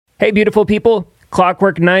Hey, beautiful people.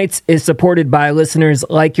 Clockwork Nights is supported by listeners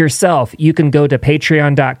like yourself. You can go to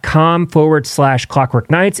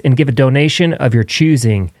patreon.com/Clockwork Nights and give a donation of your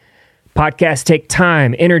choosing. Podcasts take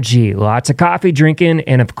time, energy, lots of coffee drinking,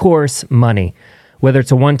 and of course, money. Whether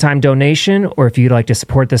it's a one-time donation or if you'd like to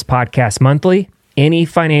support this podcast monthly, any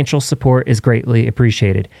financial support is greatly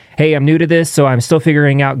appreciated. Hey, I'm new to this, so I'm still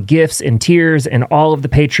figuring out gifts and tiers and all of the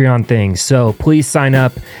Patreon things. So please sign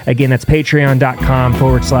up. Again, that's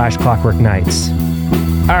patreon.com/Clockwork Nights.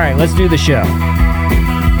 All right, let's do the show.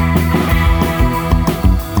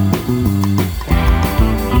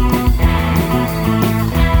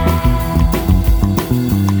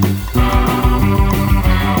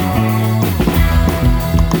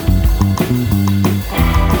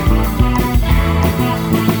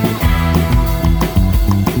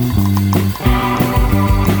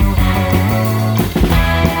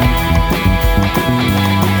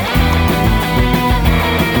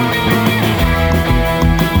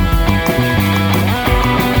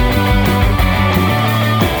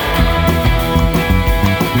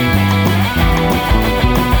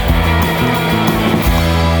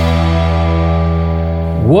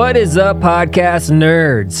 What is up, podcast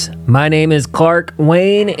nerds? My name is Clark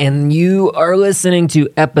Wayne, and you are listening to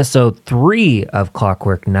episode 3 of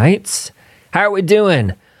Clockwork Nights. How are we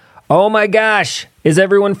doing? Oh my gosh, is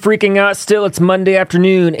everyone freaking out still? It's Monday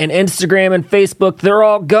afternoon, and Instagram and Facebook, they're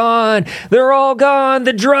all gone. They're all gone.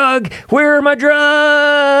 The drug. Where are my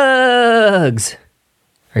drugs?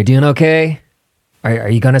 Are you doing okay? Are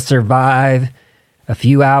you going to survive a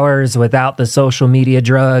few hours without the social media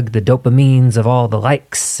drug, the dopamines of all the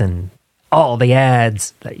likes and all the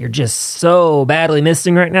ads that you're just so badly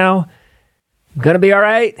missing right now? Gonna be all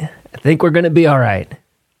right? I think we're gonna be all right.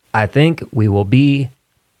 I think we will be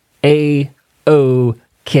A-OK.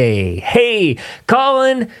 Hey,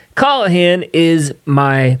 Colohan is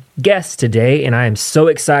my guest today, and I am so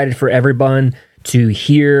excited for everyone to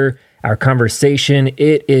hear our conversation.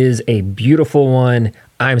 It is a beautiful one.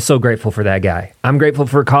 I'm so grateful for that guy. I'm grateful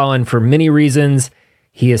for Collin for many reasons.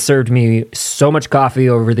 He has served me so much coffee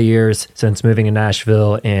over the years since moving to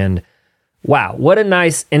Nashville. And wow, what a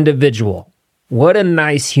nice individual. What a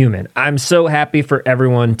nice human. I'm so happy for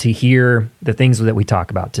everyone to hear the things that we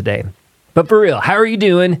talk about today. But for real, how are you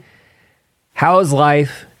doing? How's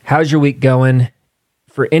life? How's your week going?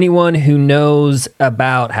 For anyone who knows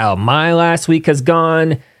about how my last week has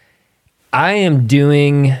gone, I am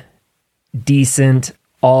doing decent.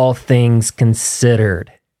 All things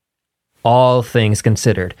considered. All things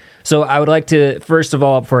considered. So I would like to, first of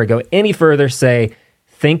all, before I go any further, say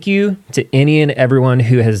thank you to any and everyone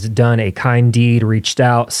who has done a kind deed, reached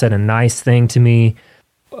out, said a nice thing to me,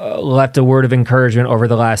 left a word of encouragement over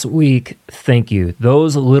the last week. Thank you.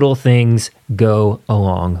 Those little things go a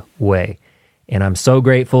long way. And I'm so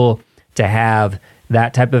grateful to have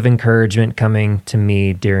that type of encouragement coming to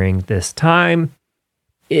me during this time.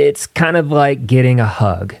 It's kind of like getting a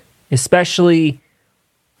hug, especially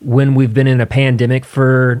when we've been in a pandemic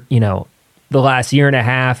for, the last year and a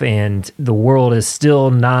half, and the world is still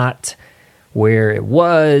not where it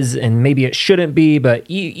was, and maybe it shouldn't be, but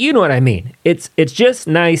you know what I mean. It's just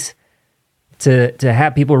nice to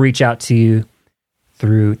have people reach out to you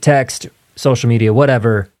through text, social media,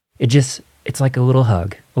 whatever. It's like a little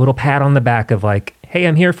hug, a little pat on the back of like, hey,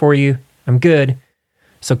 I'm here for you. I'm good.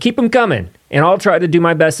 So keep them coming, and I'll try to do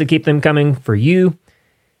my best to keep them coming for you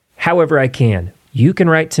however I can. You can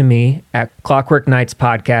write to me at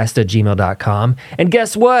clockworknightspodcast@gmail.com. And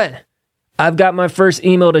guess what? I've got my first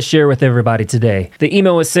email to share with everybody today. The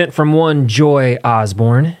email was sent from one Joy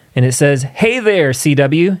Osborne, and it says, "Hey there,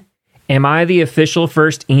 CW. Am I the official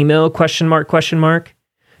first email? ?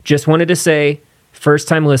 Just wanted to say,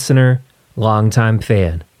 first-time listener, long-time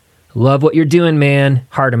fan. Love what you're doing, man.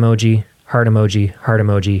 Heart emoji. Heart emoji, heart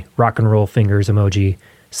emoji, rock and roll fingers emoji,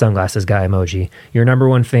 sunglasses guy emoji. Your number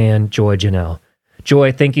one fan, Joy Janelle."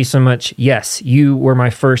 Joy, thank you so much. Yes, you were my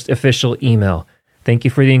first official email. Thank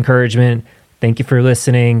you for the encouragement. Thank you for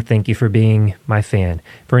listening. Thank you for being my fan.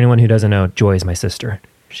 For anyone who doesn't know, Joy is my sister.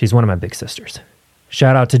 She's one of my big sisters.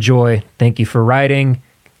 Shout out to Joy. Thank you for writing.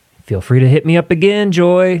 Feel free to hit me up again,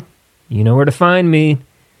 Joy. You know where to find me.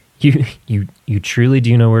 You truly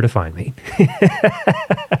do know where to find me.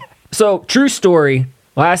 So, true story,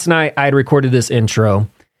 last night I had recorded this intro,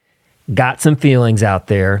 got some feelings out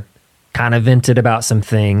there, kind of vented about some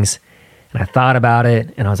things, and I thought about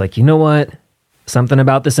it, and I was like, you know what? Something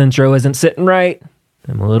about this intro isn't sitting right.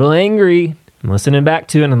 I'm a little angry. I'm listening back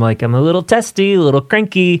to it, and I'm like, I'm a little testy, a little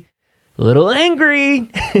cranky, a little angry.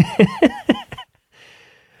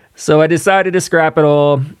 So I decided to scrap it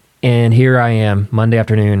all, and here I am, Monday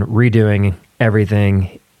afternoon, redoing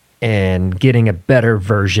everything. and getting a better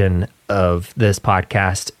version of this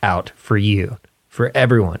podcast out for you, for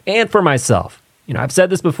everyone, and for myself. I've said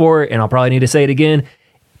this before, and I'll probably need to say it again.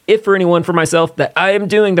 If for anyone, for myself, that I am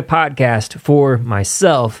doing the podcast for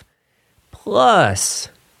myself, plus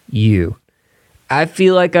you. I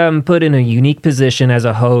feel like I'm put in a unique position as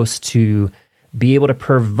a host to be able to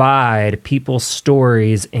provide people's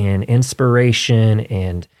stories and inspiration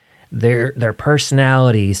and their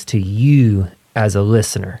personalities to you as a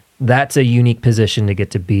listener. That's a unique position to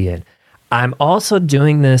get to be in. I'm also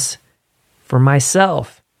doing this for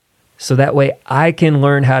myself, so that way I can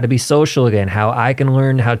learn how to be social again, how I can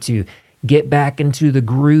learn how to get back into the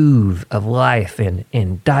groove of life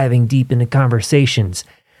and diving deep into conversations.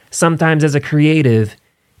 Sometimes as a creative,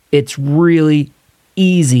 it's really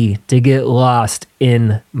easy to get lost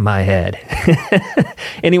in my head.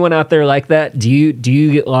 Anyone out there like that? Do you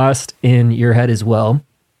get lost in your head as well?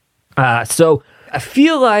 So I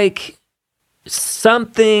feel like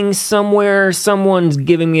something, somewhere, someone's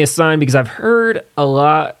giving me a sign, because I've heard a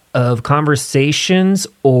lot of conversations,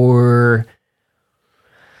 or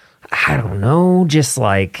I don't know, just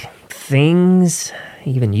like things,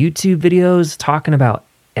 even YouTube videos talking about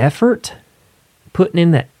effort, putting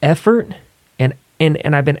in the effort.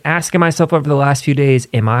 And I've been asking myself over the last few days,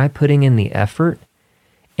 am I putting in the effort?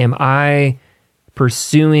 Am I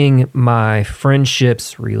pursuing my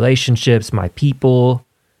friendships, relationships, my people,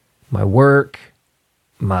 my work,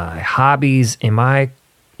 my hobbies? Am I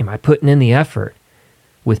putting in the effort?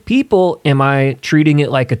 With people, am I treating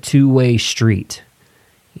it like a two-way street?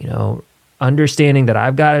 Understanding that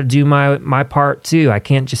I've got to do my part too. I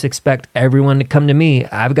can't just expect everyone to come to me.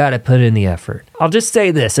 I've got to put in the effort. I'll just say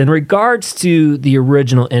this. In regards to the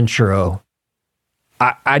original intro,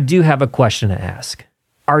 I do have a question to ask.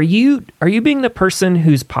 Are you being the person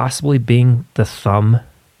who's possibly being the thumb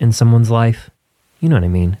in someone's life? You know what I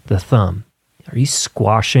mean? The thumb. Are you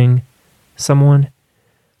squashing someone?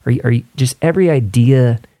 Are you just every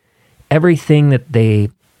idea, everything that they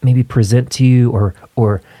maybe present to you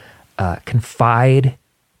or confide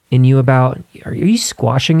in you about, are you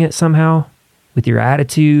squashing it somehow with your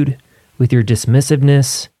attitude, with your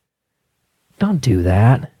dismissiveness? Don't do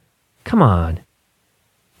that. Come on.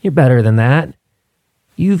 You're better than that.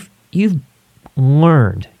 You've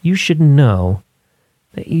learned, you should know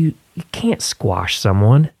that you can't squash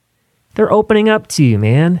someone. They're opening up to you,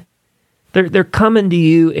 man. They're coming to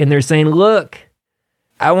you and they're saying, look,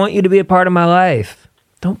 I want you to be a part of my life.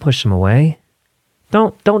 Don't push them away.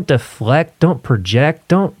 Don't deflect. Don't project.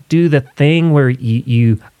 Don't do the thing where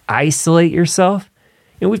you isolate yourself.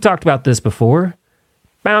 We've talked about this before.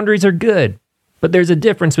 Boundaries are good, but there's a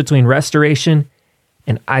difference between restoration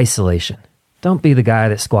and isolation. Don't be the guy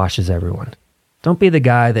that squashes everyone. Don't be the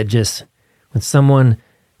guy that just, when someone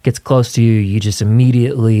gets close to you, you just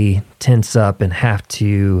immediately tense up and have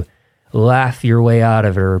to laugh your way out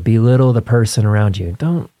of it or belittle the person around you.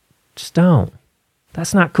 Don't.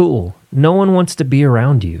 That's not cool. No one wants to be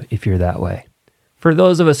around you if you're that way. For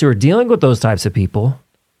those of us who are dealing with those types of people,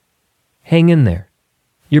 hang in there.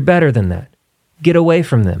 You're better than that. Get away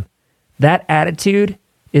from them. That attitude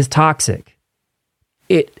is toxic.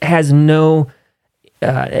 It has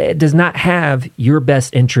it does not have your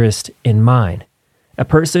best interest in mind. A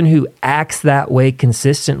person who acts that way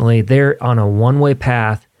consistently, they're on a one-way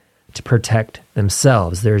path to protect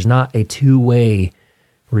themselves. There's not a two-way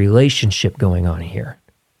relationship going on here.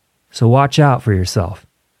 So watch out for yourself.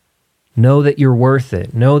 Know that you're worth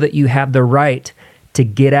it. Know that you have the right to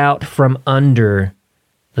get out from under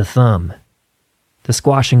the thumb, the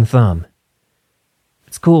squashing thumb.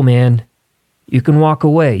 It's cool, man. You can walk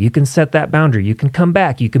away. You can set that boundary. You can come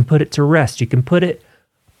back. You can put it to rest. You can put it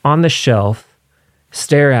on the shelf,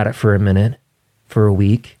 stare at it for a minute, for a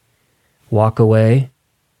week, walk away,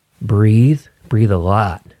 breathe a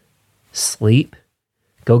lot, sleep.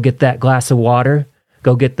 Go get that glass of water.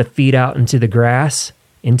 Go get the feet out into the grass,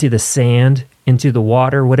 into the sand, into the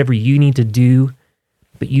water, whatever you need to do.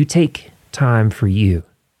 But you take time for you.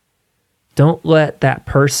 Don't let that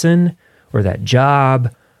person or that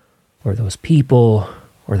job or those people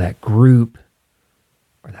or that group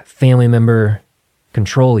or that family member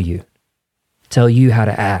control you. Tell you how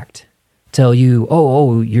to act. Tell you,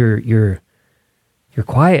 you're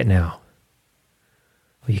quiet now.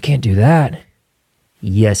 Well, you can't do that.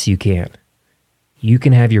 Yes, you can. You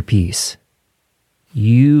can have your peace.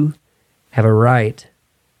 You have a right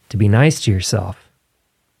to be nice to yourself,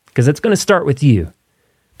 because it's going to start with you.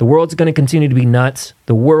 The world's going to continue to be nuts.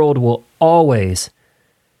 The world will always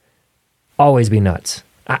be nuts.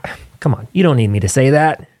 Come on, you don't need me to say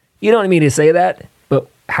that. You don't need me to say that. But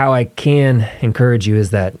how I can encourage you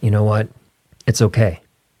is that, you know what? It's okay.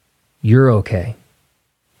 You're okay.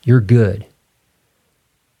 You're good.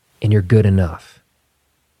 And you're good enough.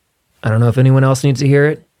 I don't know if anyone else needs to hear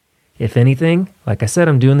it. If anything, like I said,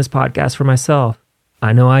 I'm doing this podcast for myself.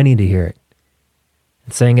 I know I need to hear it.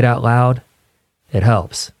 And saying it out loud, it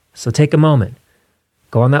helps. So take a moment.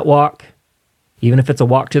 Go on that walk, even if it's a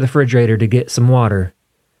walk to the refrigerator to get some water,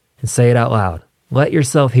 and say it out loud. Let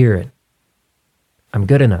yourself hear it. I'm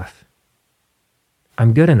good enough.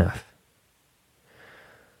 I'm good enough.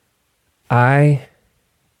 I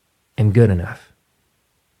am good enough.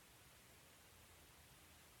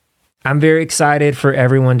 I'm very excited for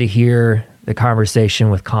everyone to hear the conversation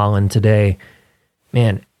with Collin today.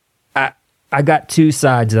 Man, I got two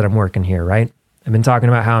sides that I'm working here, right? I've been talking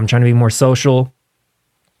about how I'm trying to be more social.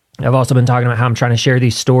 I've also been talking about how I'm trying to share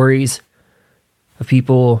these stories of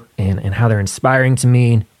people and how they're inspiring to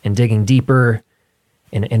me and digging deeper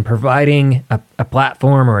and providing a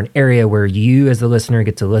platform or an area where you as the listener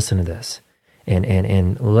get to listen to this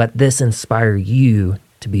and let this inspire you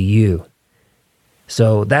to be you.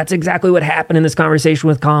 So that's exactly what happened in this conversation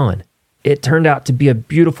with Collin. It turned out to be a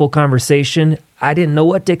beautiful conversation. I didn't know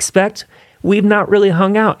what to expect. We've not really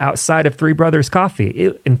hung out outside of Three Brothers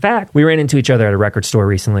Coffee. In fact, we ran into each other at a record store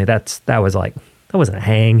recently. That wasn't a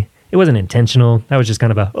hang. It wasn't intentional. That was just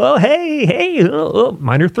kind of a, oh, hey,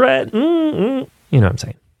 minor threat. You know what I'm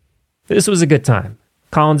saying? This was a good time.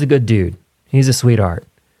 Collin's a good dude. He's a sweetheart.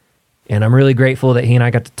 And I'm really grateful that he and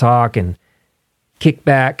I got to talk and kick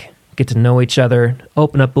back, get to know each other,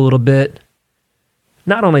 open up a little bit.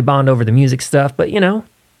 Not only bond over the music stuff, but,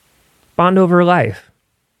 bond over life,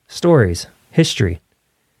 stories, history,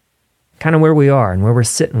 kind of where we are and where we're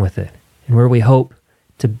sitting with it and where we hope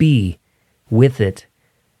to be with it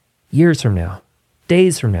years from now,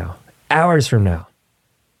 days from now, hours from now.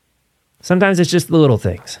 Sometimes it's just the little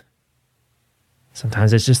things.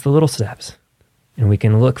 Sometimes it's just the little steps. And we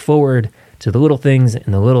can look forward to the little things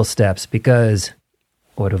and the little steps because,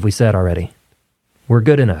 what have we said already? We're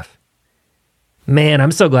good enough. Man,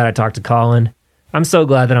 I'm so glad I talked to Collin. I'm so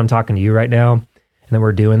glad that I'm talking to you right now and that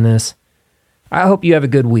we're doing this. I hope you have a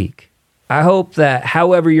good week. I hope that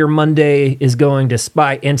however your Monday is going,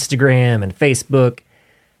 despite Instagram and Facebook,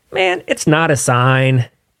 man, it's not a sign.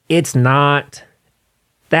 It's not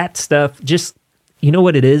that stuff. Just, you know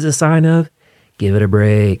what it is a sign of? Give it a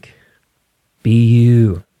break. Be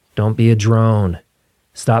you. Don't be a drone.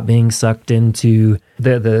 Stop being sucked into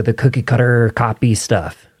the cookie cutter copy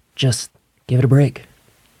stuff. Just give it a break.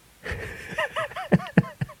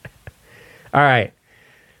 All right,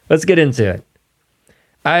 let's get into it.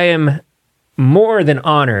 I am more than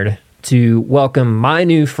honored to welcome my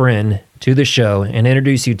new friend to the show and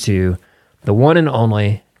introduce you to the one and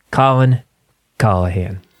only Collin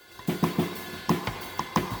Colohan.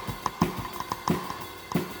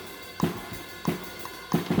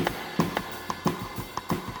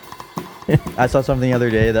 I saw something the other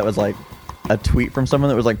day that was like a tweet from someone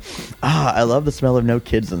that was like, I love the smell of no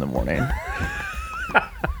kids in the morning.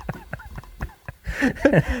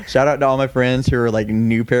 Shout out to all my friends who are like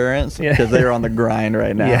new parents because they're on the grind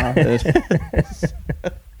right now. Yeah.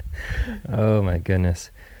 Oh my goodness.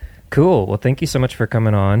 Cool. Well, thank you so much for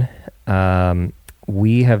coming on. After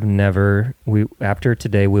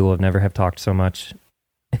today, we will never have talked so much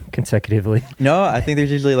consecutively. No, I think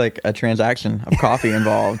there's usually like a transaction of coffee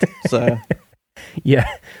involved. So yeah,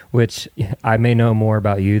 which I may know more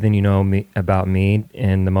about you than you know about me.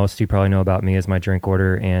 And the most you probably know about me is my drink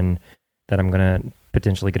order and that I'm going to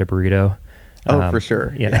potentially get a burrito. Oh, for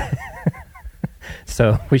sure. Yeah.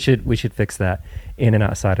 So we should fix that in and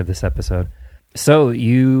outside of this episode. So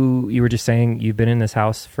you were just saying you've been in this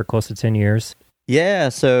house for close to 10 years. Yeah.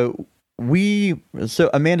 So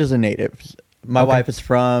Amanda's a native. My wife is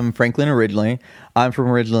from Franklin originally. I'm from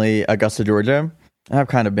originally Augusta, Georgia. I've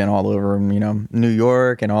kind of been all over, New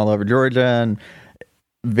York and all over Georgia and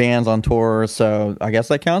vans on tour. So I guess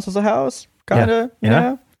that counts as a house, kind of,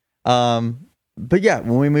 yeah. But yeah,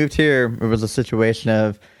 when we moved here, it was a situation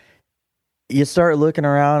of you start looking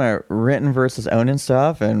around at renting versus owning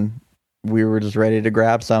stuff, and we were just ready to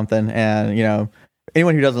grab something. And,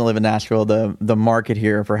 anyone who doesn't live in Nashville, the market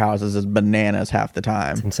here for houses is bananas half the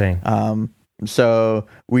time. It's insane. So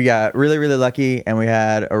we got really, really lucky, and we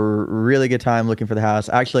had a really good time looking for the house.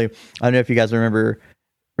 Actually, I don't know if you guys remember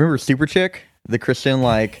Super Chick, the Christian,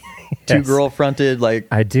 two girl fronted,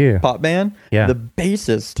 I do, pop band. Yeah. The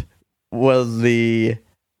bassist was the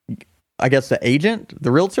agent,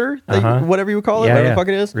 the realtor, whatever you would call it, whatever the fuck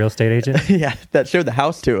it is. Real estate agent. Yeah. That showed the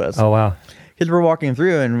house to us. Oh, wow. Because we're walking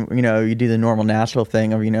through and, you do the normal Nashville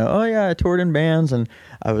thing of, oh yeah, I toured in bands and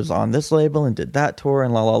I was on this label and did that tour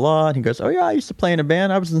and la la la. And he goes, oh yeah, I used to play in a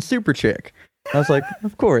band. I was in Super Chick. I was like,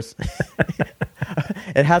 of course.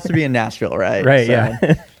 It has to be in Nashville, right? Right, So,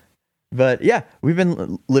 yeah. but yeah, we've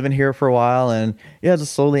been living here for a while, and yeah,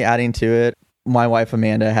 just slowly adding to it. My wife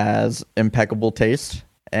Amanda has impeccable taste,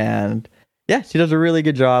 and yeah, she does a really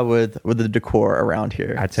good job with the decor around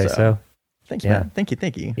here. I'd say so. Thanks, Yeah. man.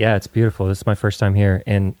 Thank you. Yeah, it's beautiful. This is my first time here.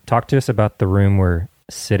 And talk to us about the room we're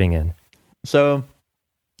sitting in. So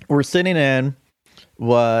we're sitting in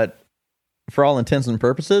what, for all intents and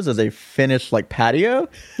purposes, is a finished like patio.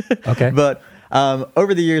 Okay. But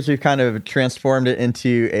over the years, we've kind of transformed it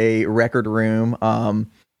into a record room.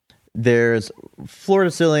 There's floor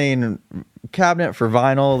to ceiling cabinet for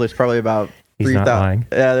vinyl. There's probably about He's not lying.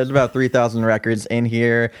 Yeah, there's about 3,000 records in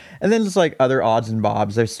here, and then just like other odds and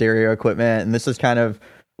bobs. There's stereo equipment, and this is kind of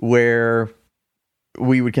where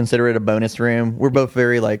we would consider it a bonus room. We're both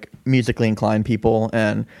very like musically inclined people,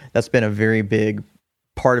 and that's been a very big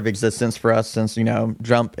part of existence for us since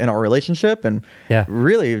jump in our relationship and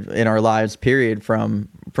really in our lives period from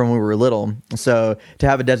when we were little. So to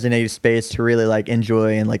have a designated space to really like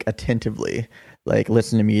enjoy and like attentively like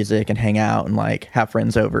listen to music and hang out and like have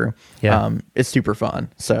friends over, it's super fun.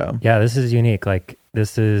 So yeah, this is unique. Like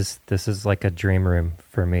this is like a dream room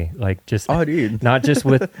for me. Like just dude. Not just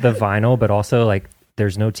with the vinyl, but also like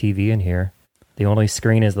there's no TV in here. The only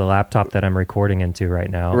screen is the laptop that I'm recording into right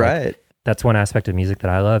now. Right. Like, that's one aspect of music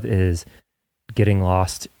that I love is getting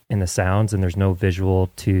lost in the sounds, and there's no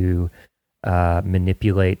visual to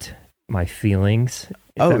manipulate my feelings.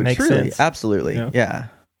 If that makes truly, sense. absolutely, Yeah.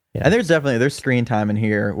 And there's screen time in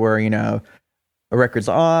here where a record's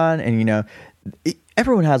on, and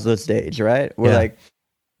everyone has those days, right? Where like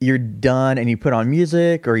you're done and you put on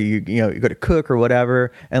music, or you go to cook or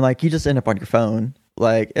whatever, and like you just end up on your phone.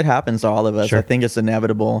 Like it happens to all of us. Sure. I think it's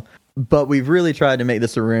inevitable. But we've really tried to make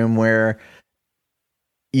this a room where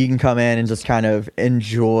you can come in and just kind of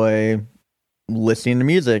enjoy listening to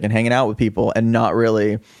music and hanging out with people, and not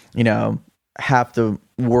really, have to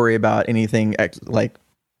worry about anything like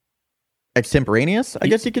extemporaneous, I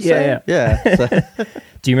guess you could say. Yeah. So.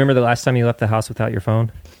 Do you remember the last time you left the house without your phone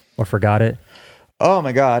or forgot it? Oh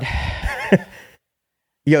my God.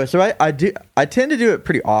 So I tend to do it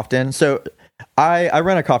pretty often. So I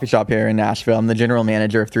run a coffee shop here in Nashville. I'm the general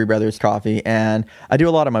manager of Three Brothers Coffee, and I do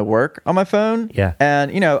a lot of my work on my phone. Yeah.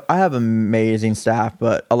 And, I have amazing staff,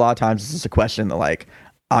 but a lot of times it's just a question that like,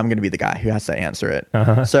 I'm going to be the guy who has to answer it.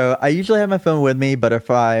 Uh-huh. So I usually have my phone with me, but if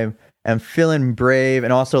I am feeling brave,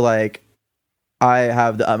 and also like I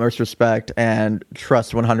have the utmost respect and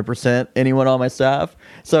trust 100% anyone on my staff,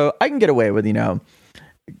 so I can get away with,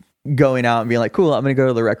 going out and being like, cool, I'm going to go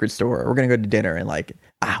to the record store. We're going to go to dinner, and like,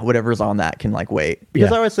 whatever's on that can like wait.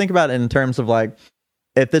 Because I always think about it in terms of like,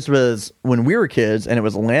 if this was when we were kids and it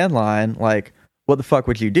was a landline, like, what the fuck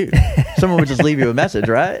would you do? Someone would just leave you a message,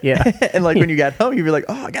 right? Yeah. And like when you got home, you'd be like,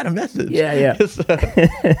 oh, I got a message. Yeah. So,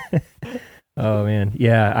 Oh man.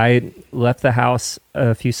 Yeah. I left the house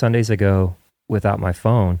a few Sundays ago without my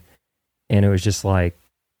phone, and it was just like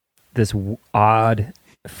this odd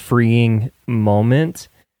freeing moment.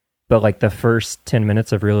 But like the first 10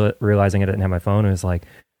 minutes of realizing I didn't have my phone, it was like,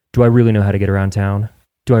 do I really know how to get around town?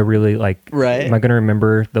 Do I really am I going to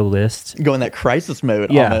remember the list? Go in that crisis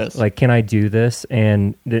mode almost. Like, can I do this?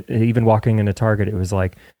 And even walking into Target, it was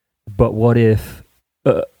like, but what if,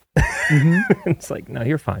 It's like, no,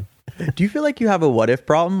 you're fine. Do you feel like you have a what if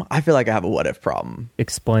problem? I feel like I have a what if problem.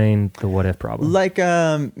 Explain the what if problem. Like,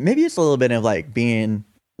 maybe it's a little bit of like being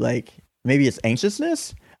like, maybe it's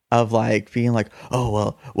anxiousness of like being like, oh,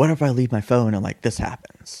 well, what if I leave my phone and like this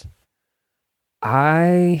happens?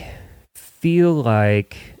 I feel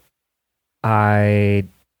like I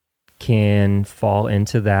can fall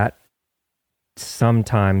into that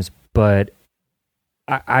sometimes, but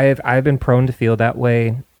I've been prone to feel that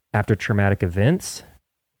way after traumatic events.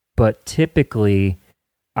 But typically,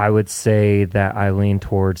 I would say that I lean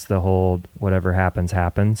towards the whole whatever happens,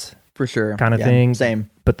 happens. For sure. Kind of thing. Same.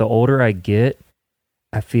 But the older I get,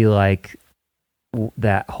 I feel like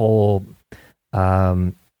that whole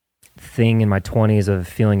thing in my 20s of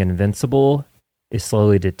feeling invincible is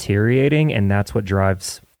slowly deteriorating, and that's what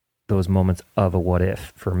drives those moments of a what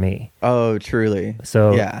if for me. Oh, truly.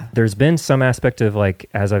 So there's been some aspect of like,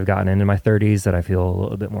 as I've gotten into my 30s, that I feel a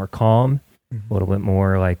little bit more calm, a little bit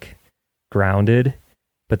more like grounded.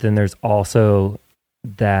 But then there's also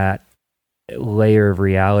that layer of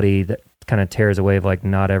reality that kind of tears away of like,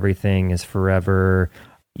 not everything is forever.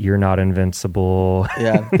 You're not invincible.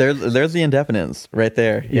 Yeah, there's the indefinites right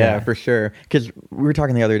there. Yeah, for sure. Because we were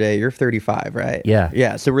talking the other day, you're 35, right?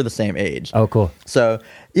 Yeah. So we're the same age. Oh, cool. So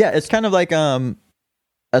yeah, it's kind of like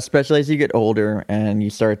especially as you get older and you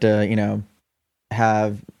start to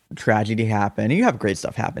have tragedy happen. You have great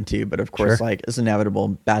stuff happen too, but of course, Sure. like it's inevitable.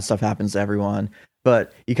 Bad stuff happens to everyone.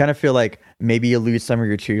 But you kind of feel like maybe you lose some of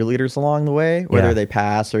your cheerleaders along the way, whether Yeah. they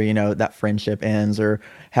pass or that friendship ends or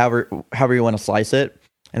however you want to slice it.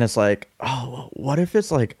 And it's like, oh, what if it's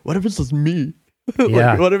just me?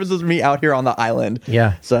 Yeah. Like, what if it's just me out here on the island?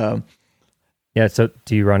 Yeah. So Yeah. So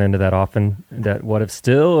do you run into that often? That what if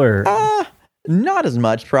still or? not as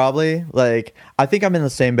much probably. Like I think I'm in the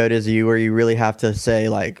same boat as you, where you really have to say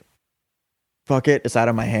like, fuck it, it's out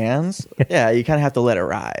of my hands. Yeah, you kind of have to let it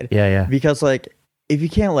ride. Yeah. Yeah. Because like if you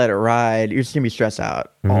can't let it ride, you're just gonna be stressed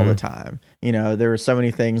out all the Mhm. time. There were so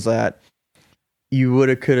many things that you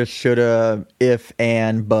woulda, coulda, shoulda, if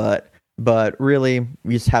and but really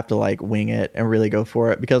you just have to like wing it and really go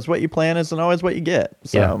for it, because what you plan isn't always what you get.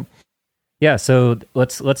 So Yeah, so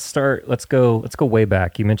let's go way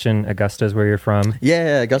back. You mentioned Augusta is where you're from.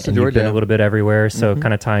 yeah, Augusta, And you've been Georgia. a little bit everywhere. So Mhm.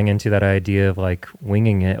 kind of tying into that idea of like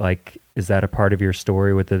winging it, like is that a part of your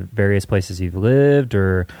story with the various places you've lived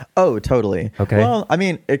or Oh, totally. Okay. Well, I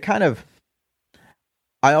mean,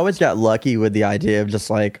 I always got lucky with the idea of just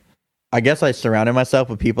like, I guess I surrounded myself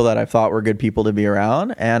with people that I thought were good people to be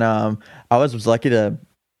around. And I was lucky to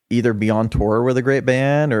either be on tour with a great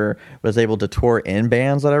band or was able to tour in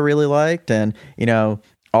bands that I really liked. And,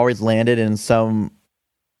 always landed in some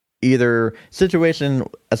either situation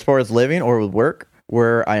as far as living or with work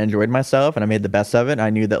where I enjoyed myself and I made the best of it. I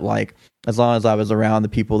knew that like, as long as I was around the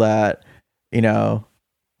people that,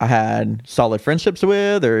 I had solid friendships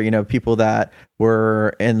with, or, people that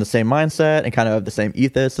were in the same mindset and kind of the same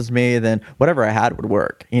ethos as me, then whatever I had would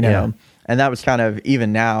work, Yeah. And that was kind of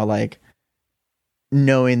even now, like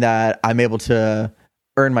knowing that I'm able to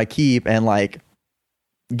earn my keep and like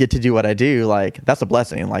get to do what I do, like that's a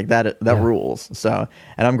blessing, like that Yeah. rules. So,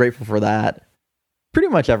 and I'm grateful for that pretty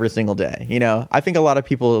much every single day. I think a lot of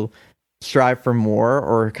people strive for more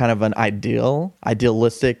or kind of an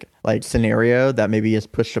idealistic like scenario that maybe is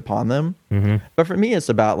pushed upon them. hmm But for me, it's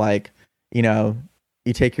about like, you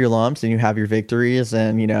take your lumps and you have your victories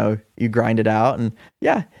and, you grind it out and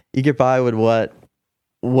yeah, you get by with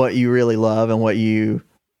what you really love and what you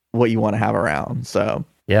want to have around. So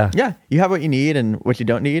Yeah. yeah, you have what you need and what you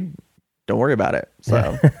don't need, don't worry about it.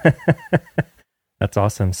 So That's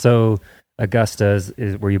awesome. So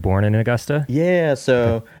Augusta were you born in Augusta? yeah,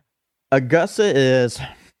 so Augusta is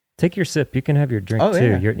Take your sip. You can have your drink Oh,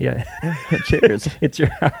 too. yeah. Yeah. cheers. It's your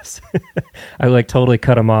house. I like totally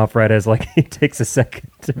cut him off right as like he takes a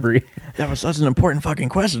second to breathe. That was such an important fucking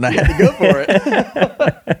question. I had to go for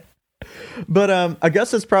it. But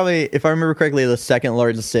Augusta's probably, if I remember correctly, the second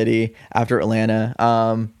largest city after Atlanta.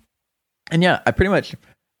 And yeah,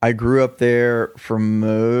 I grew up there for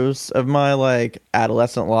most of my like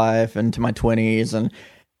adolescent life into my 20s, and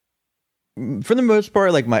for the most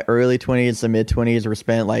part, like my early 20s to mid 20s were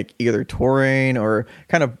spent like either touring or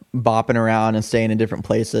kind of bopping around and staying in different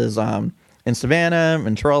places. In Savannah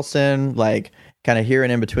and Charleston, like kind of here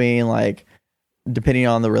and in between, like depending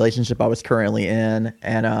on the relationship I was currently in.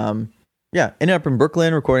 And yeah, ended up in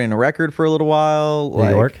Brooklyn recording a record for a little while. New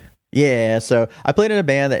York? Yeah, so I played in a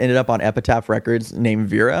band that ended up on Epitaph Records named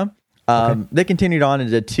Vera. Okay. They continued on and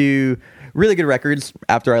did two really good records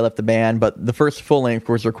after I left the band, but the first full length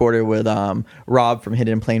was recorded with Rob from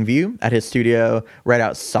Hidden in Plain View at his studio right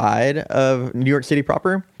outside of New York City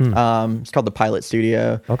proper. It's called the Pilot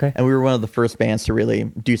Studio. Okay. And we were one of the first bands to really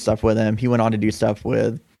do stuff with him. He went on to do stuff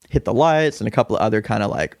with Hit the Lights and a couple of other kind of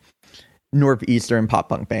like northeastern pop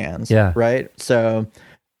punk bands. Yeah. Right. So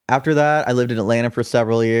after that, I lived in Atlanta for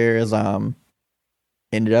several years.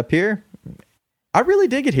 Ended up here. I really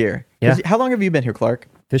dig it here. Yeah. How long have you been here, Clark?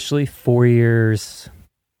 Officially 4 years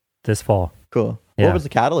this fall. Cool. Yeah. What was the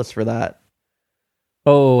catalyst for that?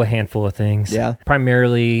 Oh, a handful of things. Yeah.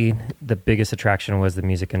 Primarily, the biggest attraction was the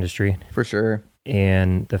music industry For sure.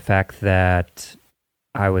 and the fact that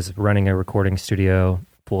I was running a recording studio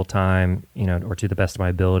full time, or to the best of my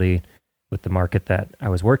ability with the market that I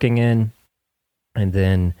was working in. And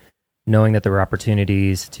then knowing that there were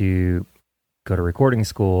opportunities to go to recording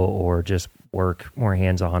school or just work more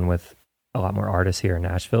hands-on with a lot more artists here in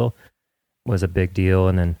Nashville was a big deal.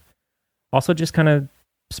 And then also just kind of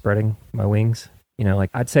spreading my wings.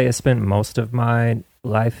 Like I'd say I spent most of my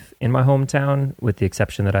life in my hometown with the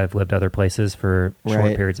exception that I've lived other places for short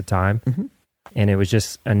Right. periods of time. Mhm. And it was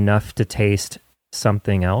just enough to taste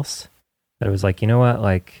something else that it was like, you know what,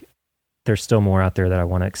 like there's still more out there that I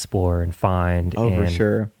want to explore and find Oh, for and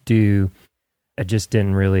sure. do. I just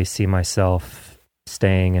didn't really see myself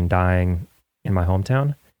staying and dying in my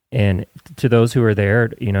hometown. And to those who are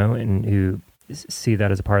there, and who see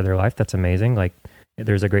that as a part of their life, that's amazing. Like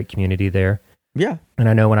there's a great community there. Yeah. And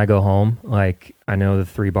I know when I go home, like I know the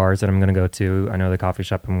 3 bars that I'm going to go to. I know the coffee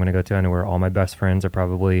shop I'm going to go to. I know where all my best friends are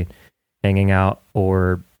probably hanging out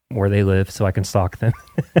or where they live, so I can stalk them.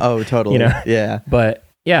 Oh, totally. Yeah. But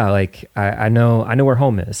yeah, like I know where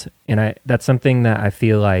home is, and that's something that I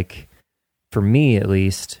feel like, for me at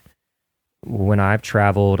least, when I've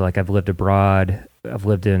traveled, like I've lived abroad, I've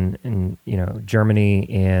lived in Germany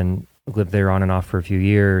and lived there on and off for a few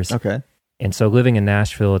years. Okay. And so living in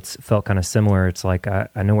Nashville, it's felt kind of similar. It's like I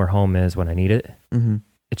know where home is when I need it. Mm-hmm.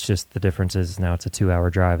 It's just the difference is now it's a 2-hour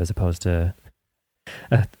drive as opposed to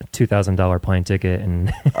a $2,000 plane ticket.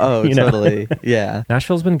 And oh, totally. Yeah.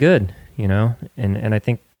 Nashville's been good, and I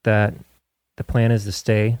think that the plan is to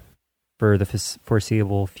stay for the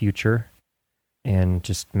foreseeable future and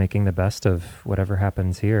just making the best of whatever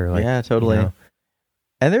happens here. Like, yeah, totally.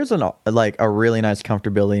 And there's a really nice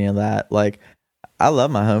comfortability in that. Like, I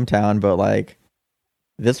love my hometown, but like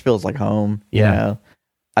this feels like home. Yeah.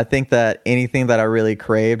 I think that anything that I really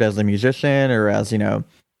craved as a musician or as,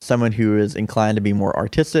 someone who is inclined to be more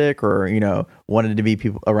artistic or, wanted to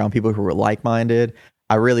be around people who were like-minded,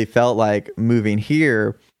 I really felt like moving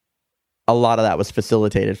here, a lot of that was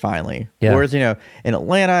facilitated finally. Yeah. Whereas, in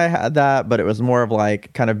Atlanta I had that, but it was more of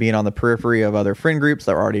like kind of being on the periphery of other friend groups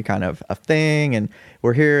that were already kind of a thing. And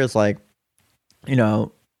we're here is like,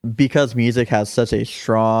 because music has such a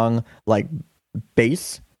strong like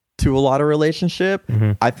base to a lot of relationship,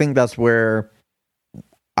 mm-hmm. I think that's where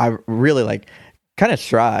I really like kind of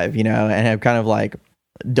strive, and have kind of like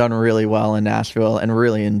done really well in Nashville and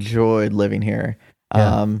really enjoyed living here.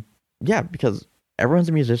 Yeah. Because everyone's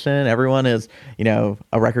a musician, everyone is, a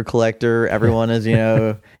record collector, everyone is,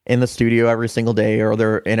 in the studio every single day, or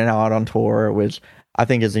they're in and out on tour, which I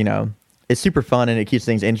think is, it's super fun and it keeps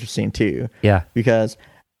things interesting too. Yeah. Because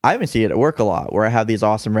I even see it at work a lot where I have these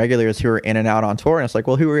awesome regulars who are in and out on tour, and it's like,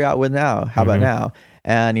 well, who are you out with now? How about now?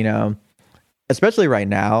 And, especially right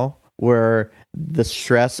now where the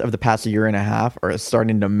stress of the past year and a half are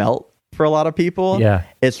starting to melt for a lot of people. Yeah.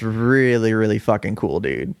 It's really, really fucking cool,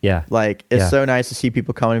 dude. Yeah. Like, it's so nice to see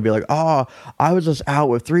people come and be like, oh, I was just out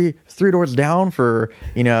with three doors down for,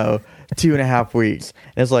 2.5 weeks.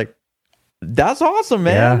 And it's like, that's awesome,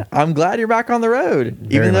 man. Yeah. I'm glad you're back on the road,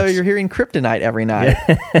 Very even though much. you're hearing Kryptonite every night.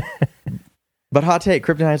 But hot take,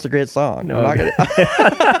 Kryptonite's a great song. No.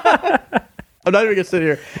 I'm not even gonna sit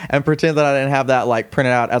here and pretend that I didn't have that like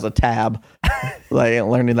printed out as a tab, like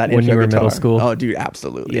learning that When intro you were in guitar. middle school? Oh, dude,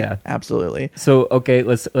 absolutely. Yeah. Absolutely. So, okay,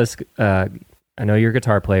 let's I know you're a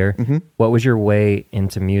guitar player. Mm-hmm. What was your way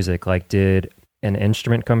into music? Like, did an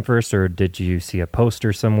instrument come first, or did you see a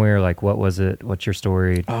poster somewhere? Like, what was it? What's your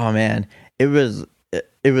story? Oh man, it was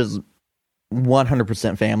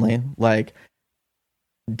 100% family. Like,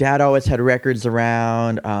 dad always had records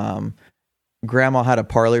around. Grandma had a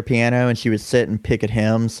parlor piano, and she would sit and pick at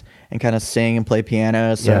hymns and kind of sing and play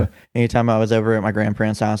piano. So anytime I was over at my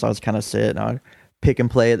grandparents' house, I was kind of sit and I would pick and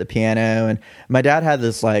play at the piano. And my dad had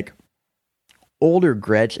this like older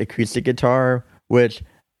Gretsch acoustic guitar, which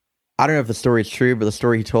I don't know if the story is true, but the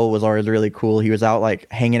story he told was always really cool. He was out like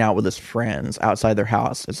hanging out with his friends outside their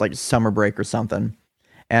house. It's like summer break or something.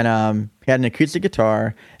 And he had an acoustic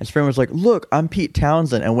guitar. His friend was like, look, I'm Pete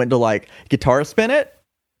Townsend, and went to like guitar spin it.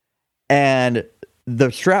 And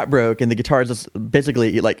the strap broke and the guitar just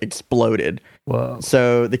basically like exploded. Whoa.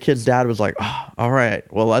 So the kid's dad was like, oh, all right,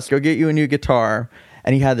 well, let's go get you a new guitar.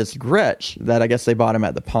 And he had this Gretsch that I guess they bought him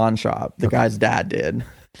at the pawn shop. The guy's dad did.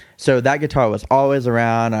 So that guitar was always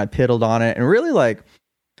around. I piddled on it. And really, like,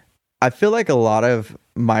 I feel like a lot of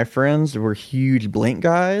my friends were huge Blink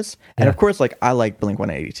guys. And of course, like, I like Blink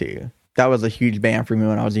 182. That was a huge band for me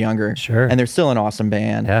when I was younger. Sure. And they're still an awesome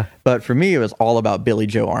band. Yeah. But for me, it was all about Billy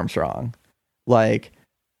Joe Armstrong. Like,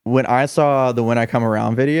 when I saw the When I Come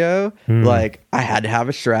Around video, like, I had to have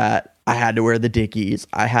a Strat. I had to wear the Dickies.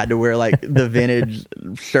 I had to wear, like, the vintage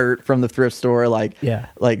shirt from the thrift store. Like,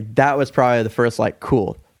 like, that was probably the first, like,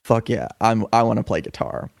 cool. Fuck yeah. I want to play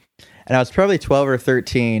guitar. And I was probably 12 or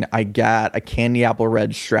 13. I got a candy apple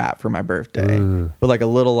red Strat for my birthday. Ooh. With, like, a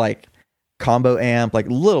little, like, combo amp, like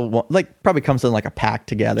little, like probably comes in like a pack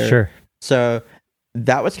together. Sure. So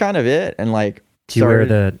that was kind of it. And like, do you wear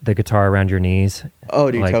the guitar around your knees? Oh,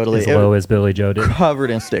 dude, like, totally. As low as Billy Joe did. Covered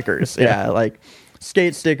in stickers. Yeah. Like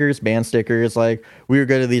skate stickers, band stickers. Like we would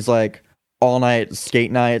go to these like all night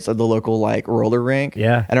skate nights at the local like roller rink.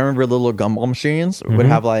 Yeah. And I remember the little gumball machines would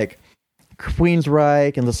have like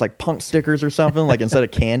Queensryche and this like punk stickers or something, like instead of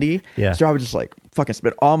candy. Yeah. So I would just like fucking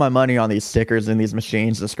spend all my money on these stickers and these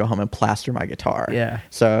machines, just go home and plaster my guitar. Yeah.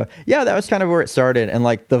 So yeah, that was kind of where it started. And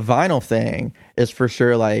like the vinyl thing is for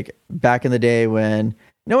sure, like back in the day when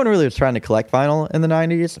no one really was trying to collect vinyl in the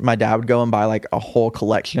 90s. My dad would go and buy like a whole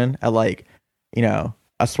collection at like, you know,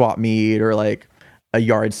 a swap meet or like a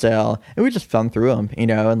yard sale, and we just thumb through them, you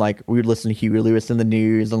know, and like we would listen to Huey Lewis in the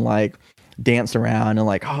news and like dance around and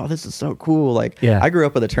like, oh, this is so cool. Like, I grew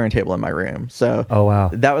up with a turntable in my room, so oh wow,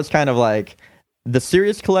 that was kind of like the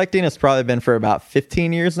serious collecting has probably been for about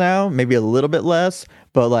 15 years now, maybe a little bit less,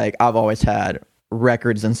 but like I've always had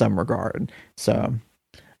records in some regard. So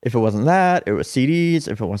if it wasn't that, it was CDs.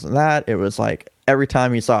 If it wasn't that, it was like every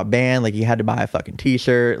time you saw a band, like you had to buy a fucking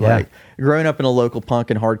t-shirt. Like growing up in a local punk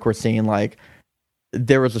and hardcore scene, like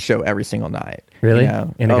there was a show every single night. Really? You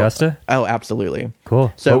know? In Augusta? Oh, absolutely.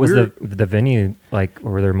 Cool. So what was the venue like?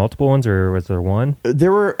 Were there multiple ones or was there one?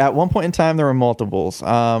 There were, at one point in time, there were multiples.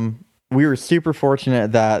 We were super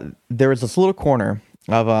fortunate that there was this little corner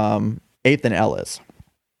of 8th and Ellis.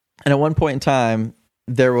 And at one point in time,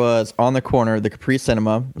 there was on the corner the Capri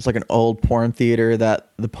Cinema. It was like an old porn theater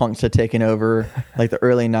that the punks had taken over, like the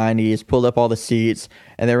early 90s, pulled up all the seats,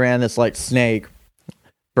 and they ran this like snake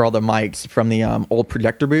for all the mics from the old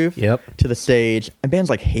projector booth to the stage. And bands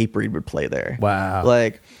like Hatebreed would play there. Wow.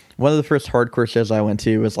 Like one of the first hardcore shows I went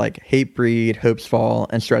to was like Hatebreed, Hopes Fall,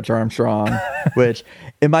 and Stretch Armstrong, which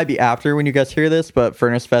it might be after when you guys hear this, but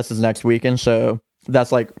Furnace Fest is next weekend, so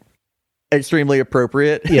that's like extremely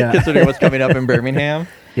appropriate considering what's coming up in Birmingham.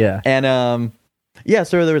 And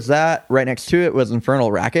so there was that. Right next to it was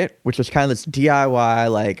Infernal Racket, which was kind of this DIY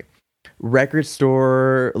like record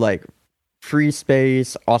store, like free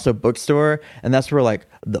space, also bookstore, and that's where like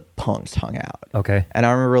the punks hung out. Okay. And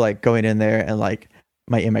I remember like going in there and like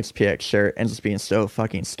my MXPX shirt and just being so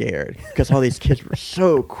fucking scared because all these kids were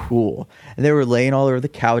so cool and they were laying all over the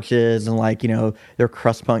couches and like, you know, their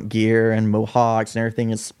crust punk gear and mohawks and everything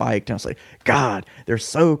is spiked. And I was like, God, they're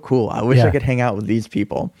so cool. I wish I could hang out with these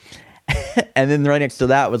people. And then right next to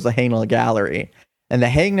that was the Hangnell Gallery. And the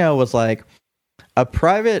Hangnell was like a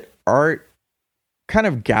private art kind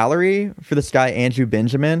of gallery for this guy Andrew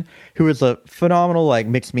Benjamin, who is a phenomenal like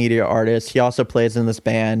mixed media artist. He also plays in this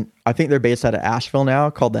band, I think they're based out of Asheville now,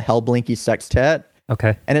 called the Hellblinky Sextet.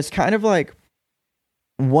 Okay. And it's kind of like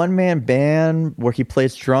one-man band where he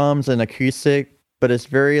plays drums and acoustic, but it's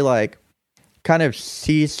very like kind of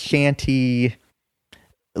sea shanty,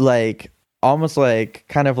 like almost like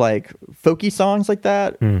kind of like folky songs like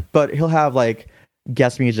that. But he'll have like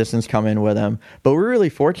guest musicians come in with him, but we're really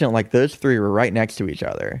fortunate like those three were right next to each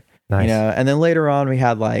other. You know, and then later on we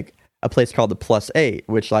had like a place called the Plus 8,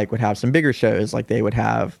 which like would have some bigger shows, like they would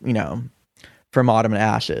have, you know, From Autumn and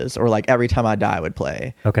Ashes or like Every Time I Die would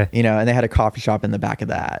play. Okay. You know, and they had a coffee shop in the back of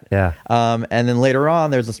that. And then later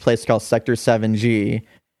on there's this place called Sector 7G,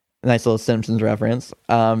 nice little Simpsons reference,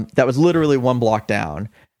 that was literally one block down,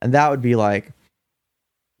 and that would be like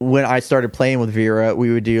when I started playing with Vera,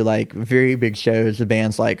 we would do like very big shows with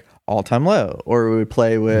bands like All Time Low, or we would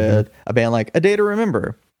play with a band like A Day to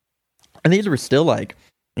Remember. And these were still like,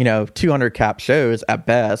 you know, 200 cap shows at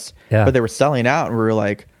best, but they were selling out and we were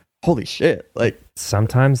like, holy shit. Like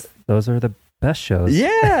sometimes those are the best shows.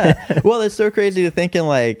 Yeah. Well, it's so crazy to think in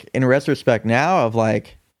like, in retrospect now of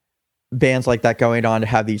like bands like that going on to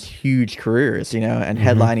have these huge careers, you know, and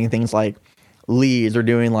headlining things like Leeds or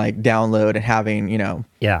doing like Download and having, you know,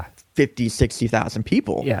 50, 60,000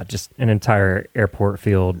 people. Yeah, just an entire airport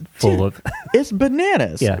field full of it's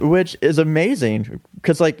bananas, which is amazing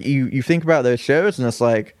because like you think about those shows and it's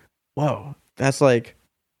like, whoa, that's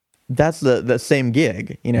the same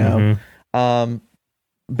gig, you know.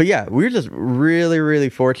 But yeah, we were just really, really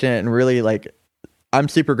fortunate and really like I'm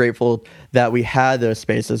super grateful that we had those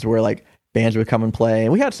spaces where like bands would come and play,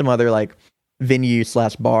 and we had some other like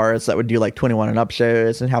venue/bars that would do like 21 and up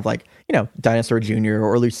shows and have like, you know, Dinosaur Jr.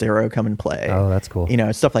 or Lucero come and play. Oh, that's cool. You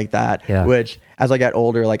know, stuff like that. Which as I got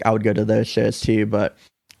older, like I would go to those shows too. But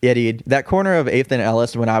yeah, dude, that corner of 8th and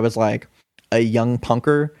Ellis when I was like a young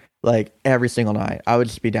punker, like every single night I would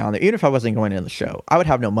just be down there. Even if I wasn't going in the show, I would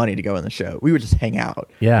have no money to go in the show. We would just hang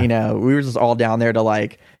out. You know, we were just all down there to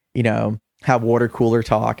like, you know, have water cooler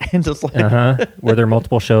talk and just like Were there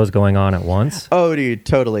multiple shows going on at once? Oh dude,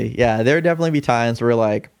 totally. Yeah, there would definitely be times where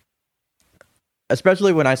like,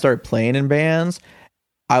 especially when I started playing in bands,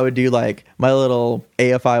 I would do like my little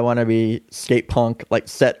AFI wannabe skate punk like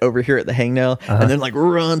set over here at the Hangnell and then like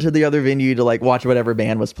run to the other venue to like watch whatever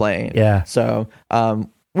band was playing. So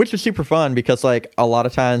which was super fun because like a lot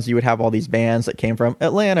of times you would have all these bands that came from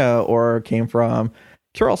Atlanta or came from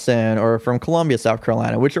Charleston or from Columbia, South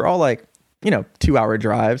Carolina, which are all like, you know, 2-hour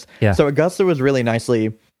drives. So Augusta was really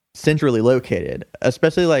nicely centrally located,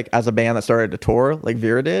 especially like as a band that started to tour like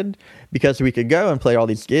Vera did, because we could go and play all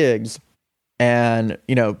these gigs and,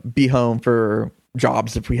 you know, be home for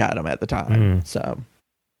jobs if we had them at the time. So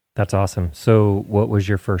That's awesome. So what was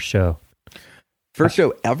your first show? First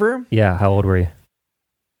show ever? Yeah. How old were you?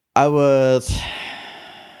 I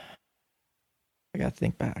gotta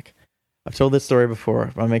think back. I've told this story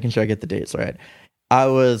before. I'm making sure I get the dates right. I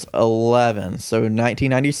was 11, so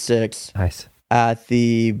 1996. Nice. At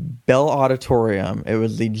the Bell Auditorium. It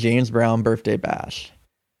was the James Brown birthday bash.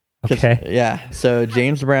 Okay. Yeah. So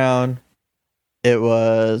James Brown, it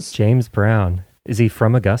was... James Brown. Is he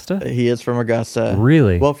from Augusta? He is from Augusta.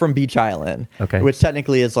 Really? Well, from Beach Island. Okay. Which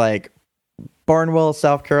technically is like Barnwell,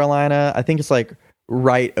 South Carolina. I think it's like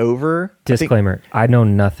right over. Disclaimer, I know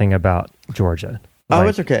nothing about Georgia. Oh,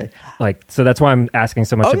 it's okay. So that's why I'm asking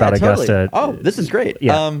so much about Augusta. Oh, this is great.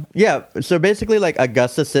 Yeah. Yeah. So basically, like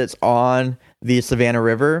Augusta sits on the Savannah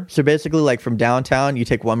River. So basically, like from downtown, you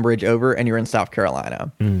take one bridge over and you're in South Carolina.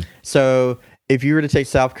 So if you were to take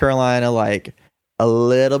South Carolina, like a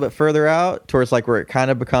little bit further out towards like where it kind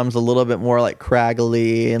of becomes a little bit more like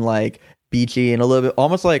craggly and like beachy and a little bit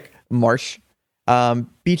almost like marsh.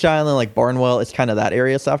 Beach Island, like Barnwell, it's kind of that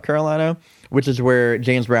area of South Carolina, which is where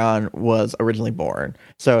James Brown was originally born.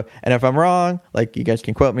 So, and if I'm wrong, like you guys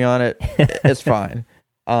can quote me on it, it's fine.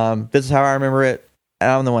 This is how I remember it,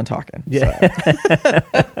 and I'm the one talking. Yeah.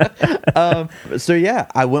 So yeah,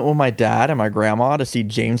 I went with my dad and my grandma to see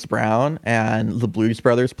James Brown, and the Blues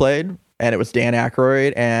Brothers played, and it was Dan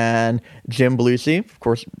Aykroyd and Jim Belushi. Of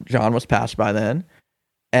course, John was passed by then.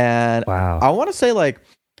 And wow. I want to say like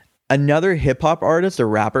another hip hop artist or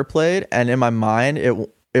rapper played, and in my mind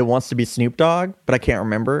it wants to be Snoop Dogg, but I can't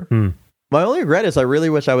remember. My only regret is I really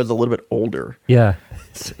wish I was a little bit older. Yeah,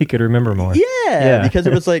 so you could remember more. Yeah, because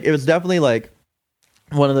it was definitely like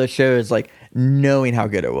one of those shows, like knowing how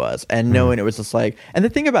good it was and knowing it was just like. And the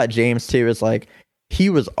thing about James too is like he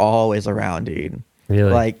was always around, dude.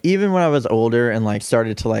 Really? Like even when I was older and like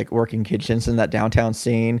started to like work in kitchens in that downtown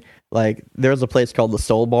scene, like there was a place called the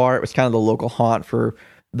Soul Bar. It was kind of the local haunt for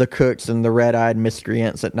the cooks and the red-eyed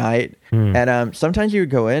miscreants at night. And sometimes you would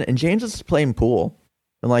go in and James is playing pool,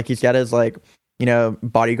 and like he's got his like, you know,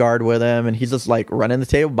 bodyguard with him, and he's just like running the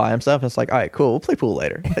table by himself. And it's like, all right, cool, we'll play pool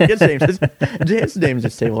later. Like, it's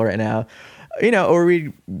James' table right now, you know. Or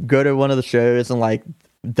we go to one of the shows and like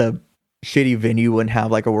the shitty venue wouldn't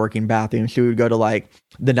have like a working bathroom, so we would go to like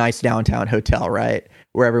the nice downtown hotel, right,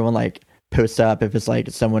 where everyone like posts up if it's like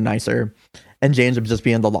someone nicer. And James would just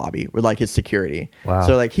be in the lobby with like his security. Wow.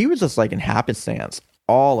 So like he was just like in happenstance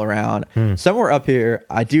all around. Somewhere up here,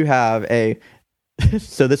 I do have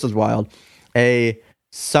so this is wild, a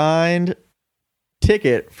signed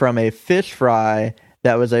ticket from a fish fry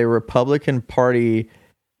that was a Republican Party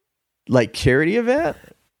like charity event.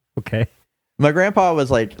 Okay. My grandpa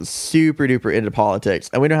was like super duper into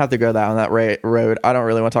politics, and we don't have to go down that road. I don't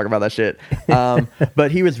really want to talk about that shit.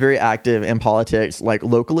 But he was very active in politics, like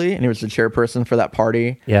locally, and he was the chairperson for that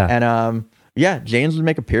party. Yeah. And yeah, James would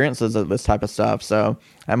make appearances at this type of stuff. So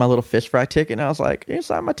I had my little fish fry ticket, and I was like, "Can you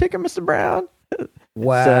sign my ticket, Mr. Brown?"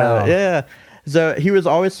 Wow. So, yeah. So he was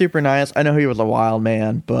always super nice. I know he was a wild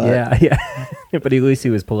man, but yeah. But at least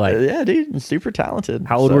he was polite. Yeah, dude, super talented.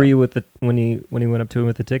 How old were you when he went up to him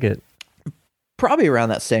with the ticket? Probably around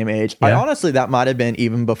that same age. Yeah. I honestly, that might have been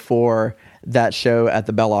even before that show at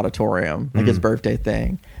the Bell Auditorium, like his birthday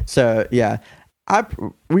thing. So yeah,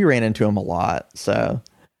 we ran into him a lot. So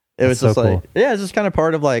it was just like, yeah, it's just kind of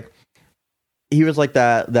part of like, he was like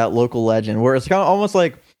that local legend where it's kind of almost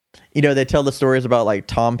like, you know, they tell the stories about like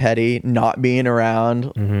Tom Petty not being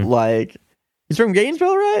around. Like he's from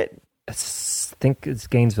Gainesville, right? I think it's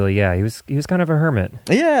Gainesville. Yeah, he was kind of a hermit.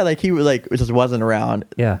 Yeah, like he was like just wasn't around.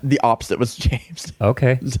 Yeah, the opposite was James.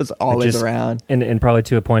 Okay, just always around, and probably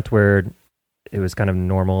to a point where it was kind of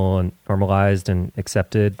normal and normalized and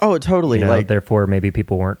accepted. Oh, totally. You know, like therefore, maybe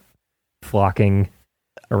people weren't flocking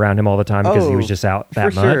around him all the time because he was just out that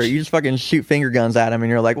much. For sure, you just fucking shoot finger guns at him, and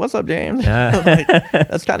you're like, "What's up, James?" Like,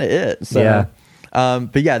 that's kind of it. So, yeah.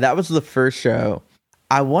 But yeah, that was the first show.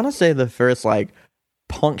 I want to say the first like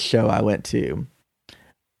punk show I went to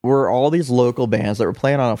were all these local bands that were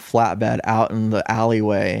playing on a flatbed out in the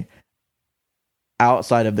alleyway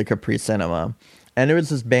outside of the Capri Cinema. And it was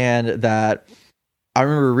this band that I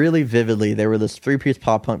remember really vividly. They were this 3-piece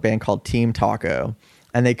pop punk band called Team Taco.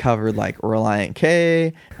 And they covered like Reliant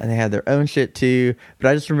K, and they had their own shit too. But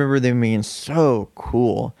I just remember them being so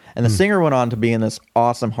cool. And the singer went on to be in this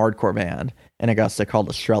awesome hardcore band in Augusta called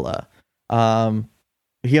Estrella.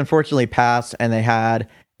 He unfortunately passed, and they had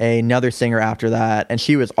another singer after that, and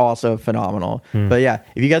she was also phenomenal. But yeah,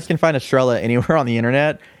 if you guys can find Estrella anywhere on the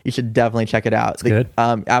internet, you should definitely check it out. Good.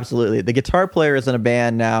 Absolutely. The guitar player is in a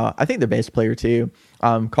band now. I think the bass player too,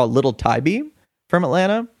 called Little Tybee from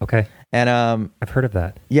Atlanta. Okay. And I've heard of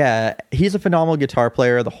that. yeah, he's a phenomenal guitar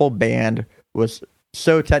player. The whole band was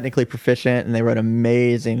so technically proficient, and they wrote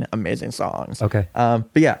amazing songs. Okay.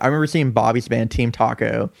 But yeah, I remember seeing Bobby's band Team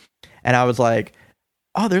Taco, and I was like,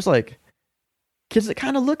 oh, there's like kids that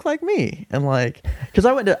kind of look like me, and like, because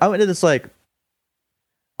I went to this, like,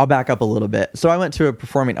 I'll back up a little bit. So I went to a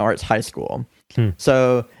performing arts high school.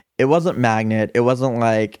 So it wasn't magnet. It wasn't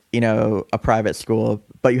like, a private school,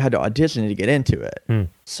 but you had to audition to get into it.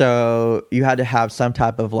 So you had to have some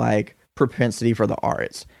type of like propensity for the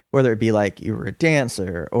arts, whether it be like you were a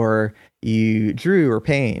dancer, or you drew or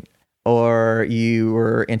paint, or you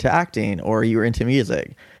were into acting, or you were into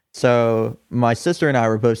music. So my sister and I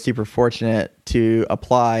were both super fortunate to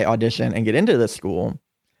apply, audition, and get into this school.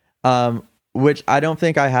 Which I don't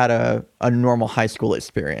think I had a normal high school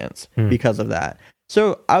experience because of that.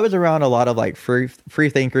 So I was around a lot of like free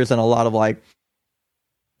thinkers and a lot of like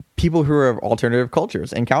people who are of alternative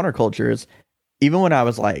cultures and countercultures, even when I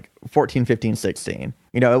was like 14, 15, 16.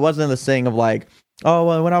 It wasn't this thing of like, oh,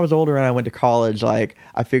 well, when I was older and I went to college, like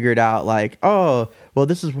I figured out like, oh, well,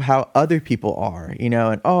 this is how other people are,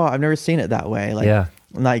 and oh, I've never seen it that way. Like, yeah.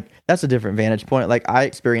 Like that's a different vantage point. Like I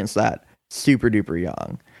experienced that super duper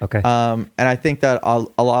young. Okay. And I think that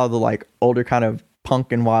a lot of the like older kind of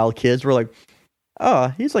punk and wild kids were like,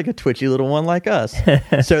 oh, he's like a twitchy little one like us.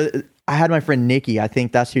 So I had my friend Nikki. I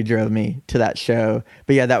think that's who drove me to that show.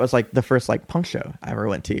 But yeah, that was like the first like punk show I ever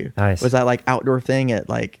went to. Nice. Was that like outdoor thing at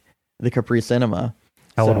like the Capri Cinema.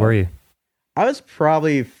 How old were you? I was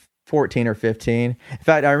probably 14 or 15. In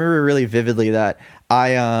fact, I remember really vividly that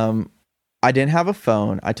I didn't have a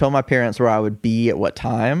phone. I told my parents where I would be at what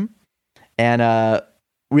time. And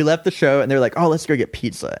we left the show, and they're like, oh, let's go get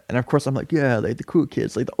pizza. And of course, I'm like, yeah, like the cool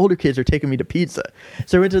kids, like the older kids are taking me to pizza.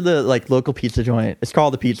 So we went to the like local pizza joint. It's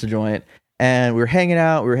called the Pizza Joint. And we were hanging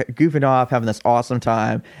out, we were goofing off, having this awesome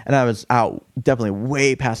time. And I was out definitely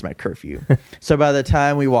way past my curfew. So by the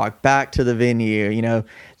time we walked back to the venue,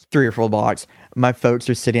 3 or 4 blocks, my folks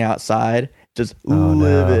are sitting outside, just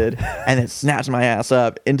livid, and then snatched my ass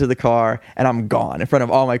up into the car, and I'm gone in front of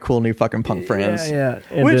all my cool new fucking punk friends. Yeah.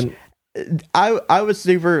 And which I was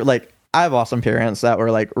super like, I have awesome parents that were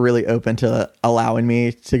like really open to allowing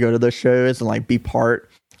me to go to those shows and like be part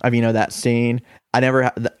of that scene. I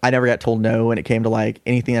never got told no when it came to like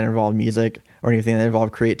anything that involved music or anything that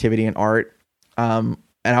involved creativity and art. And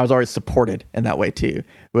I was always supported in that way too,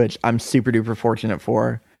 which I'm super duper fortunate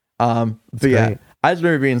for. But yeah, great. I just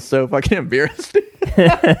remember being so fucking embarrassed.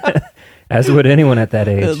 As would anyone at that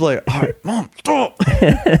age. It was like, all right, Mom, stop.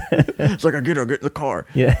 It's like, I'll get in the car.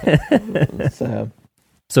 Yeah.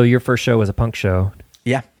 So your first show was a punk show.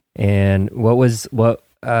 Yeah. And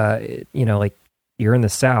like you're in the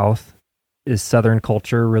South. Is Southern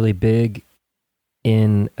culture really big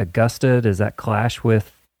in Augusta? Does that clash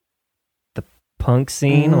with the punk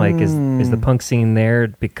scene? Like, is the punk scene there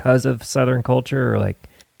because of Southern culture, or like,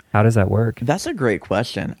 how does that work? That's a great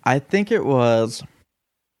question. I think it was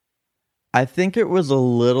a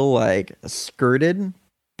little like skirted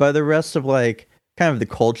by the rest of like kind of the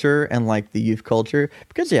culture and like the youth culture,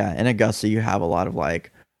 because yeah, in Augusta you have a lot of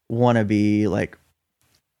like wannabe, like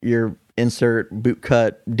your insert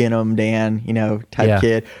bootcut denim Dan, type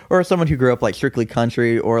kid, or someone who grew up like strictly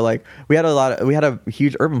country, or like we had a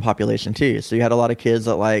huge urban population too. So you had a lot of kids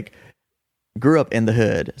that like grew up in the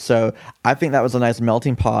hood. So I think that was a nice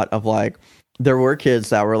melting pot of like, there were kids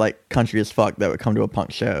that were like country as fuck that would come to a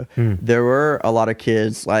punk show. There were a lot of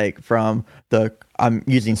kids like from I'm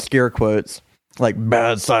using scare quotes, like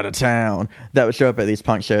bad side of town, that would show up at these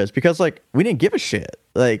punk shows because like we didn't give a shit.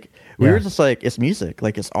 Like we were just like, it's music,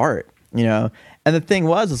 like it's art, And the thing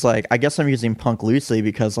was like, I guess I'm using punk loosely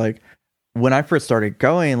because like when I first started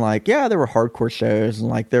going, like, yeah, there were hardcore shows and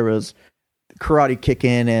like there was karate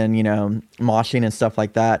kicking and, moshing and stuff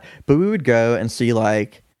like that. But we would go and see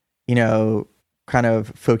like, kind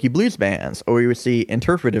of folky blues bands, or we would see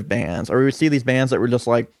interpretive bands, or we would see these bands that were just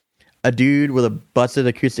like a dude with a busted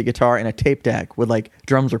acoustic guitar and a tape deck with like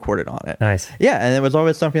drums recorded on it. Nice. Yeah. And it was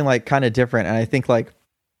always something like kind of different. And I think like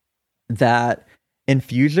that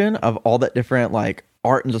infusion of all that different like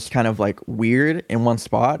art and just kind of like weird in one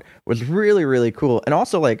spot was really, really cool. And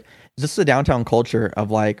also like just the downtown culture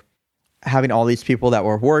of like having all these people that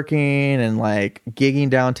were working and like gigging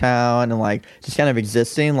downtown and like just kind of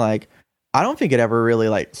existing. Like, I don't think it ever really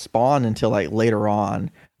like spawned until like later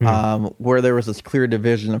on, where there was this clear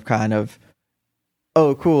division of kind of,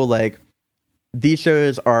 oh, cool, like these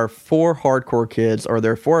shows are for hardcore kids or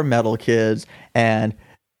they're for metal kids, and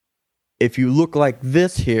if you look like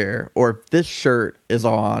this here or if this shirt is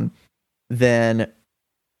on, then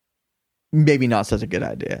maybe not such a good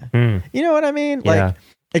idea. Mm. You know what I mean? Yeah. Like,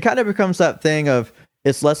 it kind of becomes that thing of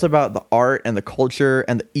it's less about the art and the culture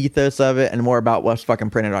and the ethos of it and more about what's fucking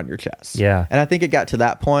printed on your chest. Yeah. And I think it got to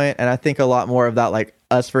that point, and I think a lot more of that like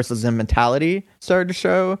us versus them mentality started to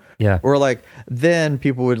show. Yeah. Where like then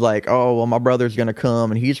people would like, oh well, my brother's gonna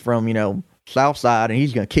come and he's from, you know, South Side and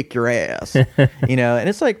he's gonna kick your ass. You know, and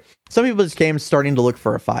it's like some people just came starting to look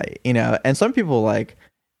for a fight, you know, and some people like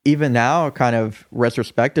even now kind of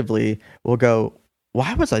retrospectively will go,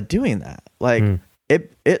 why was I doing that? Like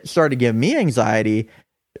it started to give me anxiety,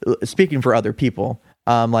 speaking for other people.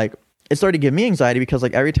 Like it started to give me anxiety because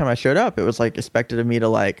like every time I showed up, it was like expected of me to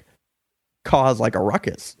like cause like a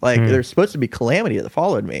ruckus. Like there's supposed to be calamity that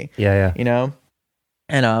followed me. Yeah. You know?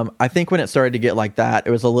 And I think when it started to get like that,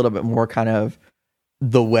 it was a little bit more kind of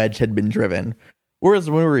the wedge had been driven. Whereas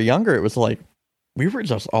when we were younger, it was like we were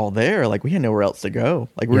just all there. Like we had nowhere else to go.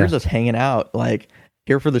 Like we were just hanging out, like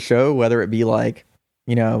here for the show, whether it be like,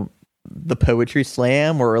 you know, the poetry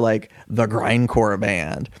slam or like the grindcore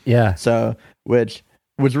band. Yeah. So, which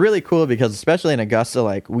was really cool because especially in Augusta,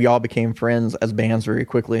 like we all became friends as bands very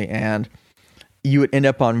quickly, and you would end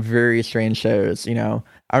up on very strange shows. You know,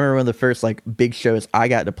 I remember one of the first like big shows I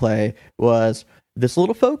got to play was this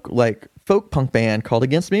little folk punk band called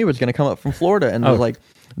Against Me was going to come up from Florida, and was like,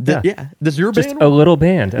 does your just band a little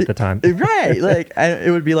band at the time, right? Like, and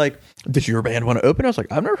it would be like, does your band want to open? I was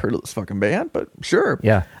like, I've never heard of this fucking band, but sure.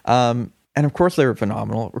 Yeah. And of course they were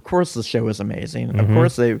phenomenal. Of course the show was amazing. Of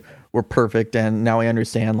course they were perfect. And now we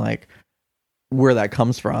understand like where that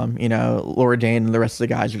comes from. You know, Laura Jane and the rest of the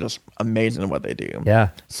guys are just amazing at what they do. Yeah.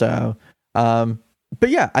 So, but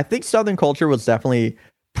yeah, I think Southern culture was definitely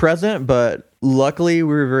present, but luckily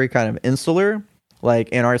we were very kind of insular, like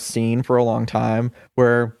in our scene for a long time,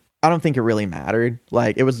 where I don't think it really mattered.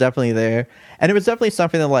 Like it was definitely there. And it was definitely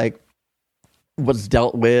something that like was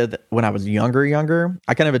dealt with when I was younger.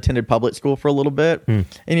 I kind of attended public school for a little bit. And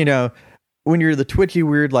you know, when you're the twitchy,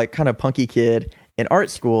 weird, like kind of punky kid in art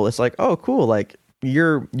school, it's like, oh cool, like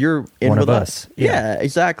you're in one with of us. Yeah,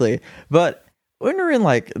 exactly. But when you're in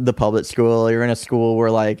like the public school, you're in a school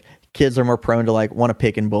where like kids are more prone to like want to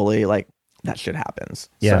pick and bully, like that shit happens.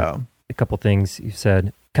 Yeah. So a couple things you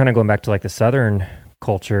said, kind of going back to like the Southern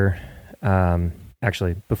culture.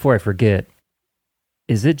 Actually, before I forget,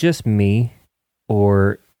 is it just me,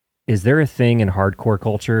 or is there a thing in hardcore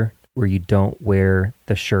culture where you don't wear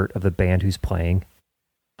the shirt of the band who's playing?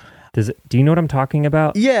 Do you know what I'm talking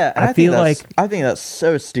about? Yeah, I think that's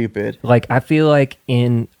so stupid. Like I feel like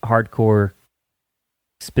in hardcore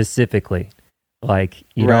specifically, like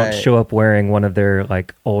you don't show up wearing one of their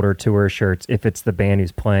like older tour shirts if it's the band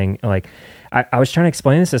who's playing. Like I was trying to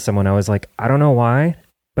explain this to someone. I was like, I don't know why,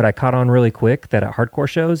 but I caught on really quick that at hardcore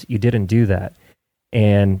shows you didn't do that.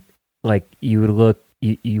 And like you would look,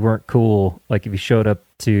 you weren't cool. Like if you showed up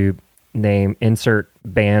to insert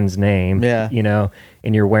band's name, you know,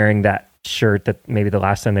 and you're wearing that shirt that maybe the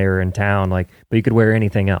last time they were in town, like, but you could wear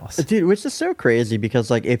anything else. Dude, which is so crazy because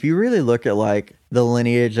like if you really look at like the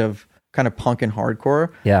lineage of kind of punk and hardcore,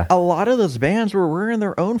 a lot of those bands were wearing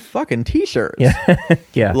their own fucking t-shirts.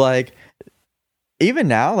 Yeah. Like even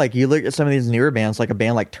now, like you look at some of these newer bands, like a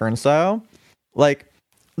band like Turnstile, like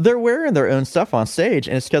they're wearing their own stuff on stage,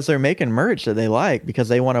 and it's because they're making merch that they like because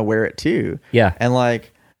they want to wear it too. Yeah. And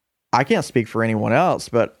like, I can't speak for anyone else,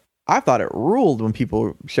 but I thought it ruled when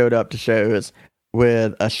people showed up to shows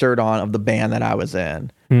with a shirt on of the band that I was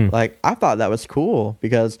in. Like, I thought that was cool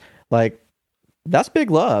because like, that's big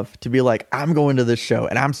love to be like, I'm going to this show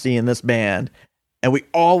and I'm seeing this band, and we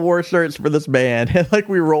all wore shirts for this band, and like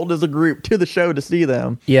we rolled as a group to the show to see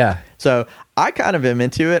them. Yeah. So I kind of am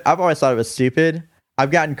into it. I've always thought it was stupid. I've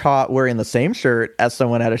gotten caught wearing the same shirt as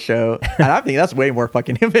someone at a show, and I think that's way more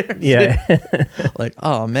fucking embarrassing. Yeah. Like,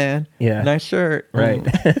 oh man, nice shirt. Right.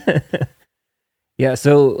 Yeah.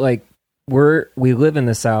 So like we live in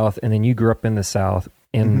the South, and then you grew up in the South,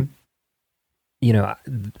 and you know,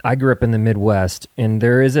 I grew up in the Midwest, and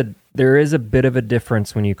there is a bit of a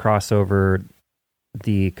difference when you cross over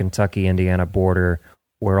the Kentucky-Indiana border,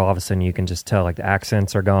 where all of a sudden you can just tell like the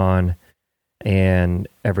accents are gone and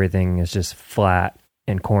everything is just flat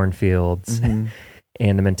and cornfields, and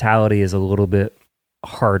the mentality is a little bit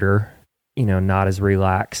harder, you know, not as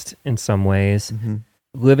relaxed in some ways.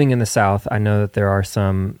 Living in the South, I know that there are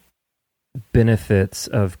some benefits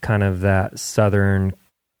of kind of that Southern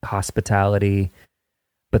hospitality,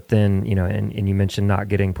 but then, you know, and you mentioned not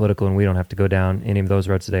getting political, and we don't have to go down any of those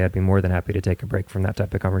roads today. I'd be more than happy to take a break from that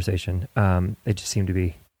type of conversation. It just seemed to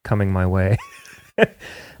be coming my way.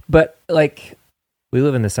 But like, we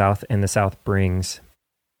live in the South, and the South brings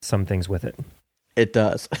some things with it. It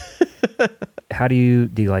does. How do you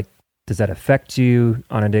like does that affect you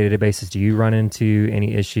on a day-to-day basis? Do you run into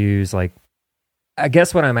any issues? Like, I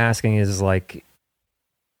guess what I'm asking is like,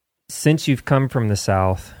 since you've come from the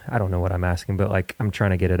South, I don't know what I'm asking, but like, I'm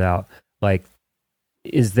trying to get it out. Like,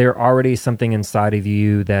 is there already something inside of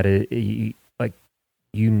you that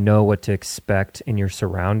you know what to expect in your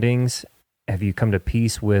surroundings? Have you come to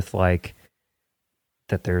peace with like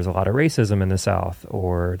that there's a lot of racism in the South,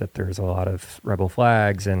 or that there's a lot of rebel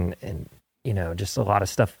flags and you know, just a lot of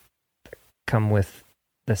stuff that come with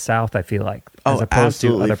the South, I feel like, as opposed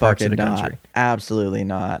to other parts of the country? Absolutely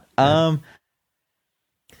not. Yeah.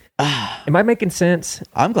 Am I making sense?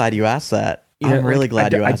 I'm glad you asked that. I'm really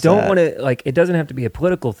glad you asked that. I that. don't want to, like, it doesn't have to be a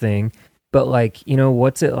political thing, but like, you know,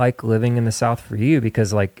 what's it like living in the South for you?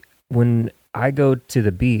 Because like when I go to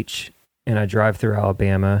the beach and I drive through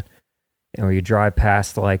Alabama, or you drive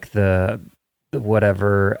past like the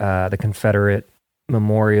Confederate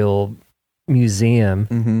Memorial Museum,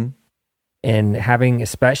 mm-hmm. and having,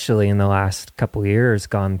 especially in the last couple of years,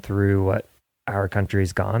 gone through what our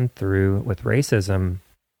country's gone through with racism,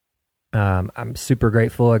 I'm super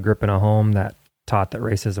grateful. I grew up in a home that taught that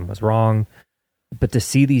racism was wrong, but to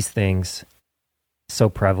see these things so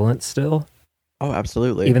prevalent still. Oh,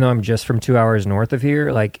 absolutely. Even though I'm just from 2 hours north of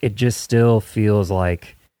here, like it just still feels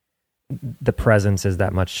like the presence is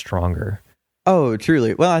that much stronger. Oh,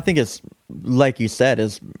 truly. Well, I think it's, like you said,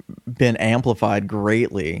 has been amplified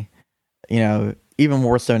greatly, you know, even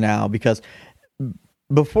more so now, because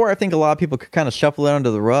before, I think a lot of people could kind of shuffle it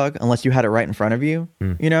under the rug unless you had it right in front of you.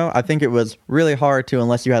 You know, I think it was really hard to,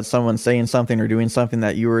 unless you had someone saying something or doing something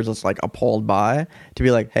that you were just like appalled by, to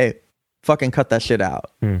be like, hey, fucking cut that shit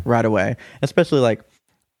out right away. Especially like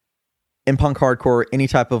in punk hardcore, any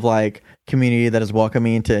type of like community that is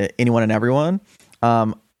welcoming to anyone and everyone,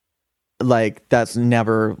 like that's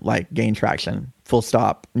never like gained traction. Full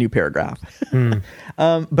stop, new paragraph.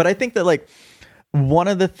 But I think that like one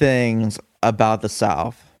of the things about the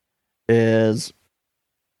South is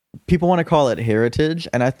people want to call it heritage,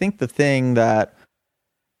 and I think the thing that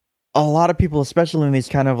a lot of people, especially in these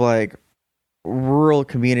kind of like rural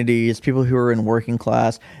communities, people who are in working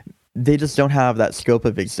class, they just don't have that scope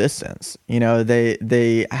of existence. You know,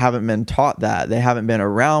 they haven't been taught that. They haven't been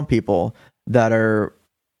around people that are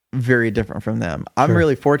very different from them. I'm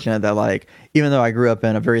really fortunate that like, even though I grew up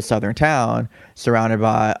in a very southern town surrounded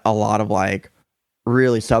by a lot of like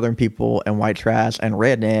really southern people and white trash and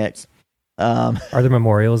rednecks, are there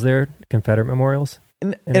memorials there, Confederate memorials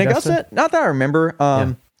in Augusta? Not that I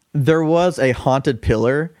remember. There was a haunted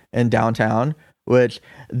pillar in downtown, which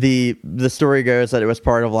the story goes that it was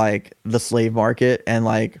part of like the slave market, and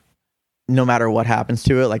like no matter what happens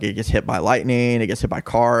to it, like it gets hit by lightning, it gets hit by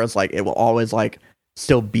cars, like it will always like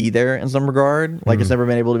still be there in some regard. Like it's never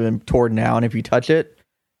been able to be torn down. If you touch it,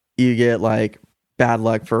 you get like bad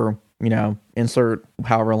luck for, you know, insert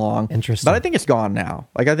however long. Interesting. But I think it's gone now.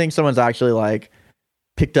 Like I think someone's actually like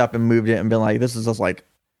picked up and moved it and been like, this is just like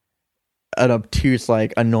an obtuse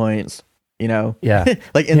like annoyance, you know? Yeah.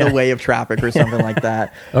 Like in the way of traffic or something like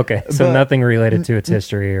that. Okay. So nothing related to its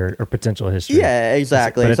history or potential history. Yeah,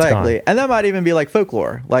 exactly. Exactly. And that might even be like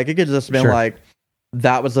folklore. Like it could just been like,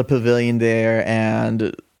 that was a pavilion there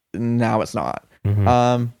and now it's not.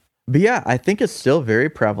 But yeah, I think it's still very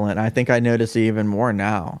prevalent. I think I notice it even more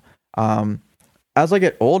now. As I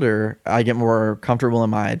get older, I get more comfortable in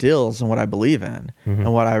my ideals and what I believe in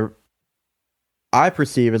and what I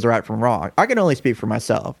perceive as right from wrong. I can only speak for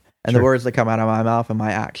myself and the words that come out of my mouth and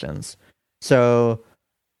my actions. So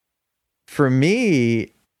for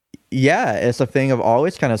me, yeah, it's a thing of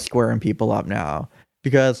always kind of squaring people up now,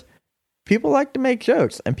 because people like to make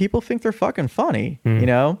jokes and people think they're fucking funny, you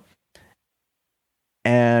know?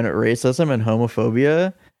 And racism and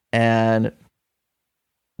homophobia and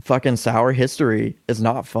fucking sour history is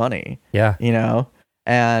not funny. Yeah. You know?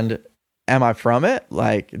 And am I from it?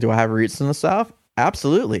 Like, do I have roots in the South?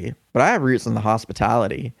 Absolutely. But I have roots in the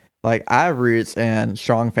hospitality. Like, I have roots in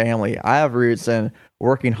strong family. I have roots in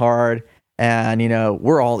working hard, and, you know,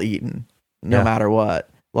 we're all eating no matter what.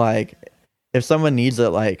 Like, if someone needs it,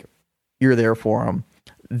 like, you're there for them.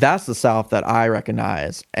 That's the South that I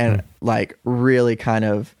recognize and like really kind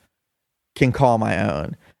of can call my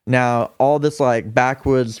own. Now, all this like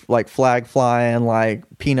backwoods, like flag flying, like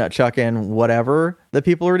peanut chucking, whatever that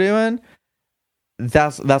people are doing,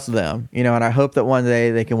 that's them, you know. And I hope that one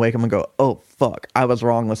day they can wake up and go, oh fuck, I was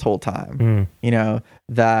wrong this whole time. You know,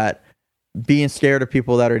 that being scared of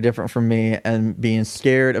people that are different from me and being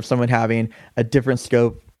scared of someone having a different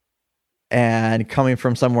scope and coming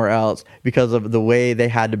from somewhere else because of the way they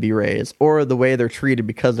had to be raised or the way they're treated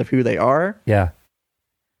because of who they are. Yeah.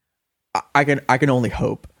 I can only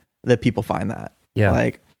hope that people find that. Yeah.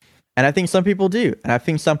 Like, And I think some people do. And I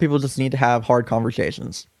think some people just need to have hard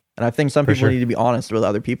conversations. And I think some people need to be honest with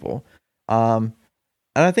other people. And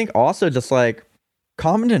I think also just like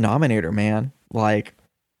common denominator, man. Like,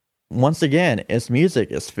 once again, it's music,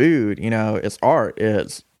 it's food, you know, it's art,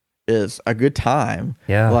 it's a good time.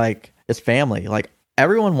 Yeah. Like, it's family. Like,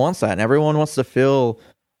 everyone wants that, and everyone wants to feel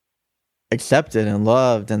accepted and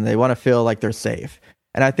loved, and they want to feel like they're safe.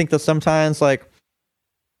 And I think that sometimes, like,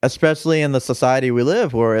 especially in the society we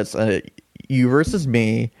live, where it's you versus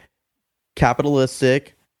me,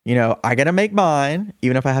 capitalistic, you know, I gotta make mine,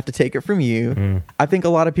 even if I have to take it from you. I think a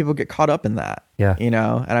lot of people get caught up in that. Yeah. You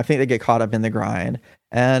know, and I think they get caught up in the grind.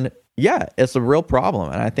 And yeah, it's a real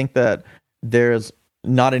problem. And I think that there's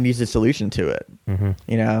not an easy solution to it.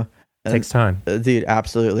 You know, it takes time, dude.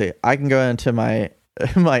 Absolutely. I can go into my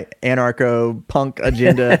anarcho punk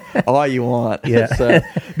agenda all you want. Yeah. So,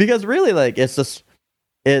 because really, like, it's just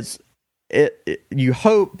you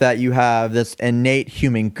hope that you have this innate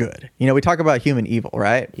human good. You know, we talk about human evil,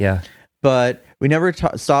 right? Yeah. But we never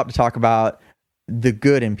stop to talk about the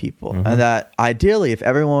good in people. And that ideally, if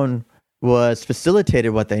everyone was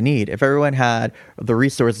facilitated what they need, if everyone had the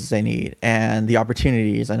resources they need and the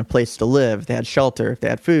opportunities and a place to live, if they had shelter, if they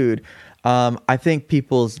had food, I think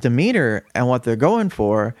people's demeanor and what they're going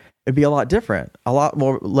for would be a lot different. A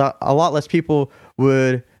lot less people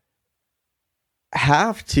would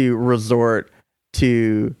have to resort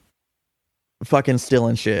to fucking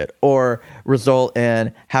stealing shit or result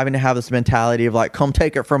in having to have this mentality of like, come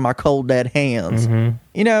take it from my cold dead hands.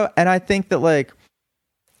 You know, and I think that like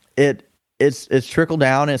it's trickled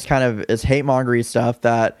down. It's kind of, it's hate mongery stuff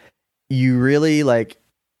that you really like,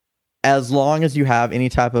 as long as you have any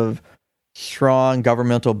type of strong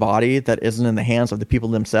governmental body that isn't in the hands of the people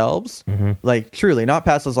themselves, like truly not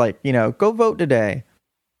past as like, you know, go vote today.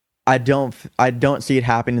 I don't see it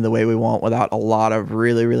happening the way we want without a lot of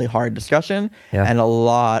really, really hard discussion and a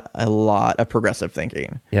lot of progressive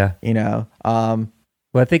thinking. Yeah. You know? Well,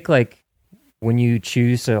 I think like when you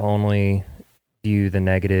choose to only view the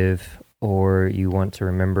negative or you want to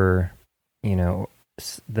remember, you know,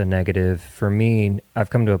 the negative, for me,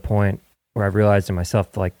 I've come to a point where I've realized in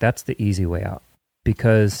myself, like, that's the easy way out,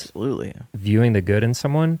 because absolutely viewing the good in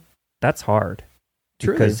someone, that's hard.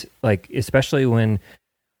 Truly. Because like, especially when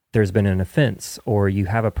there's been an offense or you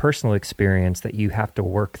have a personal experience that you have to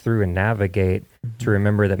work through and navigate to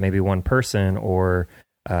remember that maybe one person or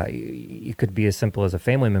it could be as simple as a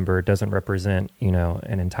family member. It doesn't represent, you know,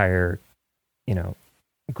 an entire, you know,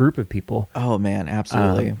 group of people. Oh man,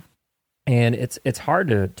 absolutely. And it's hard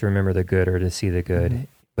to remember the good or to see the good,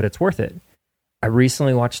 but it's worth it. I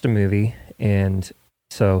recently watched a movie, and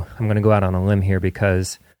so I'm going to go out on a limb here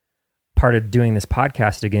because part of doing this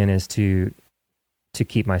podcast again is to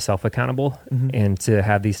keep myself accountable and to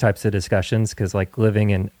have these types of discussions, because like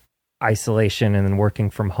living in isolation and then working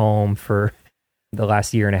from home for the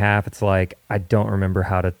last year and a half, it's like I don't remember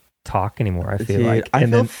how to talk anymore. I feel like I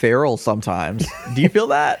feel feral sometimes. Do you feel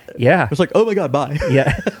that? Yeah. It's like, oh my God, bye.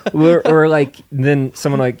 Yeah. Or like then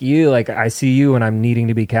someone like you, like I see you and I'm needing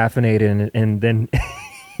to be caffeinated and then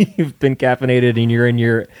you've been caffeinated and you're in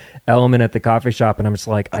your element at the coffee shop, and I'm just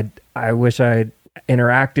like, I wish I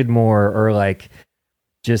interacted more or like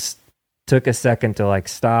just took a second to like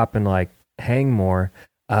stop and like hang more.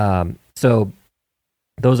 So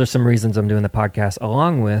those are some reasons I'm doing the podcast,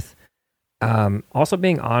 along with also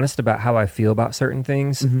being honest about how I feel about certain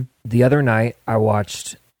things. The other night I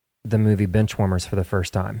watched the movie Benchwarmers for the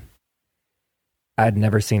first time. I'd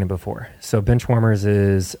never seen it before. So Benchwarmers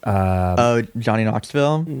is Johnny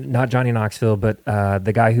Knoxville? Not Johnny Knoxville, but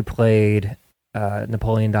the guy who played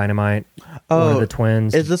Napoleon Dynamite, one of the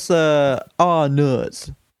twins. Is this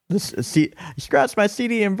nuts? You scratched my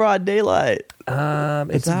CD in broad daylight.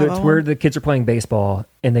 It's where the kids are playing baseball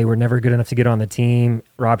and they were never good enough to get on the team.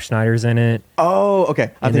 Rob Schneider's in it. Oh,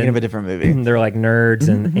 okay. I'm thinking of a different movie. They're like nerds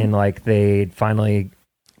and like they finally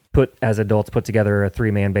as adults put together a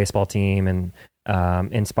 3-man baseball team and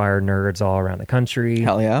inspired nerds all around the country.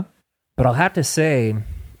 Hell yeah. But I'll have to say,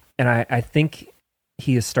 and I think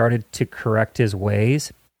he has started to correct his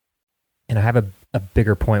ways, and I have a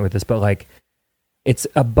bigger point with this, but like, it's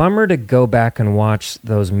a bummer to go back and watch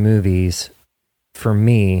those movies for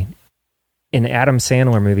me, in Adam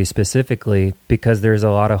Sandler movies specifically, because there's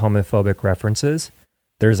a lot of homophobic references.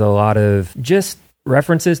 There's a lot of just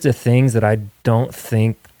references to things that I don't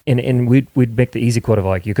think, and we'd make the easy quote of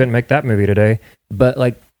like, you couldn't make that movie today. But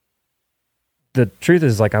like, the truth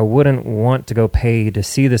is like, I wouldn't want to go pay to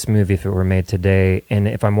see this movie if it were made today. And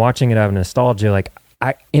if I'm watching it out of nostalgia, like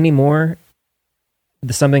anymore,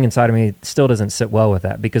 something inside of me still doesn't sit well with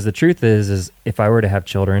that, because the truth is if I were to have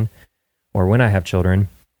children, or when I have children,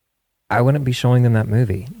 I wouldn't be showing them that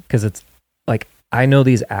movie because it's like I know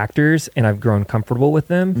these actors and I've grown comfortable with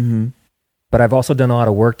them, Mm-hmm. but I've also done a lot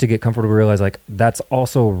of work to get comfortable to realize like that's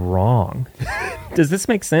also wrong. Does this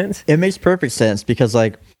make sense? It makes perfect sense because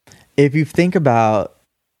like if you think about,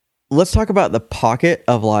 let's talk about the pocket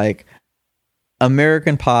of like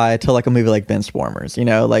American Pie to like a movie like Benchwarmers, you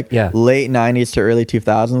know, like late 90s to early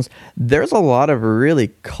 2000s. There's a lot of really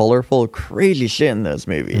colorful, crazy shit in those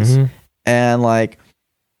movies. Mm-hmm. And like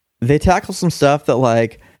they tackle some stuff that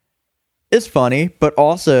like is funny, but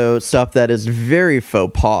also stuff that is very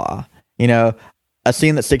faux pas. You know, a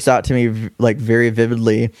scene that sticks out to me like very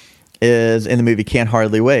vividly is in the movie Can't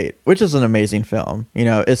Hardly Wait, which is an amazing film. You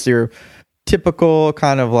know, it's your typical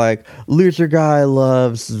kind of like loser guy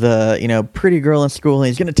loves the, you know, pretty girl in school and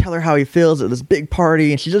he's going to tell her how he feels at this big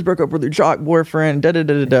party and she just broke up with her jock boyfriend, da da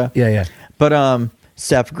da da da. Yeah. But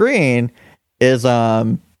Seth Green is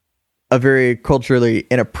a very culturally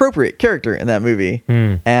inappropriate character in that movie.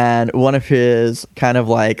 And one of his kind of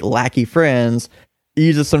like lackey friends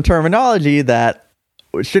uses some terminology that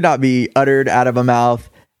should not be uttered out of a mouth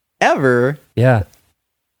ever. Yeah.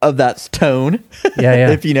 Of that tone. Yeah.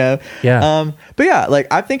 If you know. Yeah. But yeah, like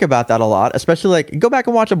I think about that a lot, especially like go back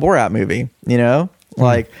and watch a Borat movie, you know?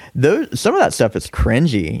 Like some of that stuff is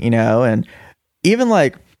cringy, you know? And even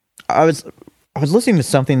like I was listening to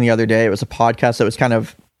something the other day. It was a podcast that was kind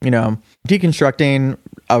of, you know, deconstructing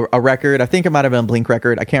a record. I think it might have been a Blink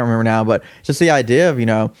record. I can't remember now, but just the idea of, you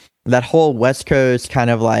know, that whole West Coast kind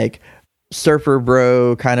of like surfer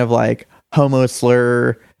bro kind of like homo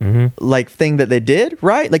slur like thing that they did,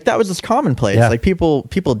 right? Like that was just commonplace. Yeah. Like people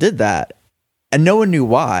did that and no one knew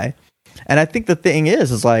why. And I think the thing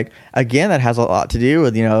is like, again, that has a lot to do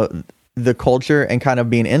with, you know, the culture and kind of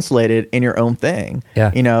being insulated in your own thing.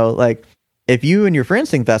 Yeah. You know, like if you and your friends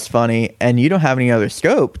think that's funny and you don't have any other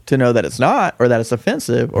scope to know that it's not, or that it's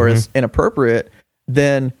offensive or it's inappropriate,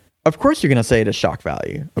 then of course you're going to say it as shock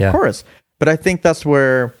value. Of course. But I think that's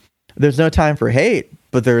where there's no time for hate,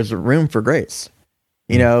 but there's room for grace,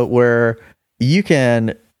 you know, where you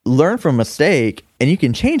can learn from mistake and you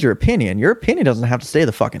can change your opinion. Your opinion doesn't have to stay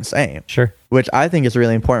the fucking same. Sure. Which I think is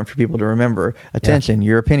really important for people to remember. Attention,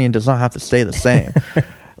 your opinion does not have to stay the same.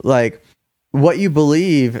 Like what you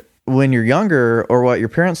believe when you're younger or what your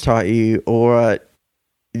parents taught you or what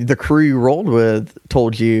the crew you rolled with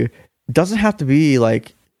told you doesn't have to be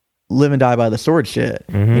like live and die by the sword shit,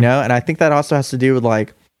 you know? And I think that also has to do with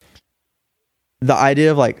like the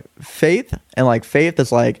idea of like faith, and like faith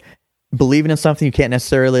is like believing in something you can't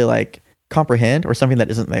necessarily like comprehend or something that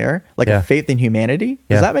isn't there, like a faith in humanity.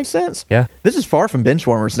 Does that make sense? Yeah. This is far from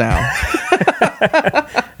Benchwarmers now.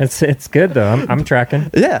 It's good though. I'm tracking.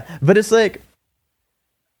 Yeah, but it's like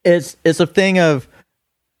it's a thing of,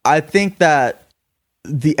 I think that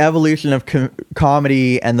the evolution of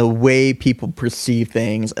comedy and the way people perceive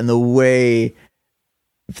things and the way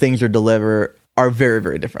things are delivered are very,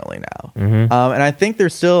 very differently now. And I think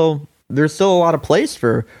there's still a lot of place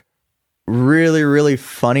for really, really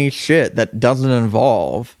funny shit that doesn't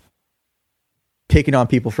involve picking on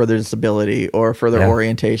people for their disability or for their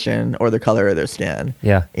orientation or the color of their skin.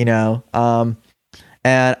 Yeah. You know?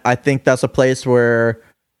 And I think that's a place where,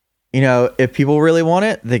 you know, if people really want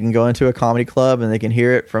it, they can go into a comedy club and they can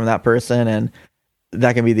hear it from that person and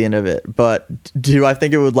that can be the end of it. But do I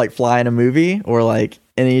think it would like fly in a movie or like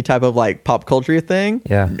any type of like pop culture thing?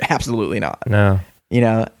 Yeah. Absolutely not. No. You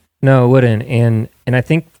know? No, it wouldn't. And I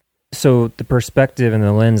think, so the perspective and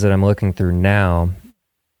the lens that I'm looking through now,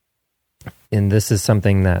 and this is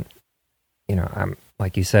something that, you know, I'm,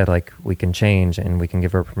 like you said, like we can change and we can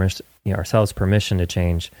give our permission, you know, ourselves permission to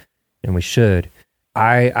change, and we should.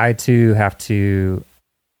 I too have to,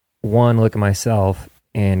 one, look at myself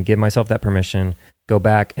and give myself that permission, go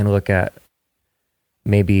back and look at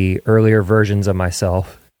maybe earlier versions of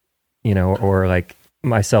myself, you know, or like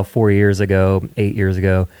myself 4 years ago, 8 years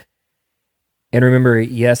ago. And remember,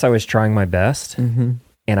 yes, I was trying my best and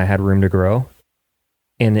I had room to grow.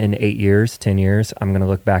 And in 8 years, 10 years, I'm going to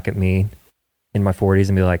look back at me in my 40s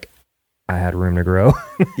and be like, I had room to grow.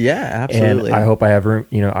 Yeah, absolutely. And I hope I have room,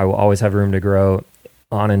 you know, I will always have room to grow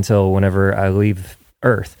on until whenever I leave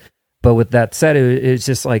Earth. But with that said, it's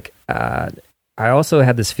just like, I also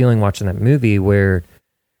had this feeling watching that movie where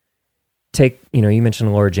you know, you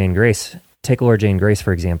mentioned Laura Jane Grace. Take Laura Jane Grace,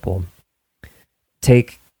 for example.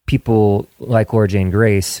 Take people like Laura Jane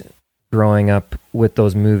Grace growing up with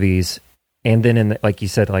those movies, and then in the, like you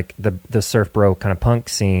said, like the surf bro kind of punk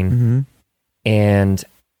scene, and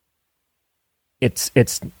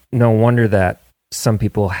it's no wonder that some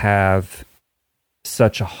people have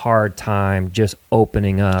such a hard time just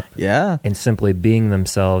opening up, and simply being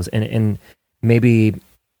themselves, and maybe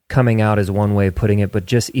coming out is one way of putting it, but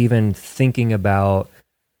just even thinking about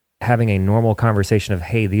having a normal conversation of,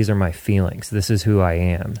 hey, these are my feelings. This is who I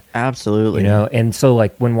am. Absolutely. You know? And so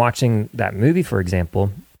like when watching that movie, for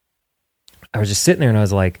example, I was just sitting there and I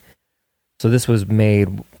was like, so this was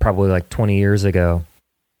made probably like 20 years ago,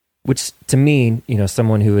 which to me, you know,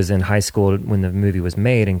 someone who was in high school when the movie was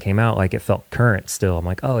made and came out, like it felt current still. I'm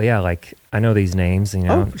like, oh yeah, like I know these names, you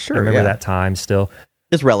know, sure, I remember that time still.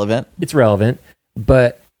 It's relevant. It's relevant,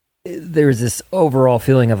 but there's this overall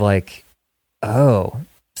feeling of like, oh,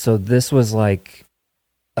 so this was like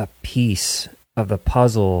a piece of the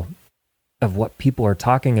puzzle of what people are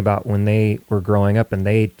talking about when they were growing up and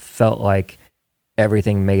they felt like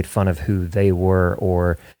everything made fun of who they were,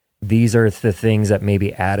 or these are the things that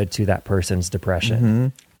maybe added to that person's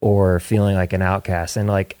depression or feeling like an outcast. And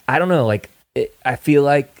like, I don't know, like I feel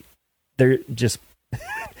like they're just,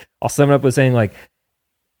 I'll sum it up with saying like,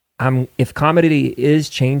 if comedy is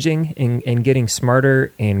changing and getting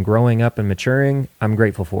smarter and growing up and maturing, I'm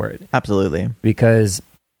grateful for it. Absolutely. Because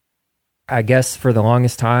I guess for the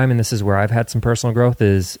longest time, and this is where I've had some personal growth,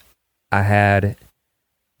 is I had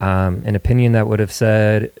an opinion that would have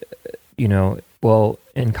said, you know, well,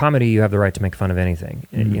 in comedy, you have the right to make fun of anything.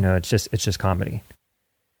 You know, it's just comedy.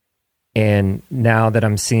 And now that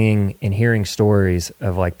I'm seeing and hearing stories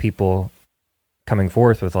of like people coming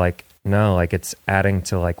forth with like, no, like it's adding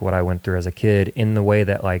to like what I went through as a kid in the way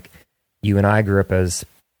that like you and I grew up as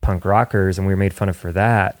punk rockers and we were made fun of for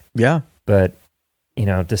that. Yeah. But, you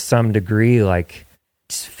know, to some degree, like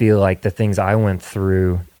just feel like the things I went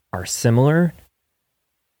through are similar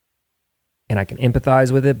and I can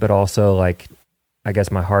empathize with it, but also like, I guess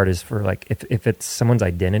my heart is for like, if it's someone's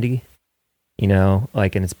identity, you know,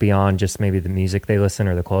 like, and it's beyond just maybe the music they listen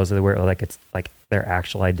or the clothes they wear, or like it's like their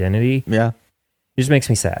actual identity. Yeah. It just makes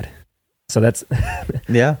me sad. So that's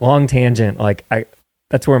yeah, long tangent. Like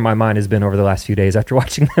that's where my mind has been over the last few days after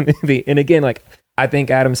watching that movie. And again, like I think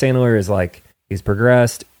Adam Sandler is like, he's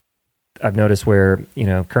progressed. I've noticed where, you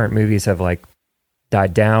know, current movies have like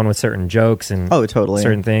died down with certain jokes and totally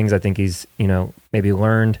certain things. I think he's, you know, maybe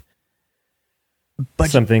learned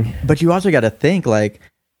something. But you also got to think like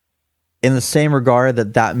in the same regard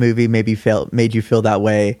that movie made you feel that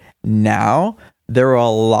way. Now there were a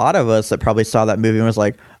lot of us that probably saw that movie and was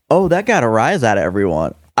like, oh, that got a rise out of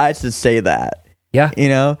everyone. I should say that. Yeah. You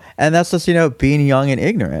know, and that's just, you know, being young and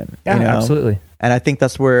ignorant. Yeah, you know? Absolutely. And I think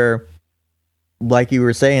that's where, like you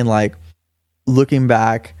were saying, like looking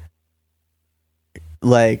back,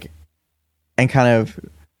 like, and kind of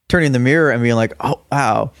turning the mirror and being like, oh,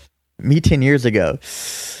 wow, me 10 years ago,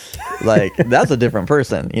 like that's a different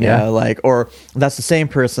person, you know, like, or that's the same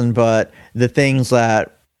person, but the things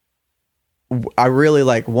that I really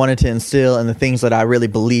like wanted to instill and the things that I really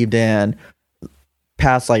believed in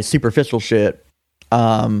past like superficial shit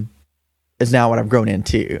is now what I've grown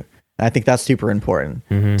into. And I think that's super important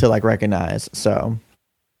to like recognize. So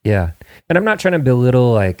yeah. And I'm not trying to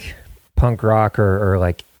belittle like punk rock or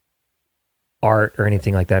like art or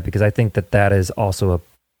anything like that, because I think that is also a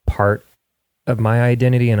part of my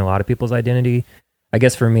identity and a lot of people's identity. I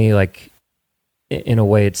guess for me, like in a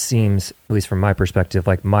way it seems, at least from my perspective,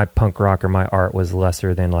 like my punk rock or my art was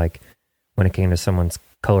lesser than like when it came to someone's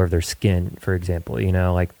color of their skin, for example, you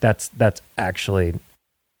know, like that's actually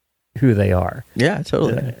who they are. Yeah,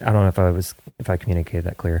 totally. I don't know if I communicated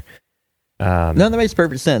that clear. No, that makes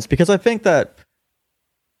perfect sense, because I think that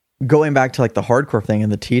going back to like the hardcore thing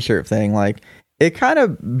and the t-shirt thing, like it kind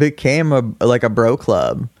of became a bro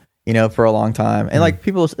club, you know, for a long time. And like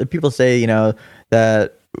people say, you know,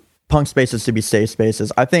 that punk spaces to be safe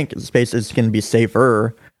spaces. I think spaces can be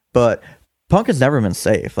safer, but punk has never been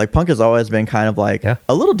safe. Like punk has always been kind of like a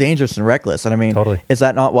little dangerous and reckless. And I mean, totally. Is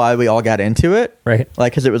that not why we all got into it? Right.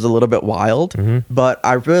 Like, cause it was a little bit wild, but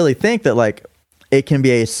I really think that like it can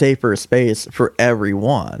be a safer space for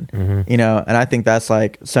everyone, you know? And I think that's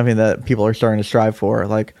like something that people are starting to strive for.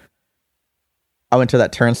 Like I went to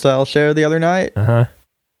that Turnstile show the other night.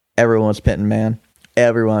 Everyone was pitting, man.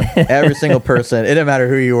 Everyone, every single person. It didn't matter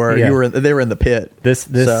who you were. They were in the pit. This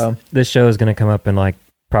show is going to come up in like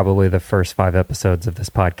probably the first 5 episodes of this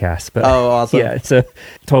podcast. But awesome. Yeah, so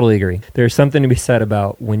totally agree. There's something to be said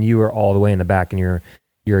about when you are all the way in the back and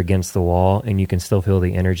you're against the wall and you can still feel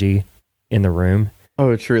the energy in the room.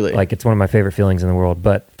 Oh, truly. Like it's one of my favorite feelings in the world.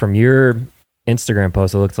 But from your Instagram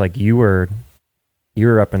post, it looks like you were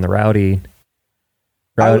up in the rowdy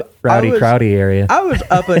crowdy area. I was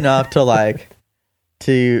up enough to like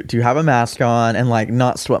to have a mask on and like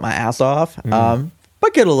not sweat my ass off,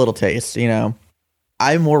 but get a little taste, you know.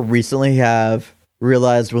 I more recently have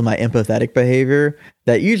realized with my empathetic behavior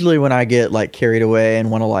that usually when I get like carried away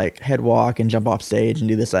and want to like head walk and jump off stage and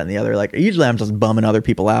do this, that, and the other, like usually I'm just bumming other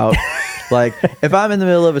people out. Like if I'm in the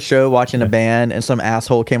middle of a show watching a band and some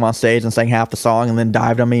asshole came on stage and sang half the song and then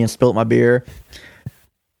dived on me and spilt my beer,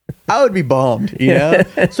 I would be bummed, you know?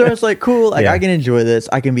 So it's like, cool, like I can enjoy this.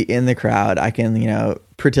 I can be in the crowd. I can, you know,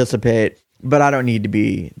 participate, but I don't need to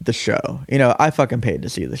be the show. You know, I fucking paid to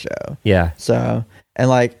see the show. Yeah. So, and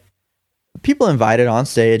like people invited on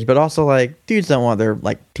stage, but also like dudes don't want their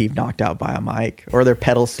like teeth knocked out by a mic or their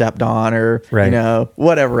pedal stepped on or, you know,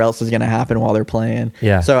 whatever else is going to happen while they're playing.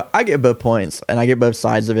 Yeah. So I get both points and I get both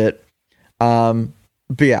sides of it. But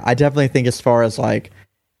yeah, I definitely think as far as like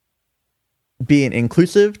being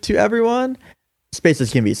inclusive to everyone,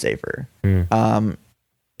 spaces can be safer in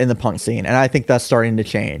the punk scene. And I think that's starting to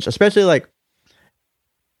change, especially like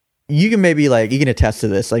you can maybe like, you can attest to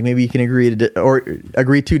this, like maybe you can agree to or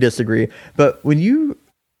agree to disagree. But when you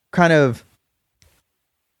kind of,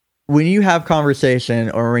 when you have conversation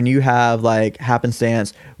or when you have like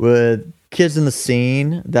happenstance with kids in the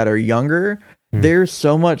scene that are younger, they're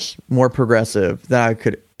so much more progressive than I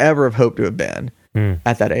could ever have hoped to have been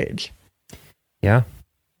at that age. Yeah.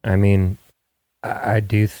 I mean, I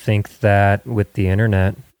do think that with the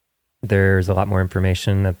internet, there's a lot more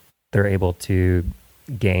information that they're able to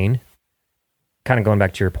gain. Kind of going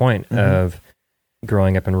back to your point of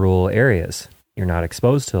growing up in rural areas, you're not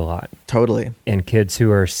exposed to a lot. Totally. And kids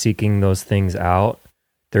who are seeking those things out,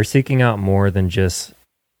 they're seeking out more than just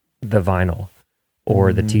the vinyl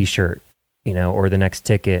or the t-shirt, you know, or the next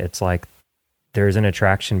ticket. It's like there's an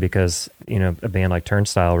attraction because, you know, a band like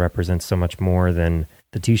Turnstile represents so much more than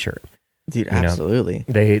the t-shirt. Dude, absolutely.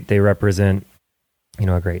 They represent, you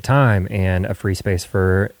know, a great time and a free space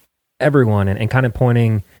for everyone and kind of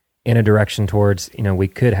pointing in a direction towards, you know, we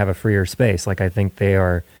could have a freer space. Like I think they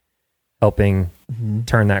are helping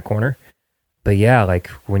turn that corner. But yeah, like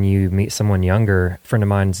when you meet someone younger, a friend of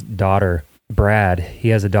mine's daughter, Brad, he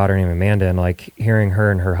has a daughter named Amanda, and like hearing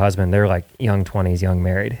her and her husband, they're like young 20s, young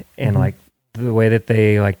married. And like the way that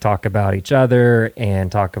they like talk about each other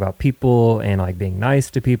and talk about people and like being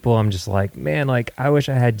nice to people, I'm just like, man, like I wish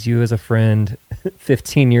I had you as a friend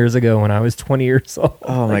 15 years ago when I was 20 years old.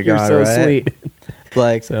 Oh my like, God, you're so sweet.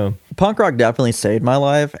 Like, so punk rock definitely saved my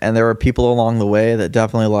life, and there were people along the way that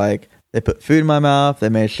definitely like they put food in my mouth. They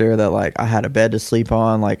made sure that like I had a bed to sleep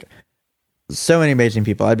on. Like so many amazing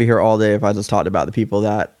people. I'd be here all day if I just talked about the people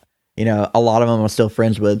that, you know, a lot of them I'm still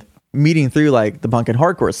friends with, meeting through like the punk and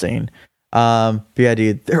hardcore scene. But yeah,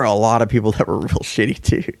 dude, there are a lot of people that were real shitty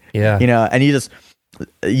too. Yeah, you know, and you just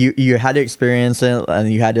you had to experience it,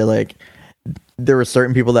 and you had to like. There were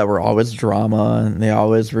certain people that were always drama, and they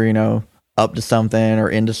always were, you know, up to something or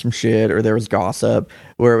into some shit, or there was gossip,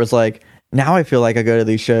 where it was like, now I feel like I go to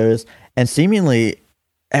these shows and seemingly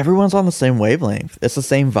everyone's on the same wavelength. It's the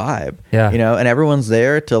same vibe, you know, and everyone's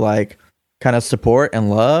there to like kind of support and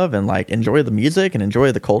love and like enjoy the music and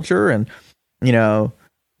enjoy the culture and, you know,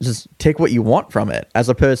 just take what you want from it, as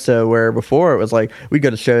opposed to where before it was like we'd go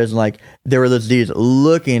to shows and like there were those dudes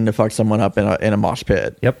looking to fuck someone up in a mosh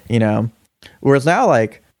pit. You know, whereas now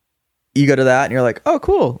like you go to that and you're like, oh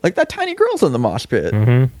cool, like that tiny girl's in the mosh pit.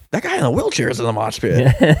 That guy in the wheelchair is in the mosh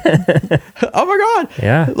pit. Oh my God.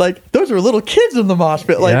 Yeah. Like those were little kids in the mosh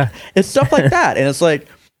pit. Like it's stuff like that. And it's like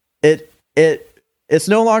it's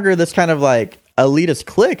no longer this kind of like elitist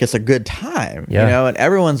clique. It's a good time, you know, and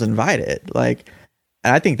everyone's invited. Like,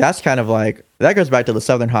 and I think that's kind of like, that goes back to the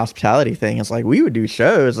Southern hospitality thing. It's like, we would do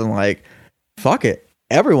shows and like, fuck it,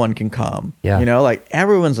 everyone can come, you know, like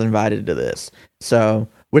everyone's invited to this. So,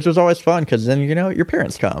 which was always fun because then, you know, your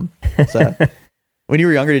parents come. So when you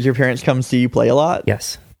were younger, did your parents come see you play a lot?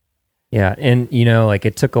 Yes. Yeah. And, you know, like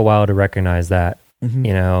it took a while to recognize that,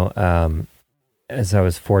 you know, as I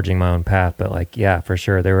was forging my own path, but like, yeah, for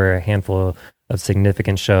sure. There were a handful of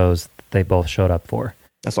significant shows that they both showed up for.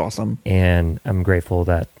 That's awesome. And I'm grateful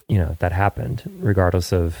that, you know, that happened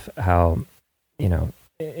regardless of how, you know,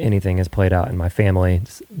 anything has played out in my family,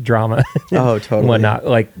 drama, whatnot.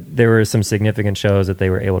 Like there were some significant shows that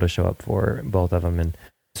they were able to show up for, both of them. And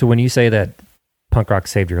so when you say that punk rock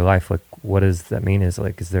saved your life, like what does that mean? Is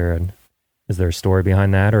like, is there a story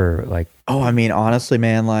behind that, or like? Oh, I mean, honestly,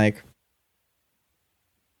 man, like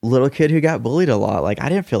little kid who got bullied a lot. Like I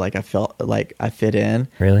didn't feel like I felt like I fit in.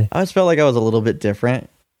 Really? I always felt like I was a little bit different,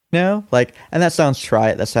 you know, like, and that sounds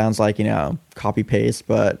trite. That sounds like, you know, copy paste,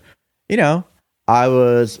 but you know, I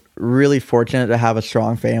was really fortunate to have a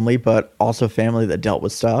strong family, but also family that dealt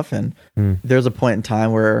with stuff. And there's a point in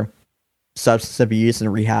time where substance abuse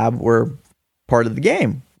and rehab were part of the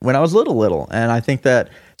game when I was little. And I think that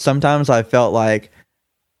sometimes I felt like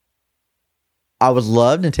I was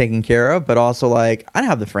loved and taken care of, but also like I didn't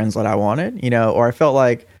have the friends that I wanted, or I felt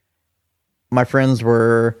like my friends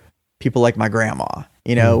were people like my grandma,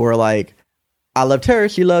 were like, I loved her,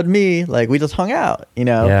 she loved me, like we just hung out,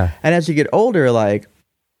 Yeah. And as you get older, like,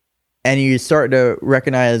 and you start to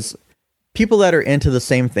recognize people that are into the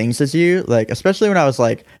same things as you, like, especially when I was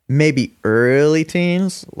like maybe early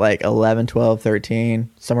teens, like 11, 12, 13,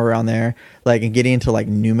 somewhere around there, like, and getting into like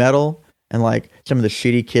new metal and like some of the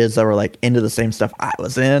shitty kids that were like into the same stuff I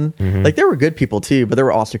was in. Like, there were good people too, but there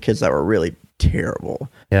were also kids that were really terrible.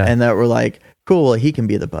 Yeah. And that were like, cool, well, he can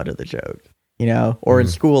be the butt of the joke, or in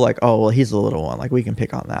school, like, oh, well, he's the little one, like we can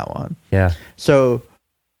pick on that one. Yeah. So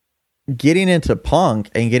getting into punk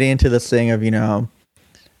and getting into this thing of,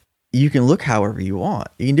 you can look however you want.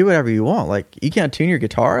 You can do whatever you want. Like, you can't tune your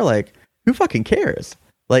guitar. Like, who fucking cares?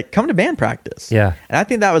 Like, come to band practice. Yeah. And I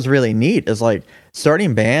think that was really neat, is like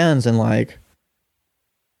starting bands and like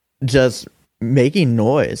just making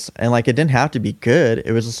noise. And like, it didn't have to be good.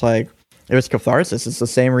 It was just like, it was catharsis. It's the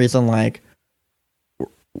same reason like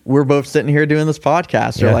we're both sitting here doing this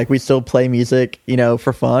podcast, or like we still play music,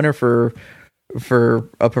 for fun or for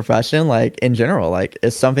a profession, like in general. Like,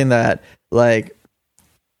 it's something that like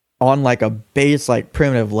on like a base, like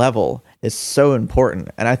primitive level is so important.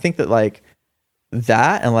 And I think that like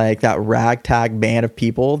that and like that ragtag band of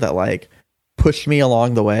people that like pushed me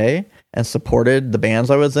along the way and supported the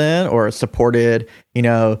bands I was in, or supported,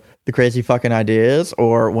 the crazy fucking ideas,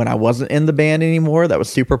 or when I wasn't in the band anymore that was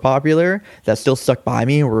super popular, that still stuck by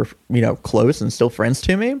me and were, close and still friends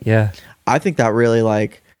to me. Yeah. I think that really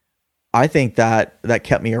like, I think that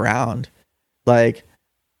kept me around, like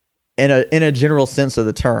in a general sense of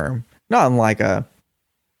the term, not in like a,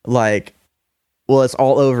 like, well, it's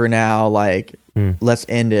all over now, like, let's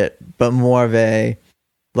end it, but more of a,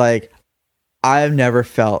 like, I've never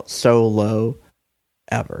felt so low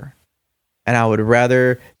ever. And I would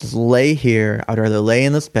rather just lay here. I'd rather lay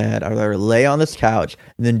in this bed. I'd rather lay on this couch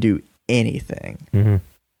than do anything. And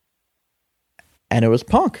it was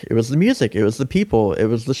punk. It was the music. It was the people. It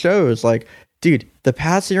was the shows. Like, dude, the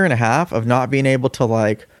past year and a half of not being able to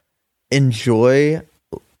like enjoy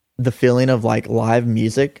the feeling of like live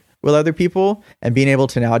music with other people and being able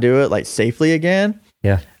to now do it like safely again.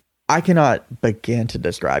 Yeah. I cannot begin to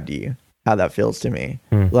describe to you how that feels to me.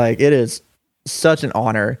 Like, it is such an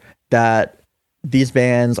honor that these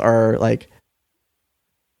bands are like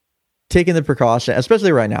taking the precaution,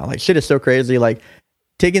 especially right now. Like, shit is so crazy. Like,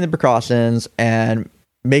 taking the precautions and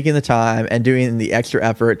making the time and doing the extra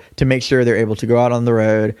effort to make sure they're able to go out on the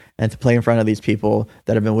road and to play in front of these people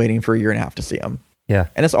that have been waiting for a year and a half to see them. Yeah.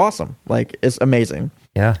 And it's awesome. Like, it's amazing.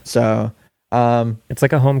 Yeah. So, it's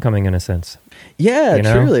like a homecoming in a sense. Yeah,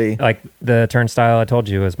 truly. Like, the Turnstile, I told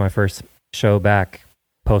you, was my first show back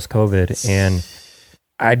post-COVID, and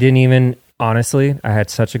I didn't even, honestly, I had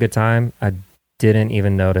such a good time. I didn't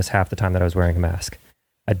even notice half the time that I was wearing a mask.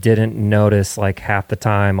 I didn't notice like half the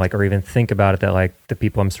time, like, or even think about it, that like the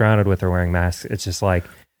people I'm surrounded with are wearing masks. It's just like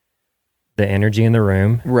the energy in the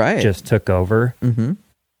room just took over.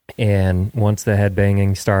 And once the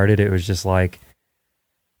headbanging started, it was just like,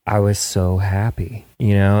 I was so happy,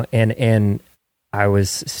 and I was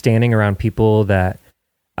standing around people that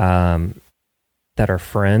are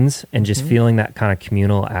friends, and just feeling that kind of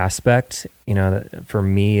communal aspect, that for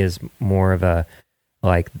me is more of a,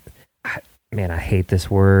 like, man, I hate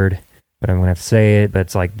this word, but I'm going to have to say it, but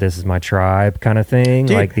it's like, this is my tribe kind of thing.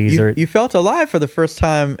 Dude, like, you felt alive for the first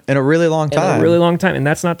time in a really long time. And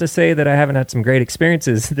that's not to say that I haven't had some great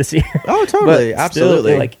experiences this year. Oh, totally.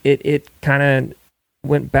 Absolutely. Still, like, it kind of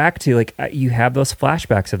went back to like, you have those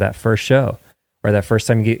flashbacks of that first show, or that first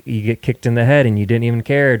time you get kicked in the head and you didn't even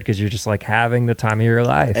care, because you're just like having the time of your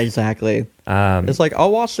life. Exactly. It's like,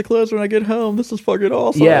 I'll wash the clothes when I get home. This is fucking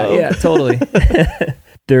awesome. Yeah, totally.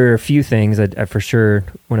 There are a few things I for sure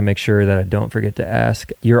want to make sure that I don't forget to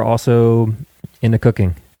ask. You're also into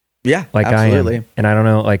cooking. Yeah, like absolutely. I am. And I don't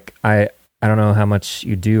know, like, I don't know how much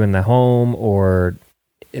you do in the home, or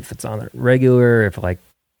if it's on the regular, if like,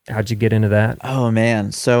 how'd you get into that? Oh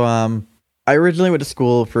man. So, I originally went to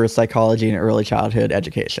school for psychology and early childhood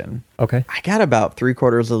education. Okay. I got about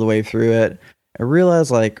 3/4 of the way through it. I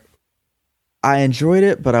realized like I enjoyed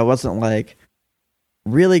it, but I wasn't like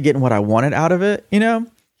really getting what I wanted out of it,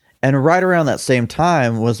 And right around that same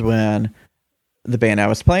time was when the band I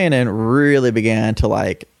was playing in really began to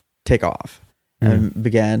like take off and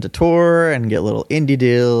began to tour and get little indie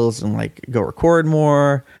deals and like go record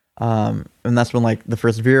more. And that's when like the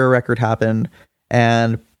first Vera record happened.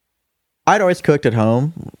 And I'd always cooked at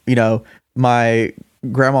home. My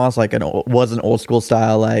grandma's like was an old school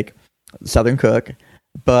style, like Southern cook,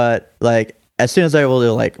 but like as soon as I was able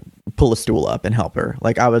to like pull a stool up and help her.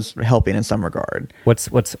 Like I was helping in some regard.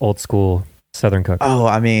 What's old school Southern cook? Oh,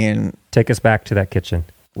 I mean, take us back to that kitchen.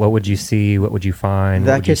 What would you see? What would you find?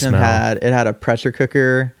 That kitchen had a pressure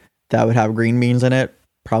cooker that would have green beans in it,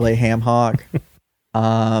 probably a ham hock.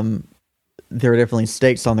 There were definitely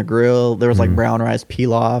steaks on the grill. There was like brown rice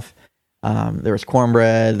pilaf. There was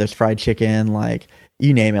cornbread. There's fried chicken. Like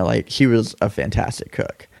you name it. Like she was a fantastic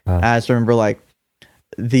cook. I just remember like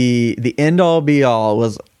the end all be all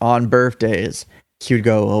was on birthdays. She would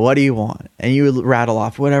go, well, what do you want? And you would rattle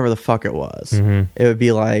off whatever the fuck it was. It would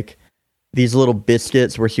be like these little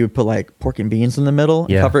biscuits where she would put like pork and beans in the middle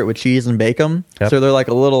and cover it with cheese and bake them. So they're like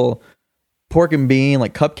a little pork and bean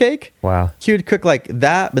like cupcake. Wow. She would cook like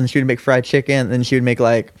that, but then she would make fried chicken, and then she would make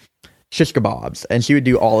like shish kebabs, and she would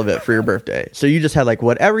do all of it for your birthday. So you just had like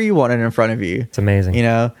whatever you wanted in front of you. It's amazing. You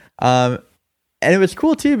know? And it was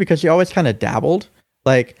cool too because she always kind of dabbled.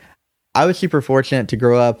 Like I was super fortunate to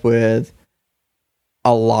grow up with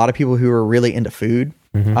a lot of people who were really into food.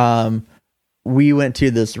 We went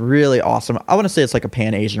to this really awesome, I want to say it's like a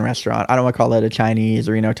Pan-Asian restaurant. I don't want to call it a Chinese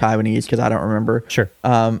or, Taiwanese because I don't remember. Sure.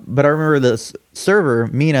 But I remember this server,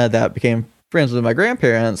 Mina, that became friends with my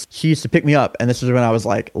grandparents. She used to pick me up, and this was when I was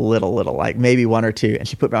like little, like maybe 1 or 2. And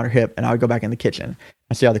she put me on her hip, and I would go back in the kitchen.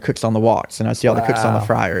 I see all the cooks on the woks, and I see all the cooks on the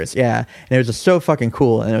fryers. Yeah. And it was just so fucking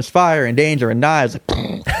cool. And it was fire and danger and knives.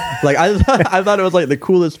 Like I thought it was like the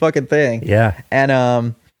coolest fucking thing. Yeah.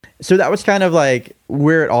 And so that was kind of like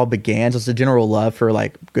where it all began, just a general love for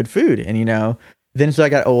like good food. And, then as I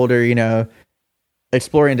got older,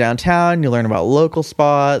 exploring downtown, you learn about local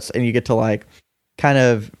spots, and you get to like kind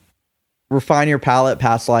of refine your palate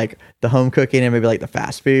past like the home cooking and maybe like the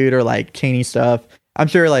fast food or like chainy stuff. I'm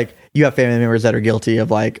sure like you have family members that are guilty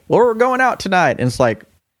of like, well, we're going out tonight. And it's like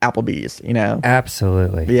Applebee's,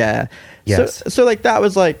 Absolutely. Yeah. Yes. So like that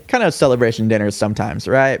was like kind of celebration dinners sometimes,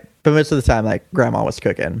 right? But most of the time, like grandma was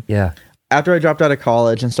cooking. Yeah. After I dropped out of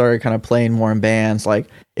college and started kind of playing more in bands, like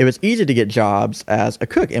it was easy to get jobs as a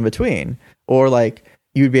cook in between, or like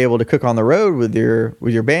you'd be able to cook on the road with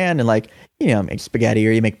your band and like, make spaghetti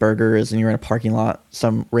or you make burgers and you're in a parking lot,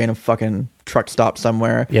 some random fucking truck stop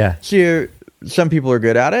somewhere. Yeah. So some people are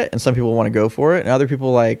good at it and some people want to go for it. And other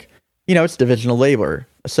people like, it's divisional labor.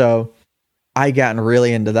 So I gotten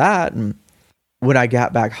really into that. And when I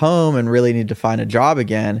got back home and really needed to find a job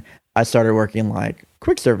again, I started working like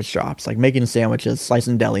quick service shops, like making sandwiches,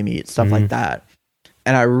 slicing deli meat, stuff like that.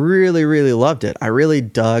 And I really, really loved it. I really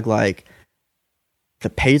dug like the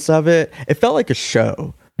pace of it. It felt like a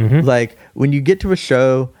show. Like when you get to a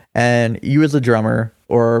show and you as a drummer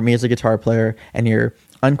or me as a guitar player and you're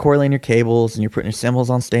uncoiling your cables and you're putting your cymbals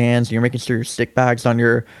on stands and you're making sure your stick bags on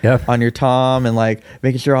your tom and like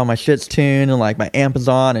making sure all my shit's tuned and like my amp is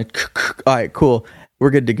on and all right, cool, we're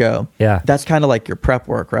good to go. Yeah. That's kind of like your prep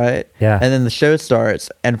work, right? Yeah. And then the show starts,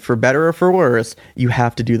 and for better or for worse, you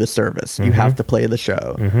have to do the service. You have to play the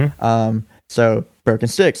show. So broken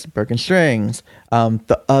sticks, broken strings,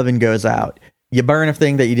 the oven goes out. You burn a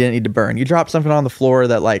thing that you didn't need to burn. You drop something on the floor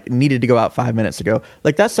that like needed to go out 5 minutes ago.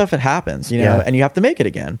 Like that stuff, it happens, and you have to make it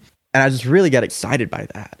again. And I just really got excited by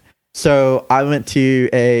that. So I went to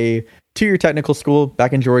a 2-year technical school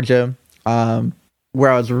back in Georgia, where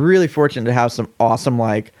I was really fortunate to have some awesome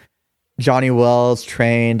like Johnny Wells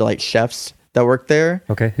trained like chefs that worked there.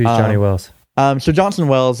 Okay. Who's Johnny Wells? So Johnson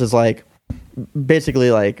Wells is like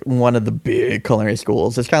basically like one of the big culinary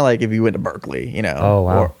schools. It's kind of like if you went to Berkeley, Oh,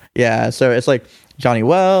 wow. So it's like Johnny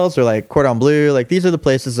Wells or like Cordon Bleu. Like these are the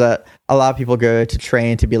places that a lot of people go to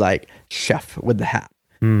train to be like chef with the hat.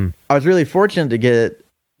 I was really fortunate to get,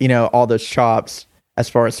 all those chops as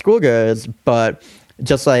far as school goes. But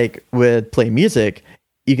just like with playing music,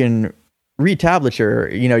 you can read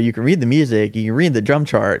tablature, you can read the music, you can read the drum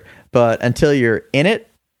chart, but until you're in it,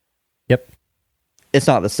 it's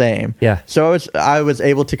not the same. Yeah. So I was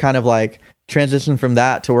able to kind of like transition from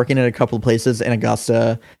that to working in a couple of places in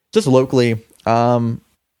Augusta, just locally,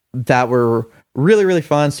 that were really, really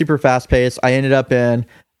fun, super fast paced. I ended up in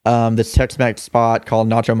this Tex-Mex spot called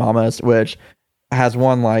Nacho Mama's, which has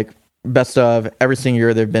won like best of every single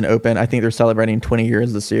year they've been open. I think they're celebrating 20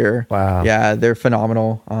 years this year. Wow. Yeah, they're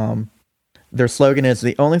phenomenal. Their slogan is,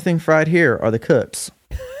 the only thing fried here are the cooks.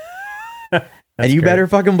 And you better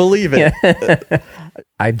fucking believe it.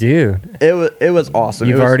 I do. It was awesome.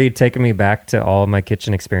 You've already taken me back to all of my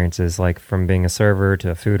kitchen experiences, like from being a server to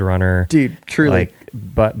a food runner. Dude, truly. Like,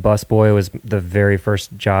 but busboy was the very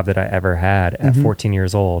first job that I ever had at 14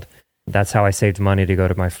 years old. That's how I saved money to go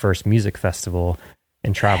to my first music festival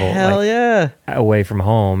and travel away from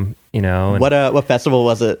home, And what festival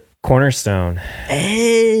was it? Cornerstone.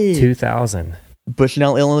 Hey. 2000.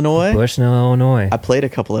 Bushnell, Illinois. Bushnell, Illinois. I played a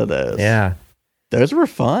couple of those. Yeah. Those were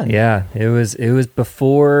fun. Yeah. It was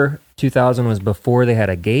before 2000 was before they had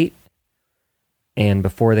a gate and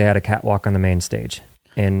before they had a catwalk on the main stage.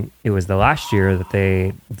 And it was the last year that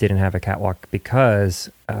they didn't have a catwalk because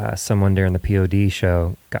someone during the POD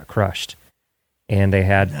show got crushed. And they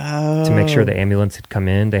had to make sure the ambulance had come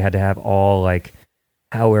in. They had to have all like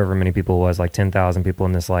however many people it was, like 10,000 people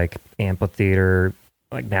in this like amphitheater,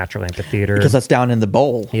 like natural amphitheater. Because that's down in the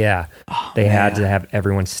bowl. Yeah. They had to have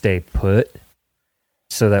everyone stay put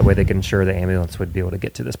so that way they could ensure the ambulance would be able to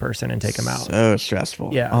get to this person and take him out. So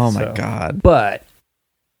stressful. Yeah. Oh my God. But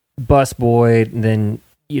busboy, then,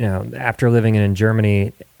 you know, after living in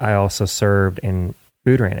Germany, I also served in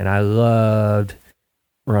food ran, and I loved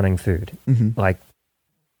running food. Like,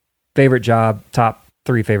 favorite job, top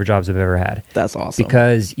 3 favorite jobs I've ever had. That's awesome.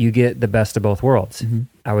 Because you get the best of both worlds.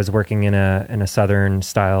 I was working in a Southern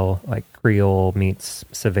style, like Creole meets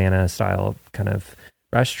Savannah style kind of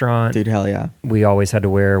restaurant. Dude, hell yeah. We always had to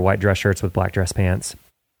wear white dress shirts with black dress pants.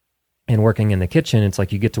 And working in the kitchen, it's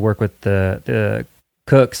like you get to work with the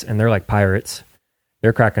cooks, and they're like pirates.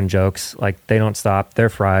 They're cracking jokes. Like, they don't stop. They're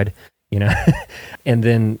fried, you know? And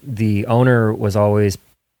then the owner was always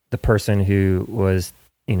the person who was,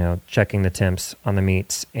 you know, checking the temps on the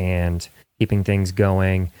meats and keeping things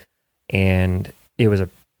going. And it was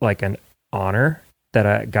like an honor that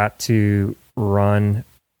I got to run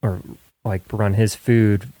his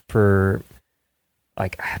food for,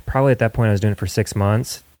 like, probably at that point I was doing it for 6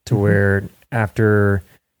 months to where after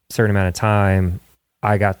a certain amount of time,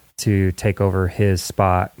 I got to take over his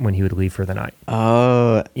spot when he would leave for the night.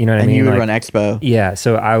 Oh, you know what I mean? And you would like, run expo. Yeah.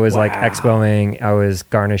 So I was like expoing, I was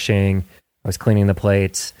garnishing, I was cleaning the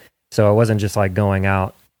plates. So I wasn't just like going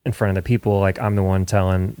out in front of the people. Like, I'm the one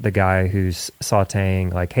telling the guy who's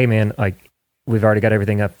sauteing, like, hey man, like, we've already got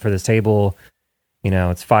everything up for this table. You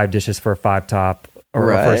know, it's 5 dishes for a 5 top or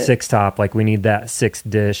for a 6 top. Like, we need that 6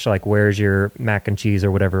 dish. Like, where's your mac and cheese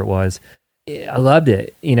or whatever it was? I loved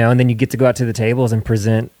it, you know, and then you get to go out to the tables and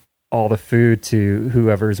present all the food to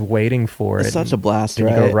whoever's waiting for it. It's such a blast, and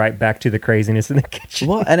right? you go right back to the craziness in the kitchen.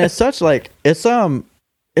 Well, and it's such like, it's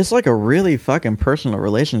like a really fucking personal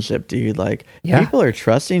relationship, dude. Like, people are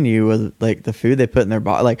trusting you with like the food they put in their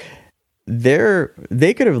body. Like,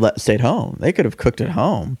 they could have stayed home. They could have cooked at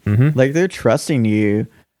home. Like, they're trusting you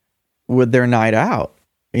with their night out,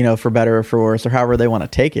 you know, for better or for worse, or however they want to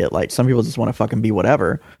take it. Like, some people just want to fucking be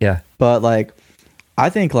whatever. Yeah. But like, I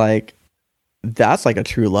think like that's like a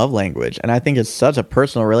true love language. And I think it's such a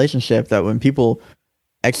personal relationship that when people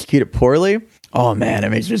execute it poorly, oh man, it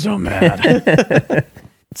makes me so mad.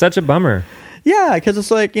 Such a bummer. Yeah. Cause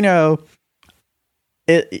it's like, you know,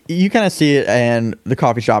 you kind of see it in the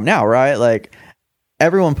coffee shop now, right? Like,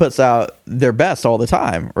 everyone puts out their best all the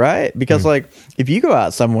time, right? Because like, if you go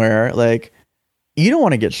out somewhere, like, you don't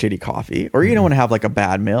want to get shitty coffee, or you don't want to have like a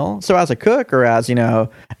bad meal. So as a cook, or as, you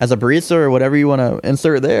know, as a barista, or whatever you want to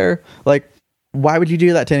insert there, like, why would you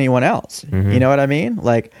do that to anyone else? You know what I mean?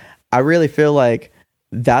 Like, I really feel like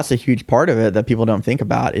that's a huge part of it that people don't think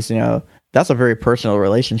about is, you know, that's a very personal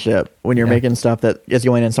relationship when you're making stuff that is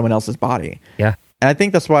going in someone else's body. Yeah. And I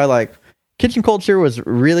think that's why like kitchen culture was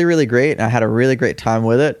really, really great. And I had a really great time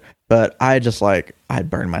with it, but I just like, I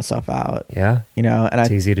burned myself out. Yeah. You know, and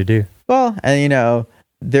it's easy to do. Well, and you know,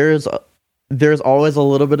 there's always a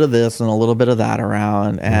little bit of this and a little bit of that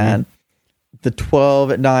around. And the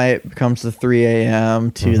 12 at night becomes the 3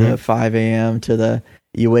 a.m. to the 5 a.m. to the,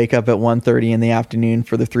 you wake up at 1:30 in the afternoon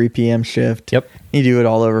for the 3 p.m. shift. Yep. You do it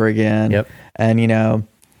all over again. Yep. And you know,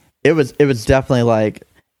 it was definitely like,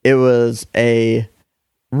 it was a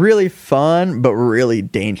really fun, but really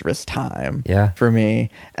dangerous time for me.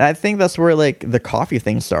 And I think that's where like the coffee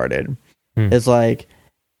thing started. It's like,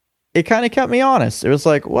 it kind of kept me honest. It was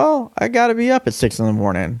like, well, I got to be up at 6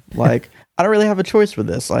 a.m. Like, I don't really have a choice with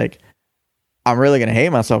this. Like, I'm really going to hate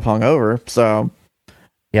myself hungover. So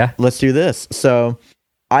yeah, let's do this. So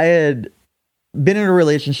I had been in a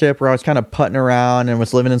relationship where I was kind of putting around and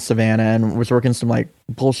was living in Savannah and was working some like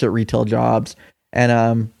bullshit retail jobs.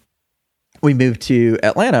 And we moved to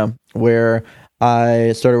Atlanta, where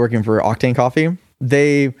I started working for Octane Coffee.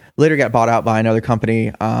 They later got bought out by another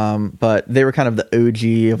company, but they were kind of the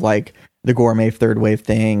OG of like the gourmet third wave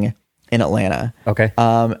thing in Atlanta. Okay.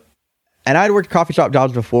 And I'd worked coffee shop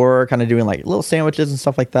jobs before, kind of doing like little sandwiches and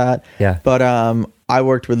stuff like that. Yeah. But I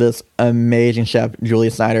worked with this amazing chef,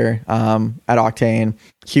 Julia Snyder, at Octane.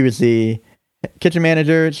 She was the kitchen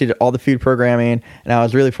manager. She did all the food programming, and I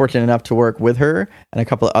was really fortunate enough to work with her and a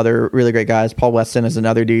couple of other really great guys. Paul Weston is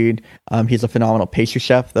another dude. He's a phenomenal pastry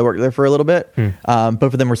chef that worked there for a little bit. Both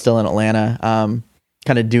of them were still in Atlanta.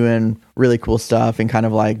 kind of doing really cool stuff and kind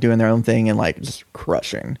of like doing their own thing and like just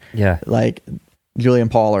crushing. Yeah. Like Julie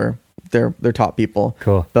and Paul they're top people.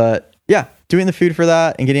 Cool. But yeah, doing the food for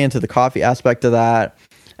that and getting into the coffee aspect of that.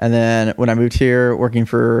 And then when I moved here, working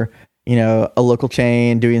for, a local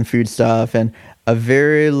chain, doing food stuff and a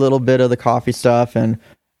very little bit of the coffee stuff. And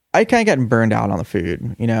I kind of gotten burned out on the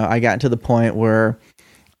food. I got to the point where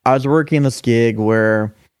I was working this gig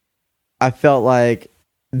where I felt like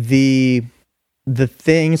the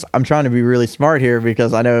things, I'm trying to be really smart here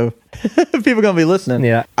because I know people gonna be listening.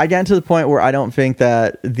 Yeah. I got to the point where I don't think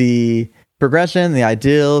that the progression, the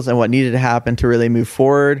ideals, and what needed to happen to really move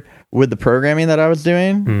forward with the programming that I was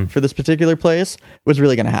doing for this particular place was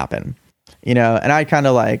really going to happen. And I kind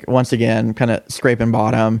of like, once again, kind of scraping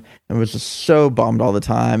bottom and was just so bummed all the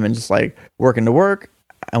time and just like working to work.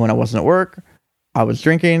 And when I wasn't at work, I was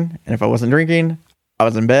drinking. And if I wasn't drinking, I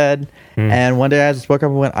was in bed. And one day I just woke up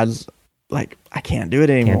and went, I just like, I can't do it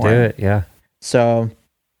anymore. Can't do it. Yeah. So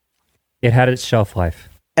it had its shelf life.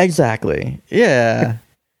 Exactly. Yeah.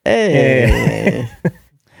 Hey.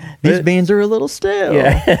 These beans are a little stale.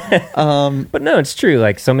 Yeah. But no, it's true.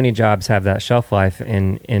 Like so many jobs have that shelf life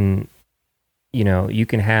and you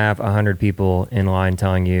can have 100 people in line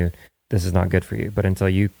telling you this is not good for you. But until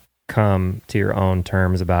you come to your own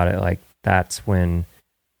terms about it, like that's when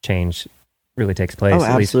change really takes place. Oh,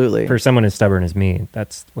 absolutely. At least for someone as stubborn as me,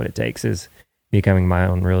 that's what it takes is becoming my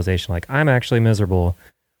own realization. Like I'm actually miserable.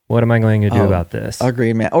 What am I going to do about this?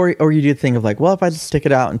 Agreed, man. Or you do think of like, well, if I just stick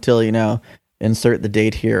it out until, insert the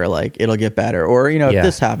date here, like it'll get better. Or, if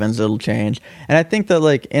this happens, it'll change. And I think that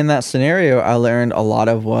like in that scenario, I learned a lot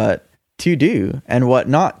of what to do and what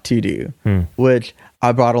not to do, which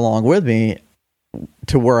I brought along with me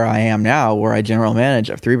to where I am now, where I general manage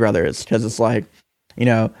of Three Brothers. Cause it's like,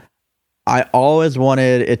 I always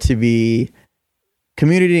wanted it to be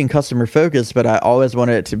community and customer focused, but I always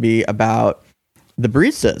wanted it to be about the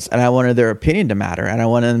baristas and I wanted their opinion to matter and I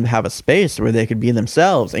wanted them to have a space where they could be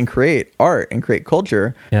themselves and create art and create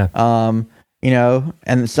culture. Yeah.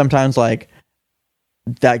 And sometimes like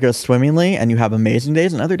that goes swimmingly and you have amazing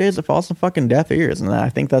days and other days it falls on fucking deaf ears. And I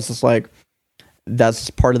think that's just like,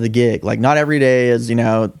 that's part of the gig. Like not every day is,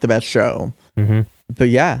 the best show, but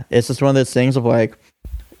yeah, it's just one of those things of like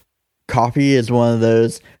coffee is one of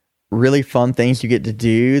those really fun things you get to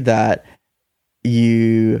do that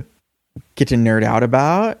you get to nerd out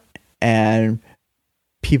about and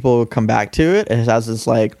people come back to it. It has this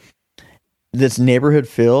like this neighborhood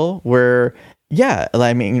feel where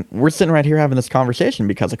we're sitting right here having this conversation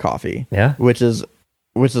because of coffee, which is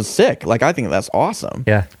sick. Like I think that's awesome,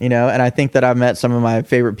 and I think that I've met some of my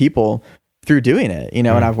favorite people through doing it, and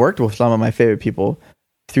I've worked with some of my favorite people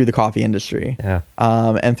through the coffee industry,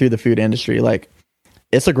 and through the food industry. Like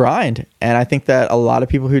it's a grind, and I think that a lot of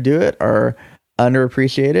people who do it are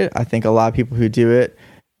underappreciated. I think a lot of people who do it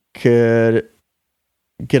could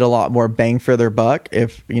get a lot more bang for their buck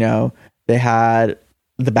if they had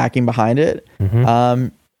the backing behind it.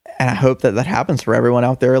 And I hope that happens for everyone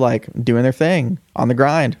out there, like doing their thing on the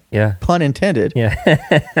grind. Yeah, pun intended. Yeah.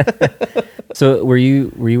 So were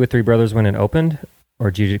you with Three Brothers when it opened, or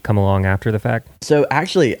did you come along after the fact? So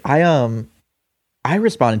actually, I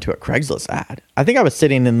responded to a Craigslist ad. I think I was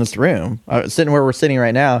sitting in this room. I was sitting where we're sitting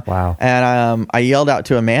right now. Wow. And I yelled out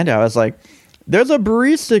to Amanda. I was like, there's a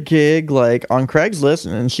barista gig like on Craigslist.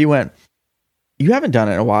 And she went, you haven't done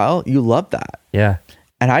it in a while. You love that. Yeah.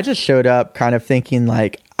 And I just showed up kind of thinking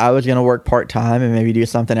like I was going to work part-time and maybe do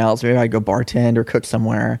something else. Maybe I'd go bartend or cook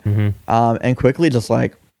somewhere. And quickly just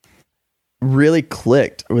like really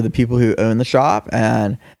clicked with the people who own the shop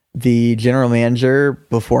and the general manager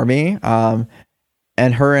before me.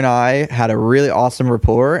 And her and I had a really awesome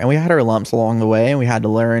rapport and we had our lumps along the way and we had to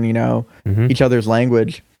learn, each other's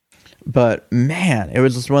language. But man, it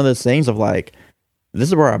was just one of those things of like, this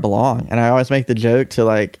is where I belong. And I always make the joke to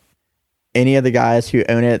like any of the guys who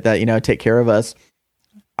own it that, take care of us.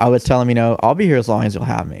 I would tell them, I'll be here as long as you'll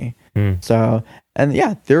have me. So, and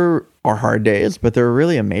yeah, there are hard days, but they're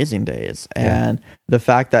really amazing days. And the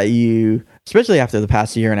fact that you, especially after the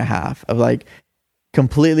past year and a half of like,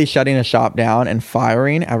 completely shutting a shop down and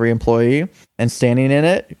firing every employee and standing in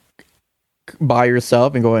it by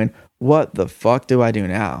yourself and going, what the fuck do I do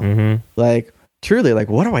now? Like truly, like,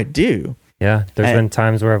 what do I do? Yeah. There's been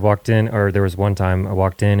times where I've walked in, or there was one time I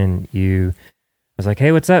walked in and I was like,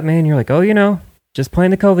 hey, what's up, man? You're like, oh, just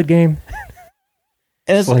playing the COVID game.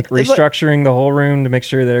 And it's like restructuring the whole room to make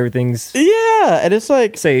sure that everything's and it's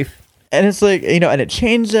like safe. And it's like, and it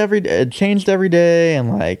changed every day.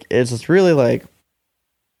 And like, it's just really like,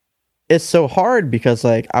 it's so hard because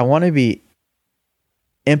like I want to be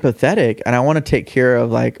empathetic, and I want to take care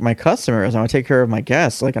of like my customers. I want to take care of my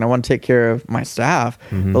guests, like, and I want to take care of my staff.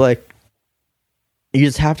 But like, you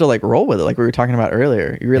just have to like roll with it, like we were talking about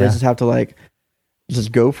earlier. You really just have to like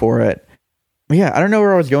just go for it. But yeah, I don't know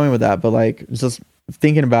where I was going with that, but like just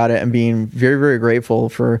thinking about it and being very, very grateful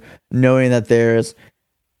for knowing that there's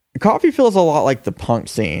coffee feels a lot like the punk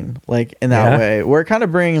scene, like in that way, where it kind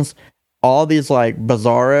of brings all these like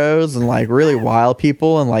bizarros and like really wild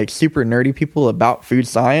people and like super nerdy people about food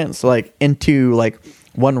science, like into like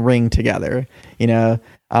one ring together, you know?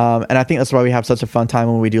 And I think that's why we have such a fun time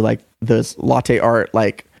when we do like those latte art,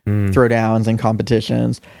 like throwdowns and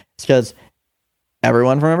competitions. It's because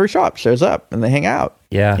everyone from every shop shows up and they hang out,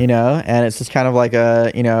 you know? And it's just kind of like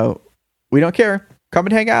a, you know, we don't care. Come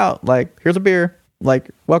and hang out. Like, here's a beer.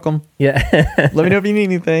 Like, welcome. Yeah. Let me know if you need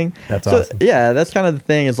anything. That's awesome. Yeah, that's kind of the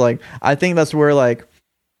thing is like, I think that's where like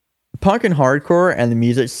punk and hardcore and the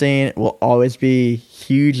music scene will always be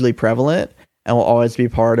hugely prevalent and will always be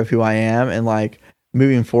part of who I am. And like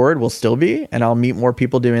moving forward will still be, and I'll meet more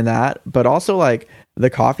people doing that. But also like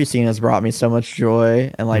the coffee scene has brought me so much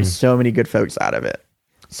joy and like so many good folks out of it.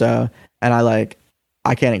 So, and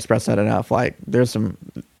I can't express that enough. Like there's some,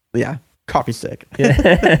 coffee sick.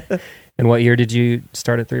 Yeah. And what year did you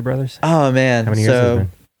start at Three Brothers? Oh man. How many years has it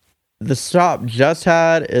been? The shop just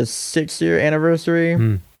had its 6-year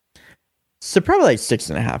anniversary. So probably like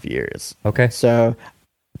 6.5 years. Okay. So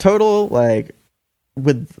total, like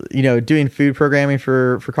with, you know, doing food programming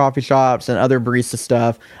for coffee shops and other barista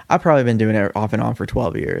stuff, I've probably been doing it off and on for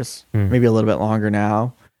 12 years, maybe a little bit longer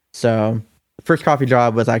now. So the first coffee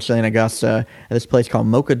job was actually in Augusta at this place called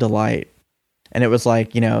Mocha Delight. And it was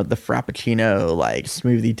like, you know, the Frappuccino, like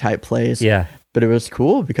smoothie type place. Yeah. But it was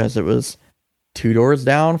cool because it was 2 doors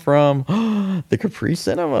down from the Capri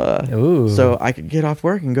Cinema. Ooh. So I could get off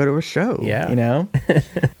work and go to a show. Yeah. You know?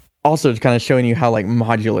 Also, it's kind of showing you how like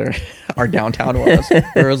modular our downtown was.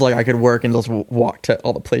 Where it was like I could work and just walk to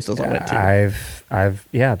all the places I went to.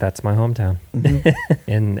 That's my hometown.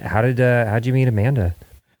 And how'd you meet Amanda?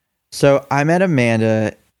 So I met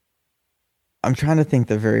Amanda. I'm trying to think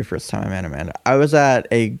the very first time I met Amanda. I was at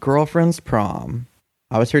a girlfriend's prom.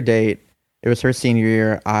 I was her date. It was her senior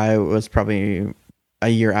year. I was probably a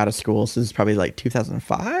year out of school. So this is probably like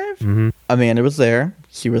 2005. Amanda was there.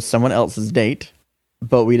 She was someone else's date.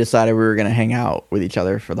 But we decided we were going to hang out with each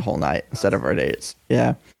other for the whole night instead of our dates.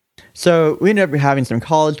 Yeah. So we ended up having some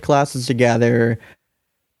college classes together.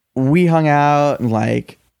 We hung out and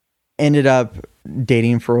like ended up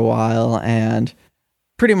dating for a while, and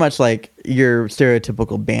pretty much like your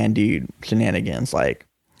stereotypical band dude shenanigans. Like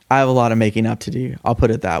I have a lot of making up to do. I'll put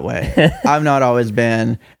it that way. I've not always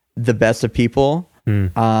been the best of people.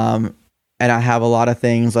 And I have a lot of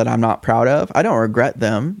things that I'm not proud of. I don't regret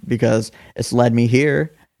them because it's led me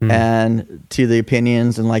here and to the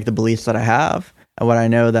opinions and like the beliefs that I have and what I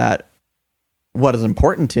know that what is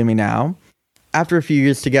important to me now. After a few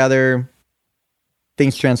years together,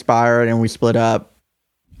 things transpired and we split up.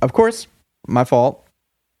 Of course, my fault,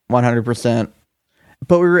 100%.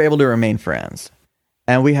 But we were able to remain friends.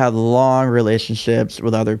 And we had long relationships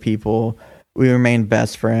with other people. We remained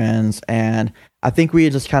best friends. And I think we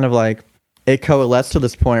just kind of like, it coalesced to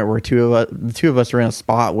this point where the two of us were in a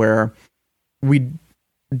spot where we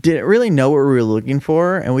didn't really know what we were looking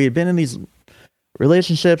for. And we had been in these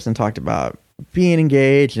relationships and talked about being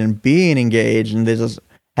engaged. And they just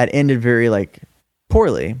had ended very like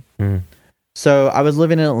poorly. So I was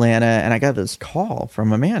living in Atlanta and I got this call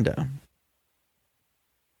from Amanda.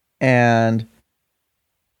 And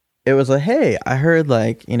it was like, hey, I heard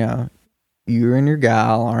like, you know, you and your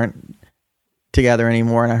gal aren't together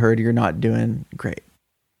anymore, and I heard you're not doing great.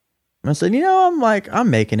 And I said, you know, I'm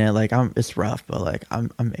making it. Like it's rough, but like I'm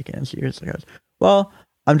making it. She goes, well,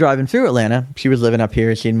 I'm driving through Atlanta. She was living up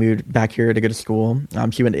here. She had moved back here to go to school.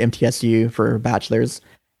 She went to MTSU for her bachelor's,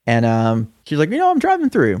 and she's like, you know, I'm driving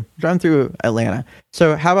through Atlanta.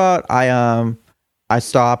 So how about I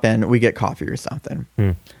stop and we get coffee or something.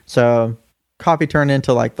 So coffee turned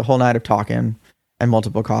into like the whole night of talking and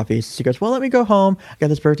multiple coffees. She goes, well, let me go home. I got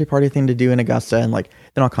this birthday party thing to do in Augusta, and like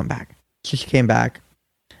then I'll come back. So she came back.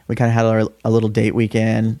 We kind of had a little date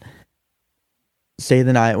weekend, stayed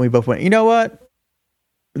the night, and we both went, you know what?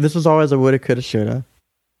 This was always a woulda, coulda, shoulda.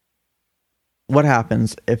 What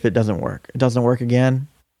happens if it doesn't work? It doesn't work again?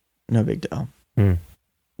 No big deal. That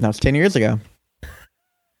was 10 years ago.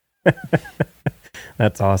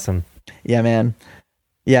 That's awesome. Yeah, man.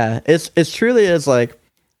 Yeah, it's truly is like,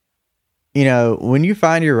 you know, when you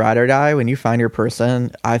find your ride or die, when you find your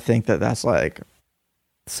person, I think that's like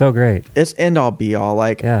so great. It's end all be all.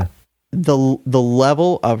 Like the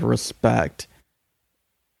level of respect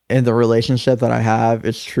in the relationship that I have,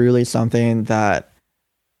 it's truly something that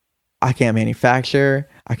I can't manufacture.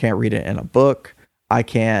 I can't read it in a book. I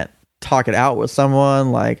can't talk it out with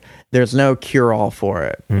someone. Like, there's no cure all for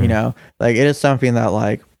it. You know, like, it is something that,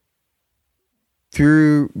 like,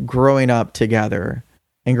 through growing up together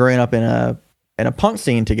and growing up in a punk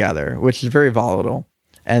scene together, which is very volatile,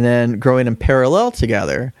 and then growing in parallel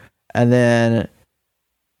together, and then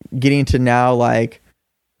getting to now, like,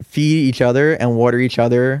 feed each other and water each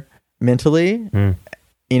other mentally,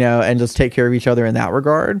 you know, and just take care of each other in that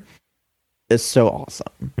regard, is so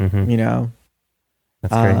awesome. You know,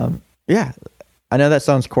 that's great. Yeah, I know that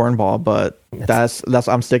sounds cornball, but that's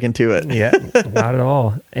I'm sticking to it. Yeah, not at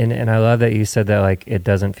all. And I love that you said that, like, it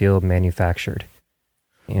doesn't feel manufactured,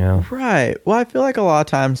 you know? Right. Well, I feel like a lot of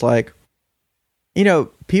times, like, you know,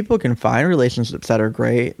 people can find relationships that are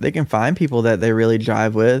great. They can find people that they really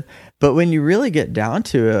jive with. But when you really get down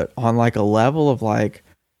to it on, like, a level of, like,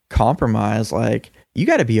 compromise, like, you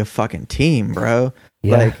got to be a fucking team, bro.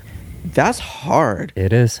 Yeah. Like, that's hard.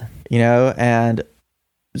 It is. You know, and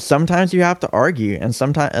sometimes you have to argue, and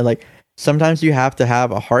sometimes you have to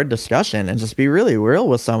have a hard discussion and just be really real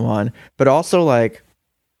with someone, but also, like,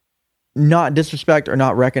 not disrespect or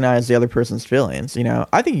not recognize the other person's feelings. You know,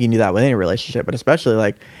 I think you can do that with any relationship, but especially,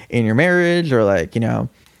 like, in your marriage, or, like, you know,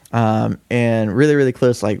 and really, really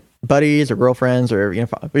close, like, buddies or girlfriends, or, you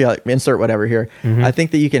know, like, insert whatever here. I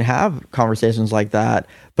think that you can have conversations like that,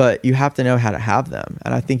 but you have to know how to have them.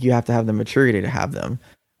 And I think you have to have the maturity to have them.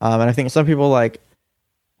 And I think some people, like,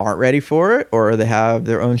 aren't ready for it, or they have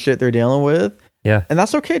their own shit they're dealing with. Yeah. And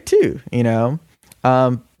that's okay too, you know?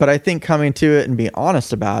 But I think coming to it and being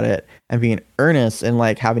honest about it and being earnest and,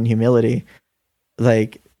 like, having humility,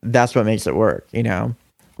 like, that's what makes it work, you know?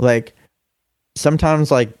 Like, sometimes,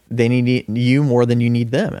 like, they need you more than you need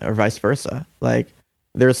them, or vice versa. Like,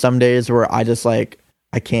 there's some days where I just, like,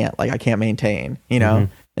 I can't maintain, you know?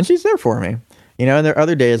 And she's there for me, you know? And there are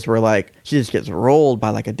other days where, like, she just gets rolled by,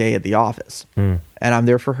 like, a day at the office, and I'm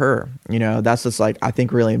there for her, you know? That's just, like, I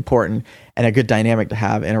think, really important and a good dynamic to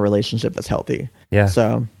have in a relationship that's healthy. Yeah.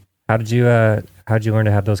 So How'd you learn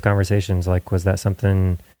to have those conversations? Like, was that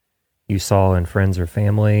something you saw in friends or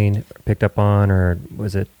family, picked up on, or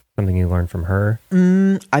was it something you learned from her?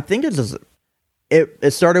 I think it's just,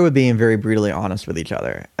 it started with being very brutally honest with each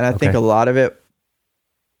other. And I think a lot of it,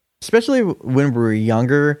 especially when we were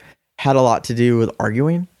younger, had a lot to do with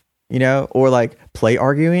arguing, you know, or, like, play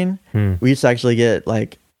arguing. We used to actually get,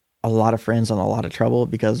 like, a lot of friends in a lot of trouble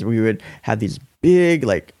because we would have these big,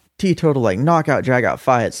 like, teetotal, like, knockout, drag out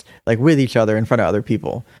fights, like, with each other in front of other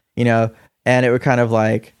people, you know, and it would kind of,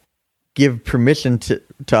 like, give permission to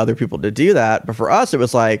other people to do that. But for us, it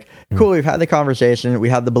was like, cool, we've had the conversation, we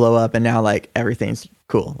had the blow up, and now, like, everything's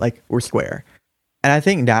cool. Like, we're square. And I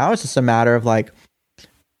think now it's just a matter of, like,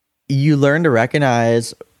 you learn to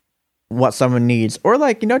recognize what someone needs, or,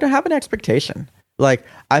 like, you know, to have an expectation. Like,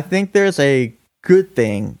 I think there's a good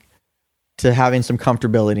thing to having some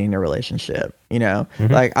comfortability in your relationship, you know?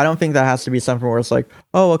 Like, I don't think that has to be something where it's like,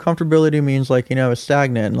 oh, well, comfortability means, like, you know, it's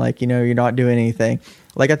stagnant, like, you know, you're not doing anything.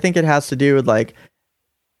 Like, I think it has to do with, like,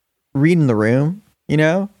 reading the room, you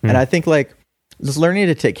know? And I think, like, just learning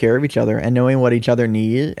to take care of each other and knowing what each other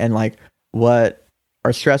need, and, like, what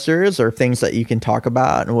are stressors or things that you can talk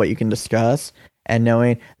about and what you can discuss, and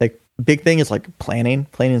knowing, like, big thing is, like, planning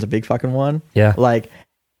is a big fucking one. Yeah. Like,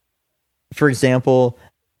 for example,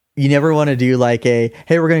 you never want to do, like, hey,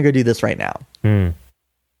 we're going to go do this right now.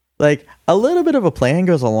 Like, a little bit of a plan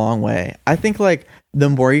goes a long way. I think, like, the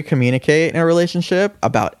more you communicate in a relationship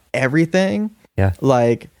about everything,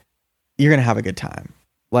 like, you're going to have a good time.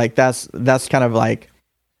 Like, that's kind of, like,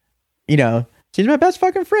 you know, she's my best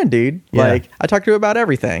fucking friend, dude. Like, I talk to her about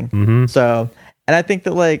everything. So, and I think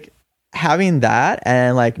that, like, having that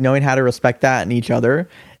and, like, knowing how to respect that in each other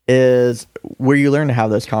is where you learn to have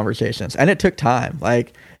those conversations. And it took time.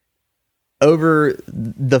 Like, over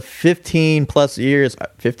the 15 plus years,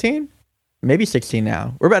 15, maybe 16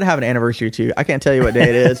 now. We're about to have an anniversary too. I can't tell you what day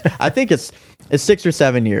it is. I think it's 6 or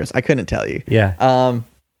 7 years. I couldn't tell you. Yeah.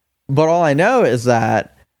 But all I know is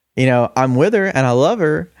that, you know, I'm with her and I love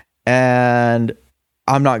her and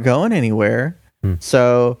I'm not going anywhere.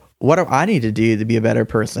 So what do I need to do to be a better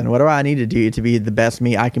person? What do I need to do to be the best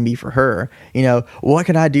me I can be for her? You know, what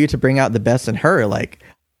can I do to bring out the best in her? Like,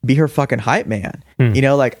 be her fucking hype man. You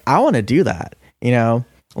know, like, I want to do that, you know?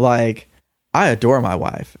 Like, I adore my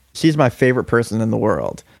wife. She's my favorite person in the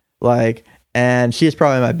world. Like, and she's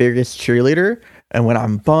probably my biggest cheerleader. And when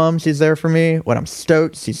I'm bummed, she's there for me. When I'm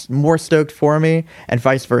stoked, she's more stoked for me, and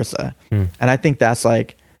vice versa. And I think that's,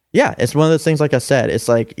 like, yeah, it's one of those things, like I said, it's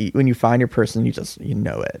like when you find your person, you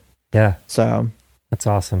know it. Yeah. So That's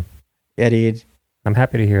awesome. Yeah, dude. I'm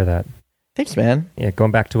happy to hear that. Thanks, man. Yeah,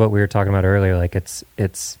 going back to what we were talking about earlier, like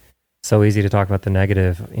it's so easy to talk about the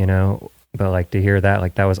negative, you know, but like to hear that,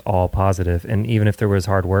 like that was all positive. And even if there was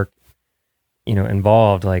hard work, you know,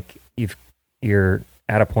 involved, like you're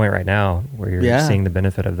at a point right now where you're seeing the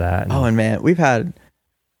benefit of that. And man, we've had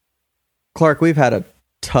a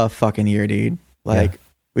tough fucking year, dude. Like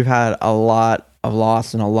we've had a lot of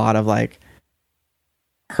loss and a lot of like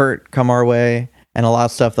hurt come our way, and a lot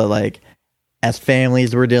of stuff that like as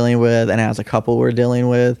families we're dealing with and as a couple we're dealing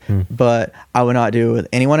with, but I would not do it with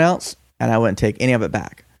anyone else, and I wouldn't take any of it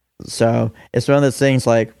back. So it's one of those things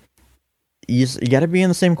like you got to be in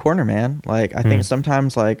the same corner, man. Like I think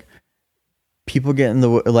sometimes like people get in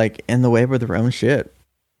the way with their own shit.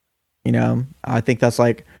 You know, I think that's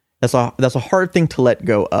a hard thing to let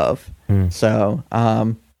go of. So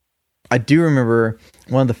I do remember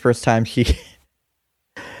one of the first times she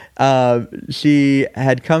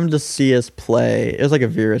had come to see us play. It was like a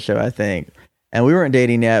Vera show, I think, and we weren't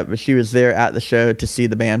dating yet, but she was there at the show to see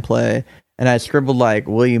the band play. And I scribbled like,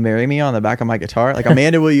 "Will you marry me?" on the back of my guitar, like,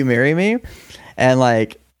 "Amanda, will you marry me?" And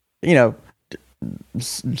like, you know,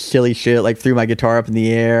 silly shit, like threw my guitar up in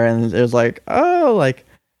the air, and it was like, oh,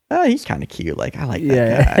 he's kind of cute. Like, I like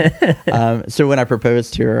that guy. So when I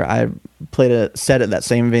proposed to her, I played a set at that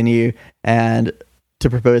same venue, and to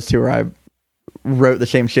propose to her, I wrote the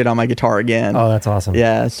same shit on my guitar again. Oh, that's awesome.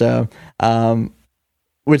 Yeah. So,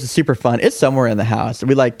 which is super fun. It's somewhere in the house.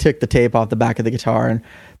 We like took the tape off the back of the guitar and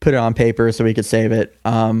put it on paper so we could save it.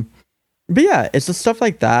 But yeah, it's just stuff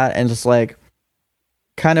like that. And just like,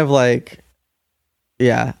 kind of like,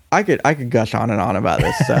 yeah, I could gush on and on about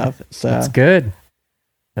this stuff. So that's good.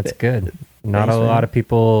 That's good. Not a lot of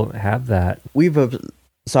people have that. We've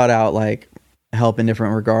sought out like help in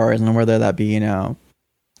different regards, and whether that be, you know,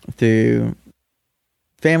 through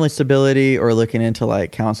family stability or looking into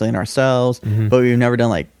like counseling ourselves, but we've never done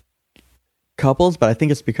like couples. But I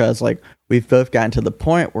think it's because like we've both gotten to the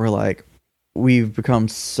point where like we've become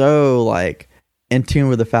so like in tune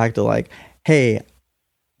with the fact of like, hey,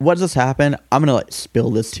 what does this happen? I'm gonna like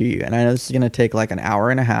spill this to you, and I know this is gonna take like an hour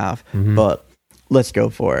and a half, but let's go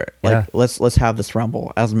for it. Like let's have this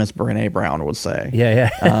rumble, as Miss Brené Brown would say.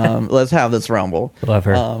 Let's have this rumble. Love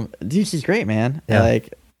her. Dude, she's great, man.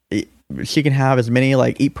 Like she can have as many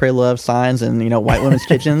like eat, pray, love signs and, you know, white women's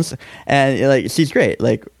kitchens, and like she's great.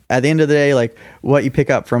 Like at the end of the day, like what you pick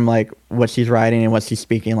up from like what she's writing and what she's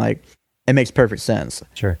speaking, like it makes perfect sense.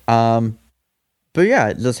 Sure. But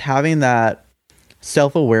yeah, just having that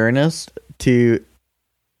self-awareness to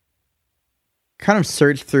kind of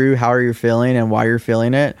search through how are you feeling and why you're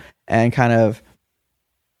feeling it, and kind of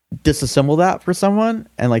disassemble that for someone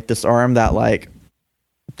and like disarm that like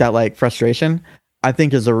frustration, I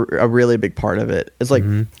think is a really big part of it. It's like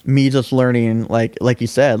me just learning, like you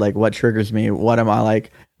said, like what triggers me, what am I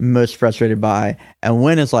like most frustrated by, and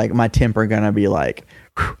when is like my temper gonna be like,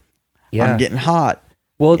 I'm getting hot.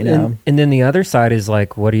 Well, you know? and then the other side is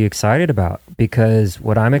like, what are you excited about? Because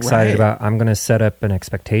what I'm excited about, I'm going to set up an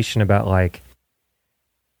expectation about like,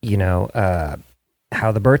 you know,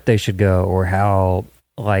 how the birthday should go, or how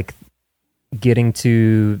like getting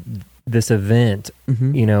to this event,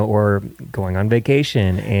 you know, or going on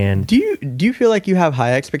vacation. And do you feel like you have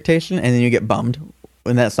high expectation and then you get bummed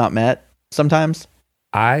when that's not met sometimes?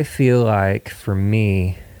 I feel like for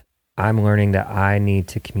me, I'm learning that I need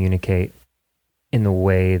to communicate in the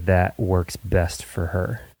way that works best for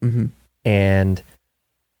her. And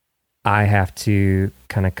I have to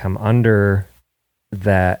kind of come under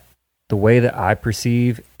that the way that I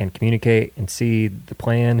perceive and communicate and see the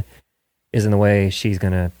plan isn't the way she's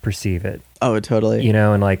going to perceive it. Oh, totally. You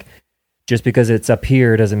know, and like, just because it's up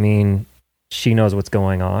here doesn't mean she knows what's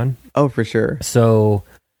going on. Oh, for sure. So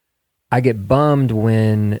I get bummed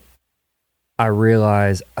when I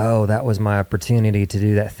realize, oh, that was my opportunity to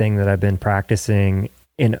do that thing that I've been practicing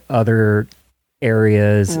in other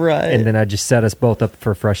areas. Right. And then I just set us both up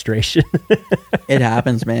for frustration. It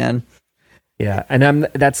happens, man. Yeah. And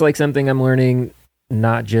that's like something I'm learning,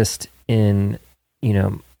 not just in, you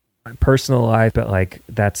know, my personal life, but like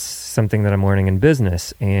that's something that I'm learning in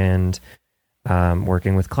business and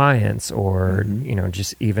working with clients, or, you know,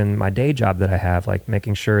 just even my day job that I have, like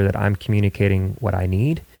making sure that I'm communicating what I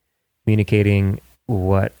need, communicating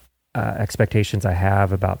what expectations I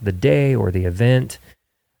have about the day or the event.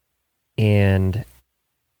 And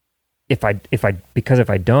if I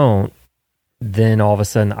don't, then all of a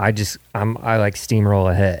sudden I like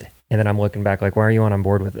steamroll ahead, and then I'm looking back like, why are you on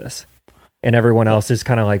board with this? And everyone else is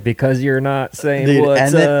kind of like, because you're not saying Dude,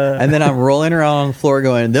 what's up. And then I'm rolling around on the floor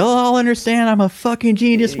going, they'll all understand I'm a fucking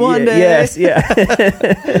genius one day. Yes, yeah.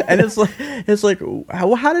 And it's like,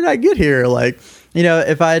 how did I get here? Like,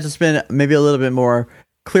 if I had just been maybe a little bit more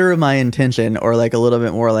clear of my intention, or like a little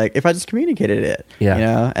bit more like if I just communicated it,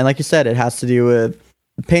 and like you said, it has to do with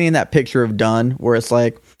painting that picture of done, where it's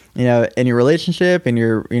like, in your relationship and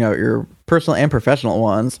your personal and professional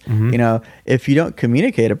ones, if you don't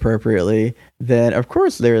communicate appropriately, then of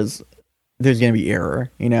course there's going to be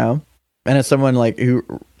error, and as someone like who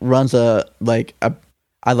runs I'd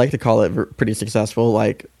like to call it pretty successful,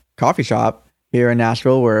 like coffee shop here in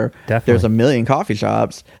Nashville, where there's a million coffee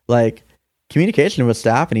shops, like communication with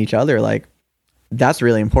staff and each other, like that's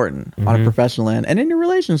really important on a professional end. And in your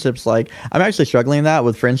relationships, like I'm actually struggling that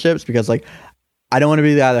with friendships, because like I don't want to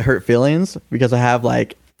be the guy that hurt feelings, because I have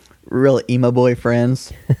like real emo boy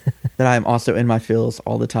friends that I'm also in my feels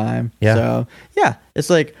all the time. Yeah. So yeah, it's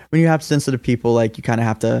like when you have sensitive people, like you kind of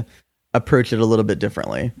have to approach it a little bit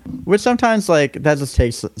differently, which sometimes like that just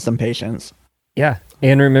takes some patience. Yeah.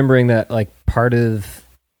 And remembering that like part of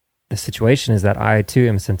the situation is that I too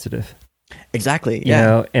am sensitive. Exactly.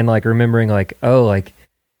 Yeah. And like remembering like, oh, like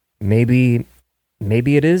maybe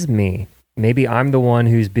it is me. Maybe I'm the one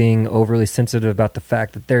who's being overly sensitive about the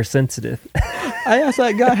fact that they're sensitive. I asked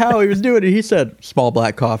that guy how he was doing it. He said, small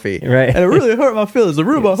black coffee. Right. And it really hurt my feelings. It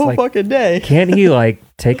ruined my whole fucking day. Can't he like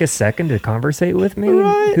take a second to conversate with me?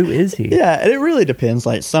 Right. Who is he? Yeah. And it really depends.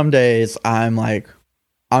 Like some days I'm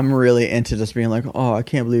really into just being like, oh, I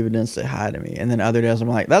can't believe it didn't say hi to me. And then other days I'm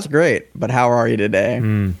like, that's great, but how are you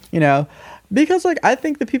today? Because like I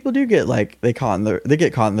think that people do get like they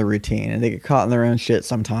get caught in the routine, and they get caught in their own shit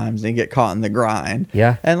sometimes. They get caught in the grind.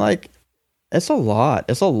 Yeah. And like it's a lot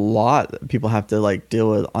that people have to like deal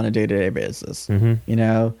with on a day-to-day basis.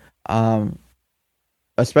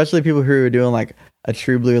 Especially people who are doing like a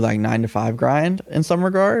true blue like 9-to-5 grind in some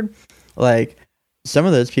regard. Like some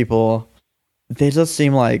of those people, they just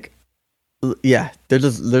seem like they're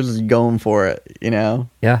just going for it,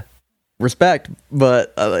 Yeah. Respect,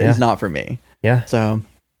 but it's not for me. Yeah. So,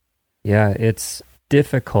 yeah, it's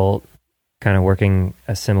difficult kind of working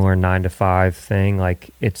a similar 9-to-5 thing.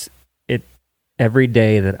 Like it every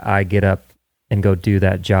day that I get up and go do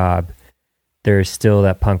that job, there's still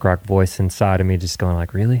that punk rock voice inside of me just going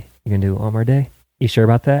like, really? You're going to do it one more day? You sure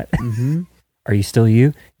about that? Mm-hmm. Are you still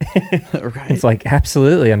you? Right. It's like,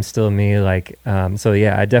 absolutely, I'm still me. Like, so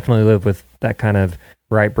yeah, I definitely live with that kind of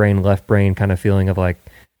right brain, left brain kind of feeling of like,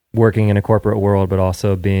 working in a corporate world, but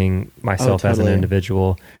also being myself as an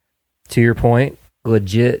individual. To your point,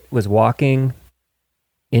 legit was walking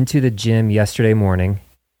into the gym yesterday morning.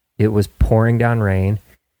 It was pouring down rain,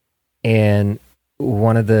 and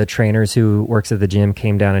one of the trainers who works at the gym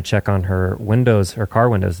came down to check on her car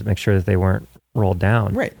windows to make sure that they weren't rolled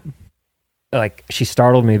down. Right. Like she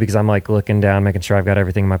startled me because I'm like looking down, making sure I've got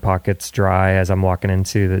everything in my pockets dry as I'm walking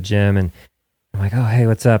into the gym, and I'm like, oh, hey,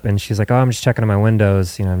 what's up? And she's like, oh, I'm just checking on my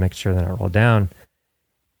windows, making sure they're not rolled down.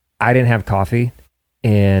 I didn't have coffee.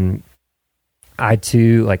 And I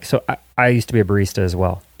too, like, so I used to be a barista as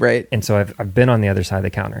well. Right. And so I've been on the other side of the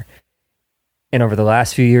counter. And over the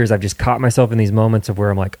last few years, I've just caught myself in these moments of where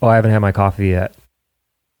I'm like, oh, I haven't had my coffee yet.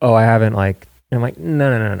 Oh, I haven't and I'm like,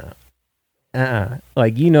 no.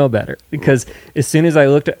 Like, better. Because as soon as I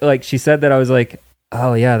looked at, like, she said that, I was like,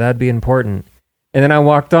 oh yeah, that'd be important. And then I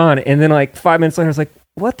walked on, and then like 5 minutes later, I was like,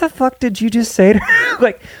 what the fuck did you just say to her?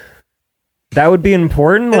 Like, that would be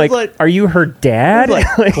important? Like, are you her dad?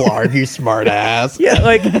 Like, Clark, you smart ass. Yeah,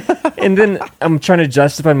 like, and then I'm trying to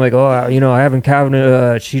justify, I'm like, oh, I haven't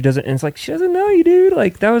cabinet, she doesn't, and it's like, she doesn't know you, dude.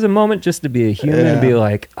 Like, that was a moment just to be a human and be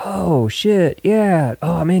like, oh, shit, yeah.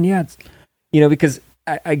 Oh, man, yeah. It's, because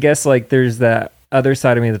I guess, like, there's that other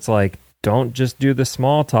side of me that's like, don't just do the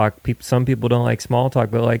small talk. Some people don't like small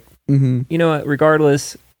talk, but like,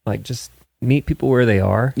 regardless, like just meet people where they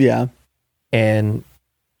are. Yeah. And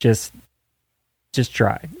just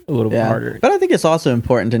try a little bit harder. But I think it's also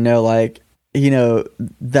important to know, like,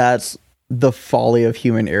 that's the folly of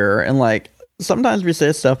human error. And like, sometimes we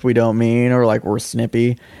say stuff we don't mean, or like we're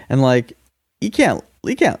snippy, and like, you can't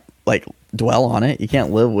like dwell on it. You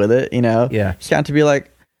can't live with it, Yeah. You just got to be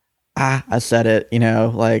like, I said it,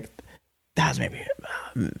 like that was maybe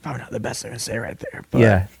probably not the best thing to say right there.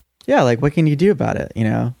 But yeah, like what can you do about it?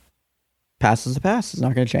 Past is the past. It's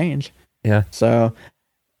not going to change. Yeah. So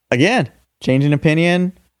again, changing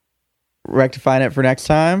opinion, rectifying it for next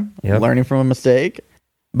time, learning from a mistake.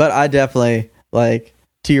 But I definitely, like,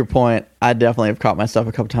 to your point, I definitely have caught myself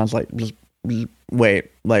a couple times, like, just wait,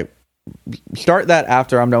 like, start that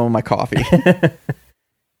after I'm done with my coffee.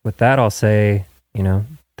 With that, I'll say,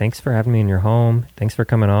 thanks for having me in your home. Thanks for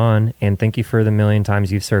coming on. And thank you for the million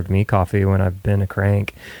times you've served me coffee when I've been a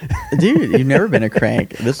crank. Dude, you've never been a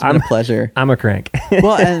crank. This has been a pleasure. I'm a crank.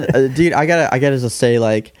 Well, and dude, I gotta just say,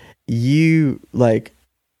 like, you, like,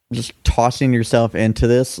 just tossing yourself into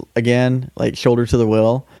this again, like, shoulder to the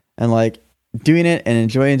wheel, and, like, doing it and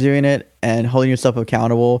enjoying doing it and holding yourself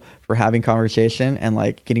accountable for having conversation and,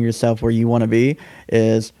 like, getting yourself where you want to be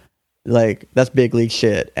is, like, that's big league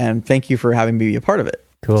shit. And thank you for having me be a part of it.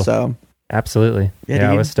 Cool. So absolutely.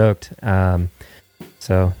 Yeah, I was stoked.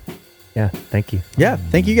 So yeah, thank you. Yeah,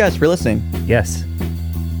 thank you guys for listening. Yes.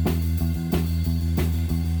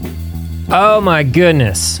 Oh my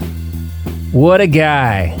goodness. What a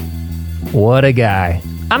guy. What a guy.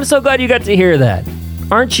 I'm so glad you got to hear that.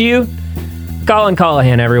 Aren't you? Collin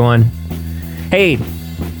Colohan, everyone. Hey,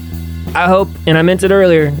 I hope, and I meant it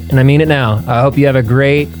earlier, and I mean it now, I hope you have a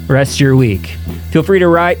great rest of your week. Feel free to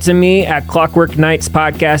write to me at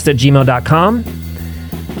clockworknightspodcast@gmail.com.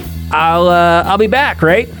 I'll be back,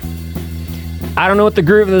 right? I don't know what the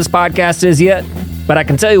groove of this podcast is yet, but I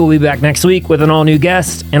can tell you we'll be back next week with an all-new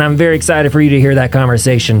guest, and I'm very excited for you to hear that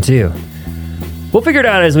conversation too. We'll figure it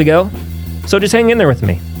out as we go, so just hang in there with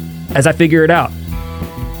me as I figure it out.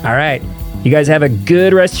 All right, you guys have a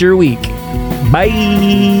good rest of your week.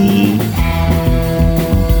 Bye.